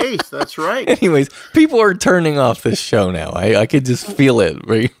Space. Pigs in Space, that's right. Anyways, people are turning off this show now. I could just feel it.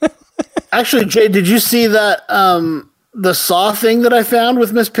 Right? Actually, Jay, did you see that the Saw thing that I found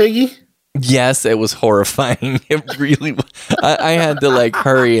with Miss Piggy? Yes, it was horrifying. It really was. I had to like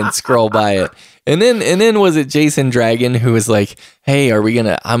hurry and scroll by it. And then was it Jason Dragon who was like, hey,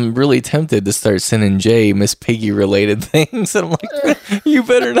 I'm really tempted to start sending Jay Miss Piggy related things. And I'm like, you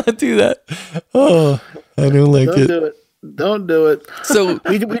better not do that. Oh, I don't like it. Don't do it. So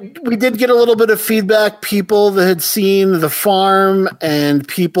we did get a little bit of feedback. People that had seen The Farm and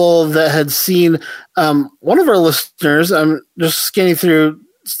people that had seen one of our listeners. I'm just scanning through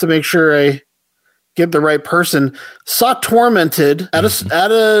to make sure I get the right person, saw Tormented at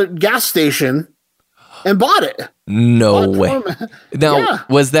a gas station and bought it. No way. Now,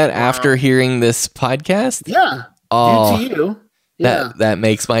 was that after hearing this podcast? Yeah. Oh, due to you. That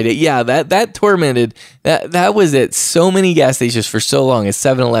makes my day. Yeah, that Tormented, that was at so many gas stations for so long. It's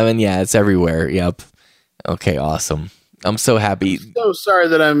 7-Eleven. Yeah, it's everywhere. Yep. Okay, awesome. I'm so happy. I'm so sorry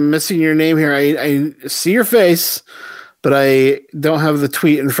that I'm missing your name here. I see your face, but I don't have the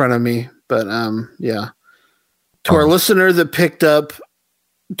tweet in front of me. But yeah. To our listener that picked up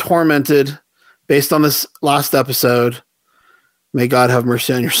Tormented based on this last episode, may God have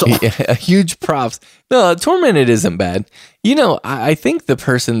mercy on your soul. Yeah, huge props. No, Tormented isn't bad. I think the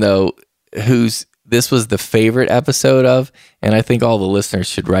person, though, this was the favorite episode of, and I think all the listeners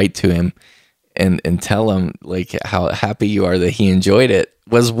should write to him and tell him like how happy you are that he enjoyed it,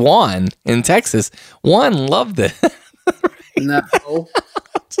 was Juan in Texas. Juan loved it. No.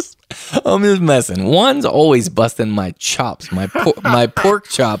 I'm just messing. Juan's always busting my chops, my pork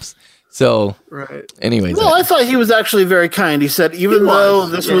chops. So, anyways. Well, I thought he was actually very kind. He said, even though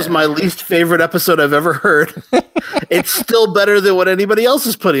this was my least favorite episode I've ever heard, it's still better than what anybody else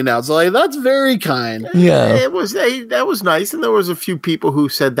is putting out. So, that's very kind. Yeah. That was nice. And there was a few people who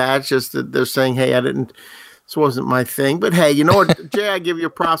said that, just that they're saying, hey, this wasn't my thing. But hey, you know what, Jay, I give you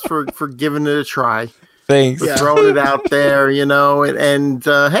props for giving it a try. Thanks. For throwing it out there, and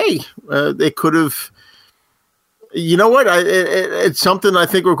hey, they could have, you know what? It's something I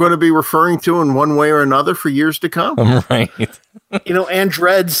think we're going to be referring to in one way or another for years to come. Right.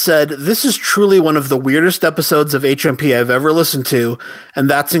 Andred said, this is truly one of the weirdest episodes of HMP I've ever listened to, and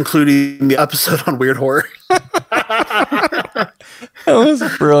that's including the episode on weird horror. That was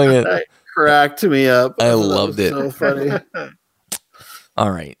brilliant. That cracked me up. I loved it. So funny. All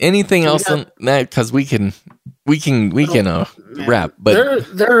right. Anything else on that? Because we can wrap. But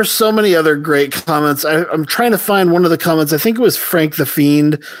there are so many other great comments. I'm trying to find one of the comments. I think it was Frank the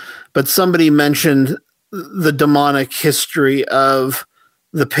Fiend, but somebody mentioned the demonic history of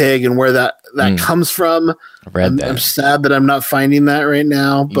the pig and where that comes from. I'm sad that I'm not finding that right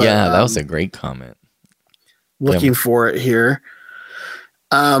now. But yeah, that was a great comment. Looking for it here.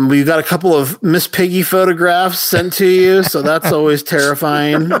 We got a couple of Miss Piggy photographs sent to you, so that's always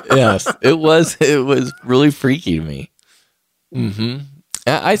terrifying. Yes, it was really freaky to me. Mm-hmm.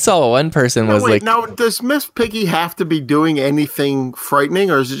 I saw one person now does Miss Piggy have to be doing anything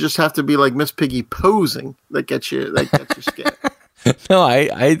frightening, or does it just have to be like Miss Piggy posing that gets you scared? No,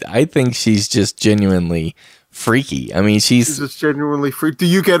 I think she's just genuinely freaky. I mean, she's just genuinely freaked. Do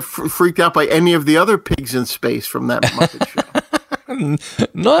you get freaked out by any of the other pigs in space from that Muppet show?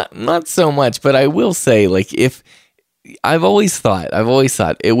 Not so much, but I will say, like, if I've always thought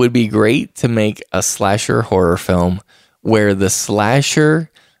it would be great to make a slasher horror film where the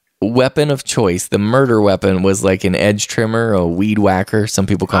slasher weapon of choice, the murder weapon, was like an edge trimmer, a weed whacker. Some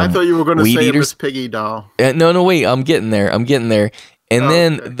people call them. I thought you were going to say eaters. a Miss Piggy doll. No, wait. I'm getting there. And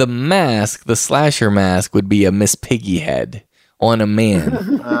then the mask, the slasher mask, would be a Miss Piggy head on a man.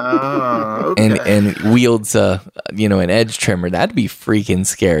 Okay. And wields an edge trimmer. That'd be freaking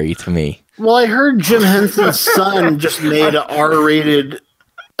scary to me. Well, I heard Jim Henson's son just made an R-rated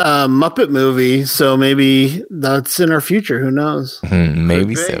Muppet movie, so maybe that's in our future. Who knows?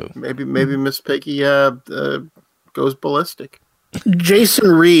 Maybe so. Maybe Miss Piggy goes ballistic.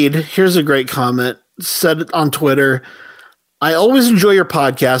 Jason Reed, here's a great comment, said on Twitter, I always enjoy your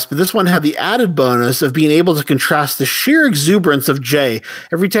podcast, but this one had the added bonus of being able to contrast the sheer exuberance of Jay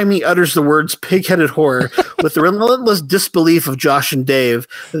every time he utters the words pig-headed horror with the relentless disbelief of Josh and Dave.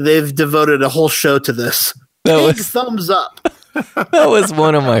 They've devoted a whole show to this. Thumbs up. That was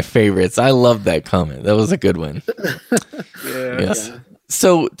one of my favorites. I loved that comment. That was a good one. Yes. Yeah.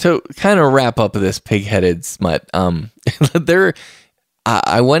 So to kind of wrap up this pig-headed smut, I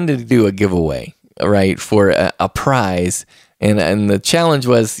wanted to do a giveaway, right, for a prize. And the challenge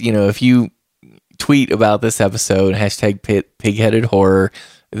was, if you tweet about this episode, hashtag pig-headed horror,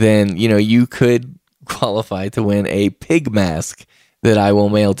 then, you could qualify to win a pig mask that I will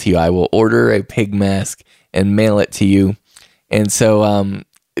mail to you. I will order a pig mask and mail it to you. And so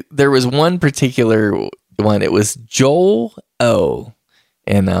there was one particular one. It was Joel O.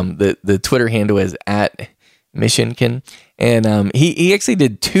 And the Twitter handle is @Missionkin. And he actually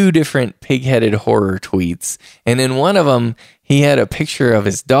did 2 different pig-headed horror tweets. And in one of them, he had a picture of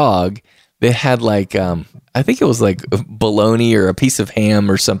his dog that had like, I think it was like bologna or a piece of ham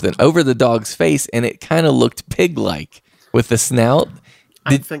or something over the dog's face. And it kind of looked pig-like with the snout.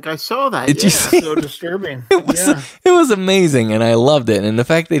 I think I saw that. Did you see? So disturbing. It was amazing, and I loved it. And the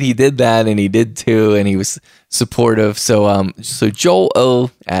fact that he did that, and he did too, and he was supportive. So Joel O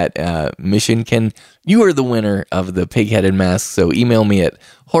 @Missionkin, you are the winner of the pig-headed mask. So email me at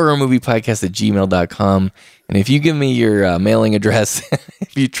horrormoviepodcast@gmail.com. And if you give me your mailing address,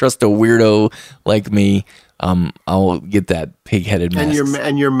 if you trust a weirdo like me, I'll get that pig-headed mask.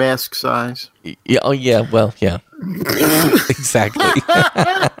 And your mask size. Yeah. Oh, yeah. Well, yeah. Exactly.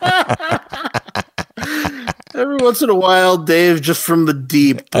 Every once in a while, Dave, just from the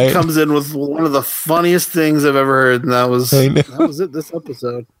deep, comes in with one of the funniest things I've ever heard, and that was it. This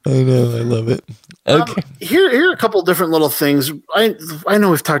episode. I know. I love it. Okay. Here are a couple different little things. I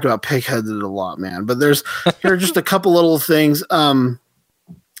know we've talked about pig-headed a lot, man, but here are just a couple little things.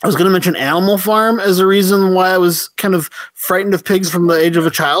 I was going to mention Animal Farm as a reason why I was kind of frightened of pigs from the age of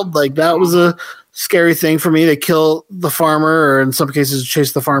a child. Like, that was a scary thing for me. They kill the farmer, or in some cases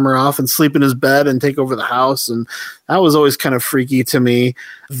chase the farmer off and sleep in his bed and take over the house. And that was always kind of freaky to me.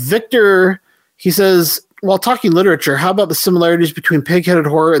 Victor, he says, while talking literature, how about the similarities between pig-headed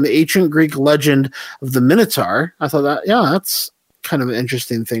horror and the ancient Greek legend of the Minotaur? I thought that's kind of an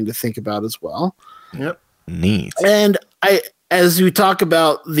interesting thing to think about as well. Yep. Neat. And as we talk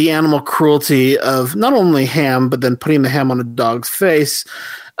about the animal cruelty of not only ham, but then putting the ham on a dog's face,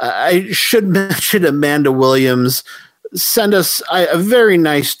 I should mention Amanda Williams sent us a very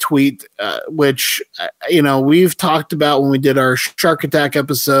nice tweet, which, we've talked about when we did our Shark Attack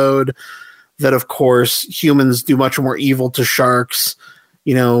episode, that, of course, humans do much more evil to sharks.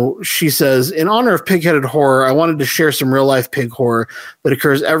 She says, in honor of pig-headed horror, I wanted to share some real-life pig horror that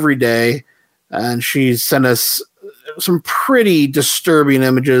occurs every day. And she sent us some pretty disturbing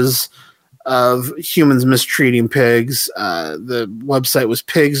images of humans mistreating pigs. The website was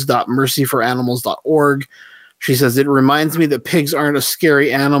pigs.mercyforanimals.org. She says, it reminds me that pigs aren't a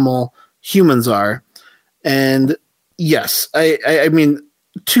scary animal, humans are. And yes, I mean,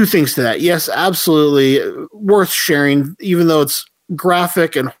 2 things to that. Yes, absolutely worth sharing, even though it's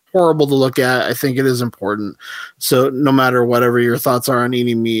graphic and horrible to look at. I think it is important. So no matter whatever your thoughts are on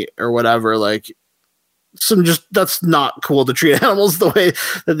eating meat or whatever, like, that's not cool to treat animals the way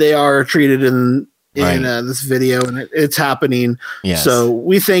that they are treated in this video, and it's happening. Yes. So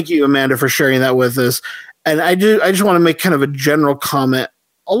we thank you, Amanda, for sharing that with us. And I just want to make kind of a general comment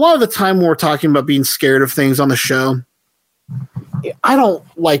a lot of the time when we're talking about being scared of things on the show, I don't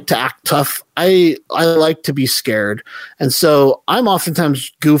like to act tough. I like to be scared. And so I'm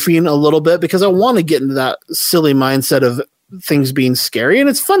oftentimes goofing a little bit because I want to get into that silly mindset of things being scary. And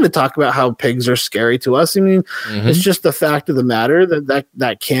it's fun to talk about how pigs are scary to us. I mean, it's just the fact of the matter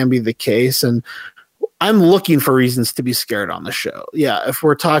that can be the case. And I'm looking for reasons to be scared on the show. Yeah, if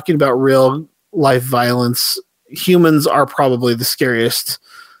we're talking about real life violence, humans are probably the scariest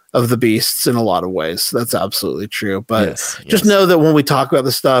of the beasts in a lot of ways. That's absolutely true. But just know that when we talk about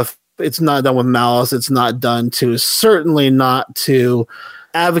this stuff, it's not done with malice. It's not done to, certainly not to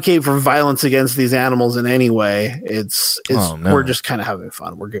advocate for violence against these animals in any way. We're just kind of having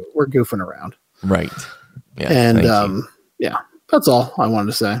fun. We're goofing around. Right. Yeah. And yeah, that's all I wanted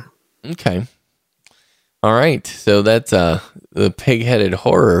to say. Okay. All right. So that's the pig-headed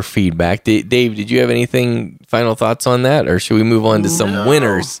horror feedback. Dave, did you have anything, final thoughts on that, or should we move on to some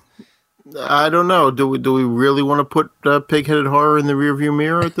winners? I don't know. Do we really want to put pig-headed horror in the rearview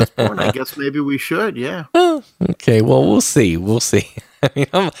mirror at this point? I guess maybe we should. Yeah. Okay. Well, we'll see. I mean,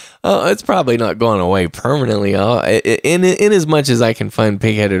 it's probably not going away permanently. In as much as I can find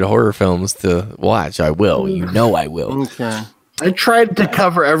pig-headed horror films to watch, I will. You know, I will. Okay. I tried to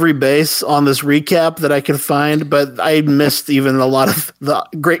cover every base on this recap that I could find, but I missed even a lot of the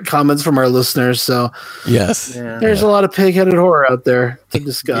great comments from our listeners. So yes, there's a lot of pig-headed horror out there to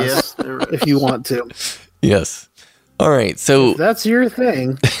discuss if you want to. Yes. All right. So if that's your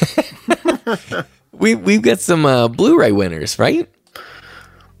thing. We've got some Blu-ray winners, right?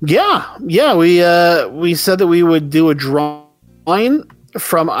 Yeah. We said that we would do a drawing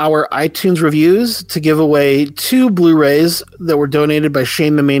from our iTunes reviews to give away 2 Blu-rays that were donated by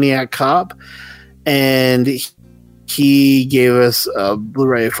Shane the Maniac Cop, and he gave us a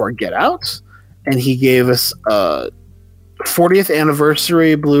Blu-ray for Get Out, and he gave us a 40th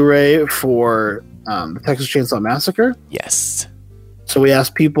anniversary Blu-ray for the Texas Chainsaw Massacre. Yes. So we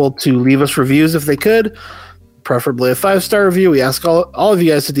asked people to leave us reviews if they could, preferably a 5-star review. We ask all of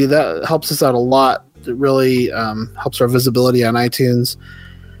you guys to do that. It helps us out a lot. It really helps our visibility on iTunes.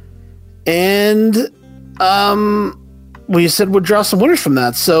 And we said we'd draw some winners from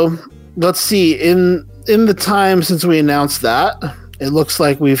that. So let's see. In the time since we announced that, it looks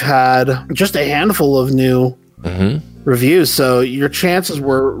like we've had just a handful of new reviews. So your chances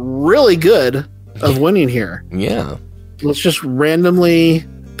were really good of winning here. Yeah. Let's just randomly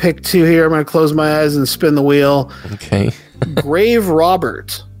pick 2 here. I'm going to close my eyes and spin the wheel. Okay. Grave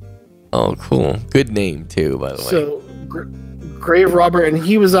Robert. Oh, cool. Good name, too, by the way. So, Grave Robert, and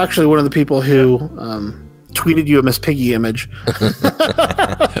he was actually one of the people who tweeted you a Miss Piggy image.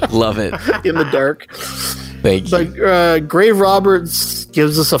 Love it. In the dark. Thank you. But Grave Roberts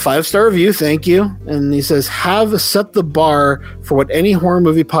gives us a 5-star review. Thank you. And he says, have set the bar for what any horror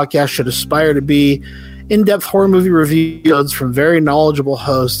movie podcast should aspire to be. In-depth horror movie reviews from very knowledgeable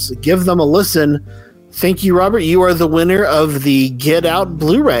hosts. Give them a listen. Thank you, Robert. You are the winner of the Get Out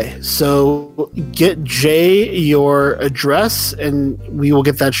Blu-ray. So get Jay your address, and we will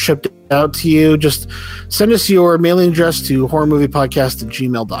get that shipped out to you. Just send us your mailing address to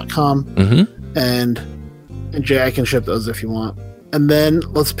horrormoviepodcast@gmail.com. And Jay, I can ship those if you want. And then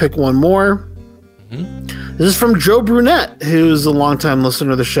let's pick one more. This is from Joe Brunette, who's a longtime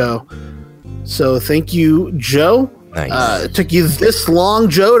listener of the show. So thank you, Joe. Nice. It took you this long,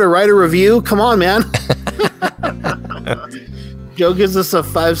 Joe, to write a review. Come on, man. Joe gives us a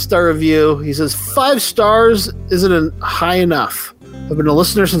 5-star review. He says, 5 stars isn't high enough. I've been a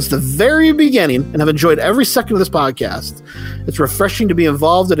listener since the very beginning and have enjoyed every second of this podcast. It's refreshing to be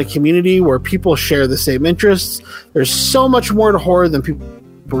involved in a community where people share the same interests. There's so much more to horror than people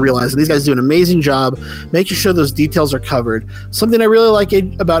realize, and these guys do an amazing job making sure those details are covered. Something I really like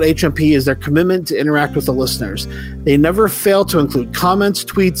about HMP is their commitment to interact with the listeners. They never fail to include comments,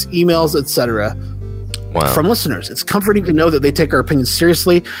 tweets, emails, etc. from listeners. It's comforting to know that they take our opinions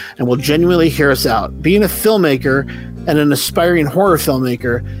seriously and will genuinely hear us out. Being a filmmaker and an aspiring horror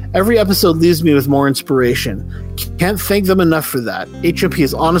filmmaker, every episode leaves me with more inspiration. Can't thank them enough for that. HMP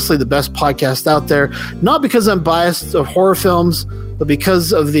is honestly the best podcast out there, not because I'm biased of horror films, but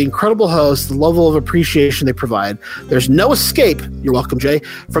because of the incredible hosts, the level of appreciation they provide. There's no escape, you're welcome, Jay,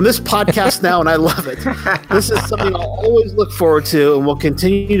 from this podcast now, and I love it. This is something I'll always look forward to, and we'll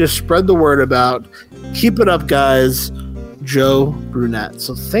continue to spread the word about. Keep it up, guys. Joe Brunette.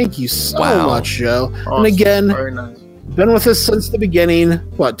 So thank you so much, Joe. Awesome. And again, very nice. been with us since the beginning,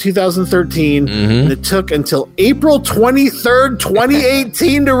 2013, and it took until April 23rd,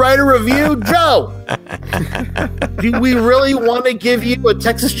 2018 to write a review. Joe, do we really want to give you a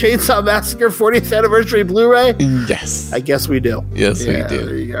Texas Chainsaw Massacre 40th anniversary Blu-ray? Yes. I guess we do. Yes, we do.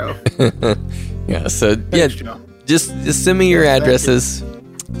 There you go. Yeah, so Thanks, Joe. just send me your addresses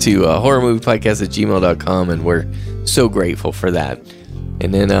to horrormoviepodcast@gmail.com, and we're so grateful for that.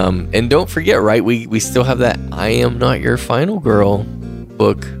 And then, and don't forget, right? We still have that "I Am Not Your Final Girl"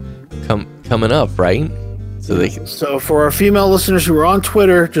 book coming up, right? So for our female listeners who are on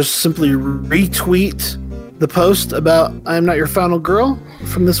Twitter, just simply retweet the post about "I Am Not Your Final Girl"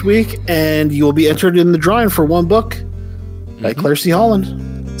 from this week, and you will be entered in the drawing for one book by Claire C.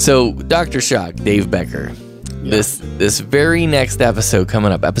 Holland. So, Dr. Shock, Dave Becker. Yeah. This very next episode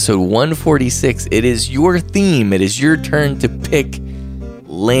coming up, episode 146. It is your theme. It is your turn to pick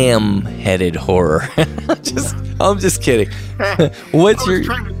lamb-headed horror. I'm just kidding. I was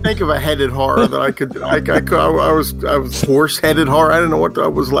trying to think of a headed horror that I could. I was horse-headed horror. I don't know what I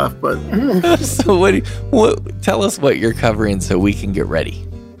was left, but. So tell us what you're covering so we can get ready.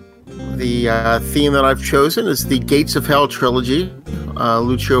 The theme that I've chosen is the Gates of Hell trilogy.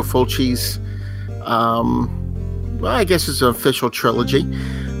 Lucio Fulci's. Well, I guess it's an official trilogy.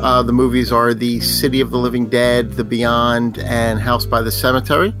 The movies are The City of the Living Dead, The Beyond, and House by the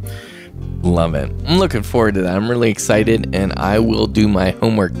Cemetery. Love it. I'm looking forward to that. I'm really excited, and I will do my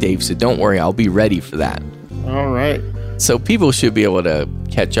homework, Dave, so don't worry. I'll be ready for that. All right. So people should be able to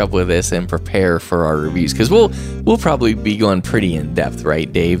catch up with this and prepare for our reviews, because we'll probably be going pretty in-depth,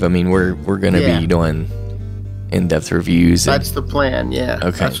 right, Dave? I mean, we're going to be doing in-depth reviews. That's the plan, yeah.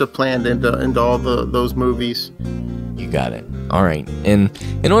 Okay. That's the plan into all those movies. You got it. All right. And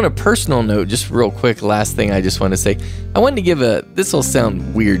on a personal note, just real quick, last thing I just want to say, I wanted to give this will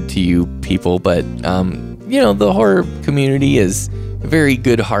sound weird to you people, but, the horror community is very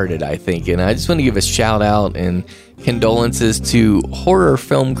good-hearted, I think. And I just want to give a shout-out and condolences to horror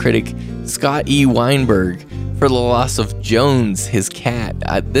film critic Scott E. Weinberg for the loss of Jones, his cat.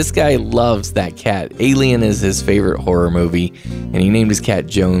 This guy loves that cat. Alien is his favorite horror movie, and he named his cat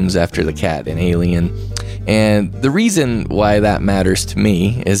Jones after the cat in Alien. And the reason why that matters to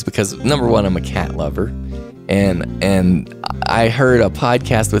me is because, number one, I'm a cat lover, and I heard a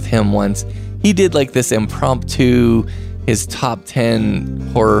podcast with him once. He did like this impromptu, his top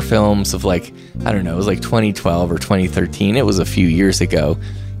 10 horror films of it was like 2012 or 2013. It was a few years ago.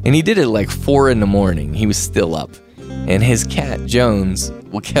 And he did it like 4 a.m. He was still up. And his cat, Jones,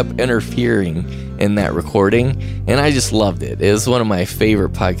 kept interfering in that recording. And I just loved it. It was one of my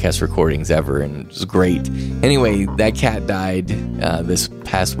favorite podcast recordings ever. And it was great. Anyway, that cat died this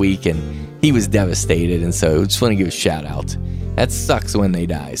past week. And he was devastated. And so I just want to give a shout out. That sucks when they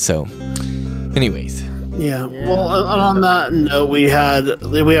die. So anyways. Yeah. Well, on that note, we have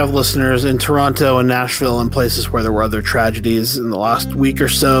listeners in Toronto and Nashville and places where there were other tragedies in the last week or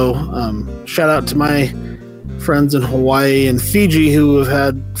so. Shout out to my friends in Hawaii and Fiji who have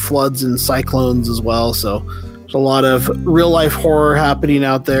had floods and cyclones as well. So there's a lot of real life horror happening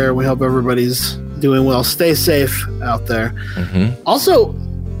out there. We hope everybody's doing well. Stay safe out there. Mm-hmm. Also,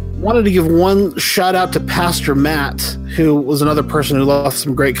 wanted to give one shout out to Pastor Matt, who was another person who left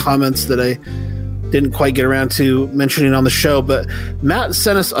some great comments that I didn't quite get around to mentioning on the show, but Matt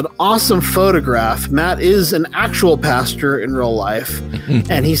sent us an awesome photograph. Matt is an actual pastor in real life,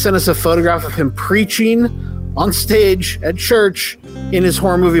 and he sent us a photograph of him preaching on stage at church in his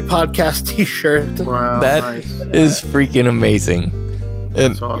horror movie podcast t-shirt. Wow, that is freaking amazing. And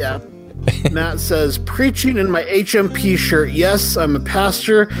that's awesome. Yeah. Matt says, preaching in my HMP shirt. Yes, I'm a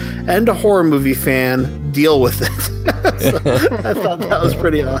pastor and a horror movie fan. Deal with it. So I thought that was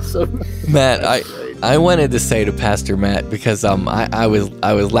pretty awesome. Matt, I wanted to say to Pastor Matt, because I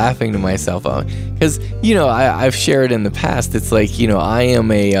was laughing to myself because I've shared in the past. It's like I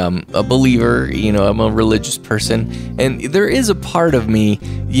am a believer. I'm a religious person, and there is a part of me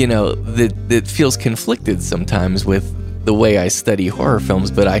that feels conflicted sometimes with the way I study horror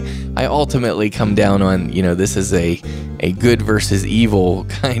films, but I ultimately come down on, this is a good versus evil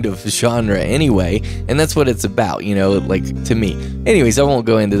kind of genre anyway, and that's what it's about, to me. Anyways, I won't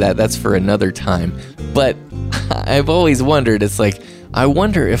go into that. That's for another time. But I've always wondered, it's like, I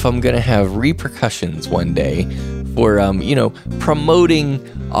wonder if I'm going to have repercussions one day for, promoting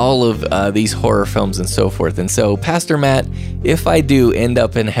all of these horror films and so forth. And so, Pastor Matt, if I do end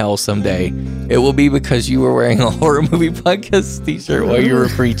up in hell someday, it will be because you were wearing a horror movie podcast t-shirt while you were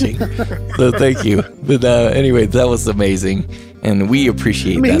preaching. So thank you. But anyway, that was amazing. And we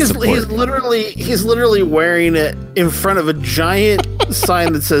appreciate that support. He's literally wearing it in front of a giant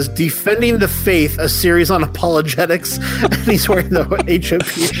sign that says "Defending the Faith: A Series on Apologetics," and he's wearing the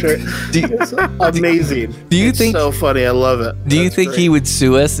HOP shirt. It's amazing. It's so funny? I love it. Do you think he would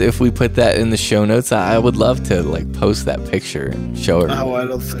sue us if we put that in the show notes? I would love to post that picture and show her. Oh, I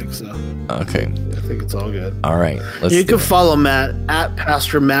don't think so. Okay. I think it's all good. All right. You can follow Matt at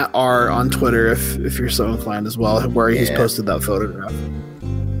Pastor Matt R on Twitter if you're so inclined as well, where he's posted that photograph.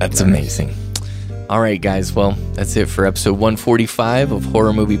 That's amazing. All right, guys. Well, that's it for episode 145 of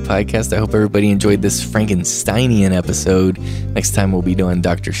Horror Movie Podcast. I hope everybody enjoyed this Frankensteinian episode. Next time we'll be doing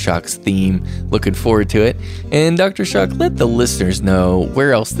Dr. Shock's theme. Looking forward to it. And Dr. Shock, let the listeners know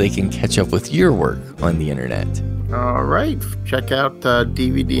where else they can catch up with your work on the internet. All right. Check out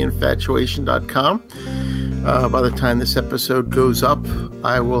DVDinfatuation.com. By the time this episode goes up,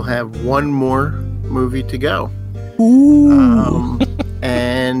 I will have one more movie to go.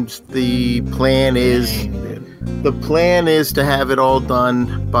 And the plan is to have it all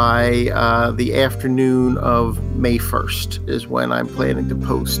done by the afternoon of May 1st is when I'm planning to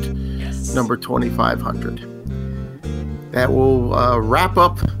post number 2500. That will wrap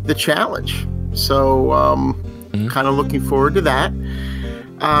up the challenge. So kind of looking forward to that.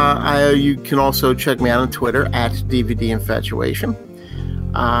 You can also check me out on Twitter at DVD Infatuation.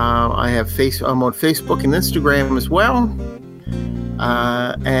 I'm on Facebook and Instagram as well.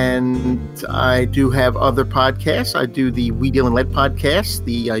 And I do have other podcasts. I do the We Deal in Lead podcast,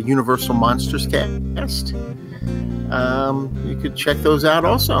 the Universal Monsters cast. You could check those out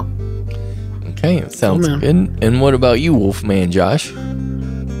also. Okay, sounds good. And what about you, Wolfman Josh?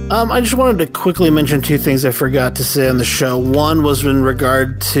 I just wanted to quickly mention two things I forgot to say on the show. One was in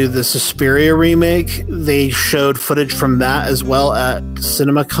regard to the Suspiria remake. They showed footage from that as well at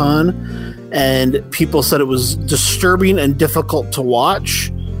CinemaCon, and people said it was disturbing and difficult to watch.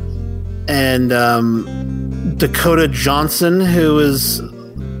 And Dakota Johnson, who is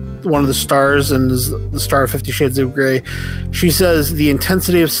one of the stars and is the star of 50 Shades of Grey, she says the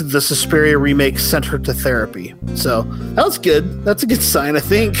intensity of the Suspiria remake sent her to therapy. So that was good. That's a good sign, I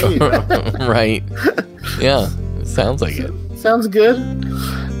think. Right. Yeah, it sounds like it. Sounds good.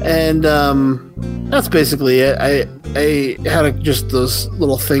 And that's basically it. I had just those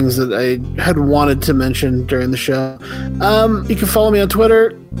little things that I had wanted to mention during the show. You can follow me on Twitter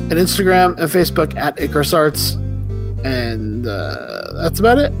and Instagram and Facebook at Icarus Arts. And that's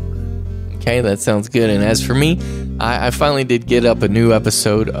about it. Okay, that sounds good. And as for me, I finally did get up a new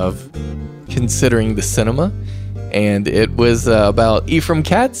episode of Considering the Cinema, and it was about Ephraim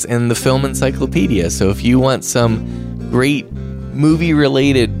Katz and the Film Encyclopedia. So if you want some great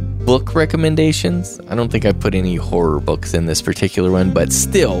movie-related book recommendations, I don't think I put any horror books in this particular one, but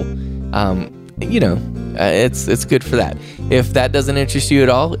still, it's good for that. If that doesn't interest you at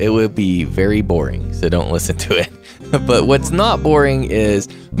all, it would be very boring, so don't listen to it. But what's not boring is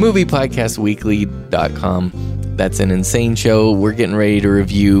moviepodcastweekly.com. That's an insane show. We're getting ready to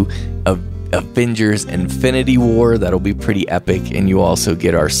review Avengers Infinity War. That'll be pretty epic. And you also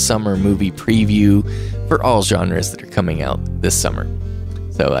get our summer movie preview for all genres that are coming out this summer.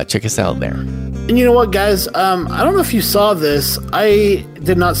 So check us out there. And you know what, guys? I don't know if you saw this. I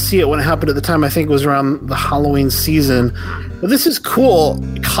did not see it when it happened at the time. I think it was around the Halloween season. But this is cool.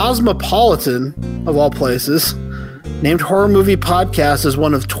 Cosmopolitan, of all places, named Horror Movie Podcast as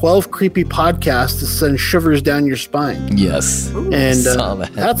one of 12 creepy podcasts to send shivers down your spine. Yes. And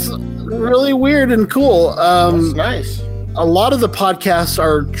that's really weird and cool. That's nice. A lot of the podcasts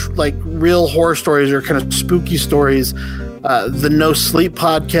are like real horror stories or kind of spooky stories. The No Sleep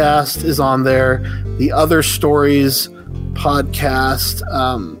podcast is on there. The Other Stories podcast.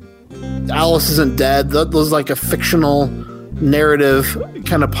 Alice Isn't Dead. That was like a fictional narrative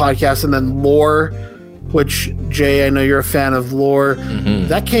kind of podcast. And then Lore, which, Jay, I know you're a fan of Lore. Mm-hmm.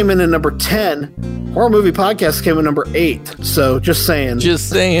 That came in at number 10. Horror Movie Podcast came in number 8. So, just saying. Just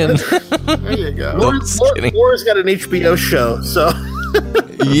saying. There you go. Lore's got an HBO show, so...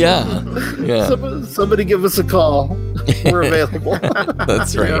 Yeah. Somebody give us a call. We're available.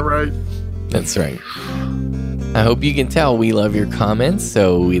 That's right. Yeah, right. That's right. I hope you can tell we love your comments,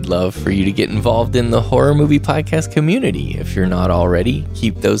 so we'd love for you to get involved in the Horror Movie Podcast community. If you're not already,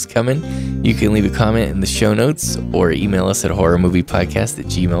 keep those coming. You can leave a comment in the show notes or email us at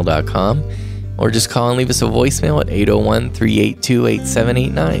horrormoviepodcast@gmail.com, or just call and leave us a voicemail at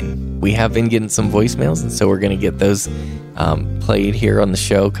 801-382-8789. We have been getting some voicemails, and so we're going to get those played here on the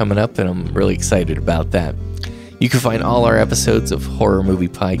show coming up, and I'm really excited about that. You can find all our episodes of Horror Movie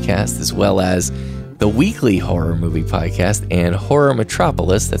Podcast, as well as the weekly Horror Movie Podcast and Horror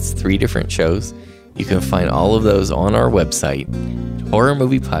Metropolis. That's 3 different shows. You You can find all of those on our website,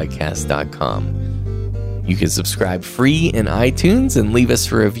 horrormoviepodcast.com. You can subscribe free in iTunes and leave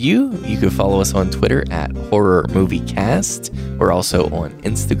us a review. You can follow us on Twitter at HorrorMovieCast. We're also on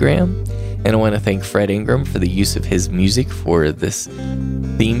Instagram. And I want to thank Fred Ingram for the use of his music for this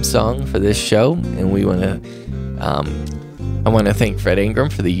theme song for this show. And I want to thank Fred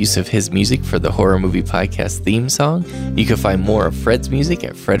Ingram for the use of his music for the Horror Movie Podcast theme song. You can find more of Fred's music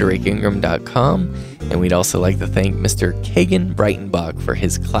at fredericingram.com. And we'd also like to thank Mr. Kagan Breitenbach for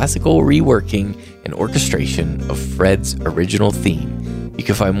his classical reworking and orchestration of Fred's original theme. You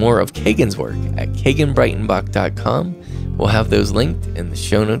can find more of Kagan's work at kaganbreitenbach.com. We'll have those linked in the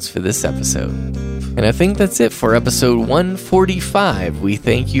show notes for this episode. And I think that's it for episode 145. We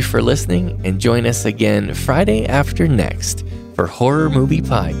thank you for listening, and join us again Friday after next for Horror Movie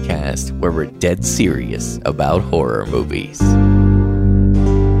Podcast, where we're dead serious about horror movies.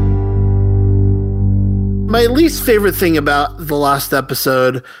 My least favorite thing about the last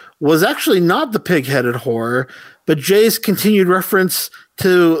episode was actually not the pig-headed horror, but Jay's continued reference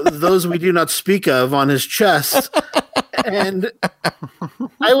to those we do not speak of on his chest. And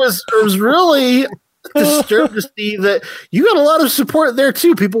I was really disturbed to see that you got a lot of support there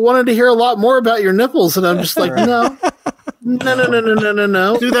too. People wanted to hear a lot more about your nipples, and I'm just like, no. Do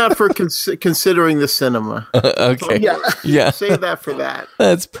that for considering the cinema. Okay. Yeah. Save that for that.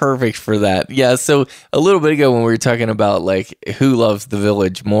 That's perfect for that. Yeah. So a little bit ago when we were talking about like who loves The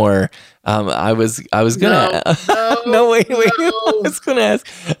Village more, I was gonna wait. I was gonna ask,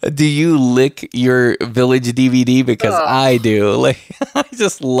 do you lick your Village DVD? Because I do. Like, I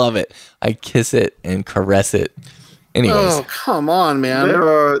just love it. I kiss it and caress it. Anyways. Oh, come on, man.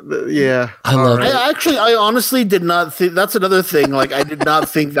 Yeah. I love it. I honestly did not think that's another thing. Like, I did not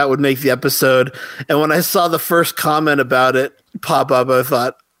think that would make the episode. And when I saw the first comment about it pop up, I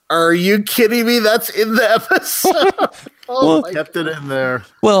thought, are you kidding me? That's in the episode. Kept it in there.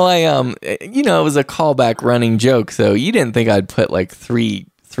 Well, it was a callback running joke. So you didn't think I'd put like three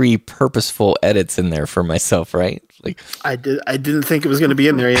purposeful edits in there for myself, right? Like I didn't think it was going to be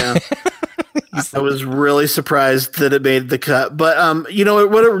in there. Yeah. I was really surprised that it made the cut. But,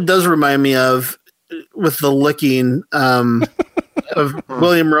 what it does remind me of with the licking of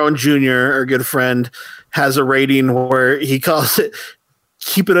William Rowan Jr., our good friend, has a rating where he calls it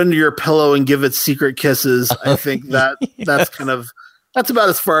keep it under your pillow and give it secret kisses. I think that's about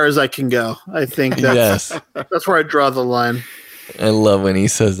as far as I can go. I think that's where I draw the line. I love when he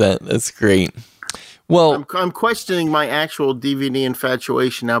says that. That's great. Well, I'm questioning my actual DVD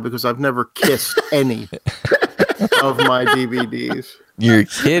infatuation now because I've never kissed any of my DVDs. You're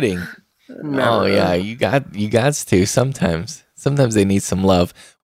kidding. Never. Oh yeah, you got to sometimes. Sometimes they need some love.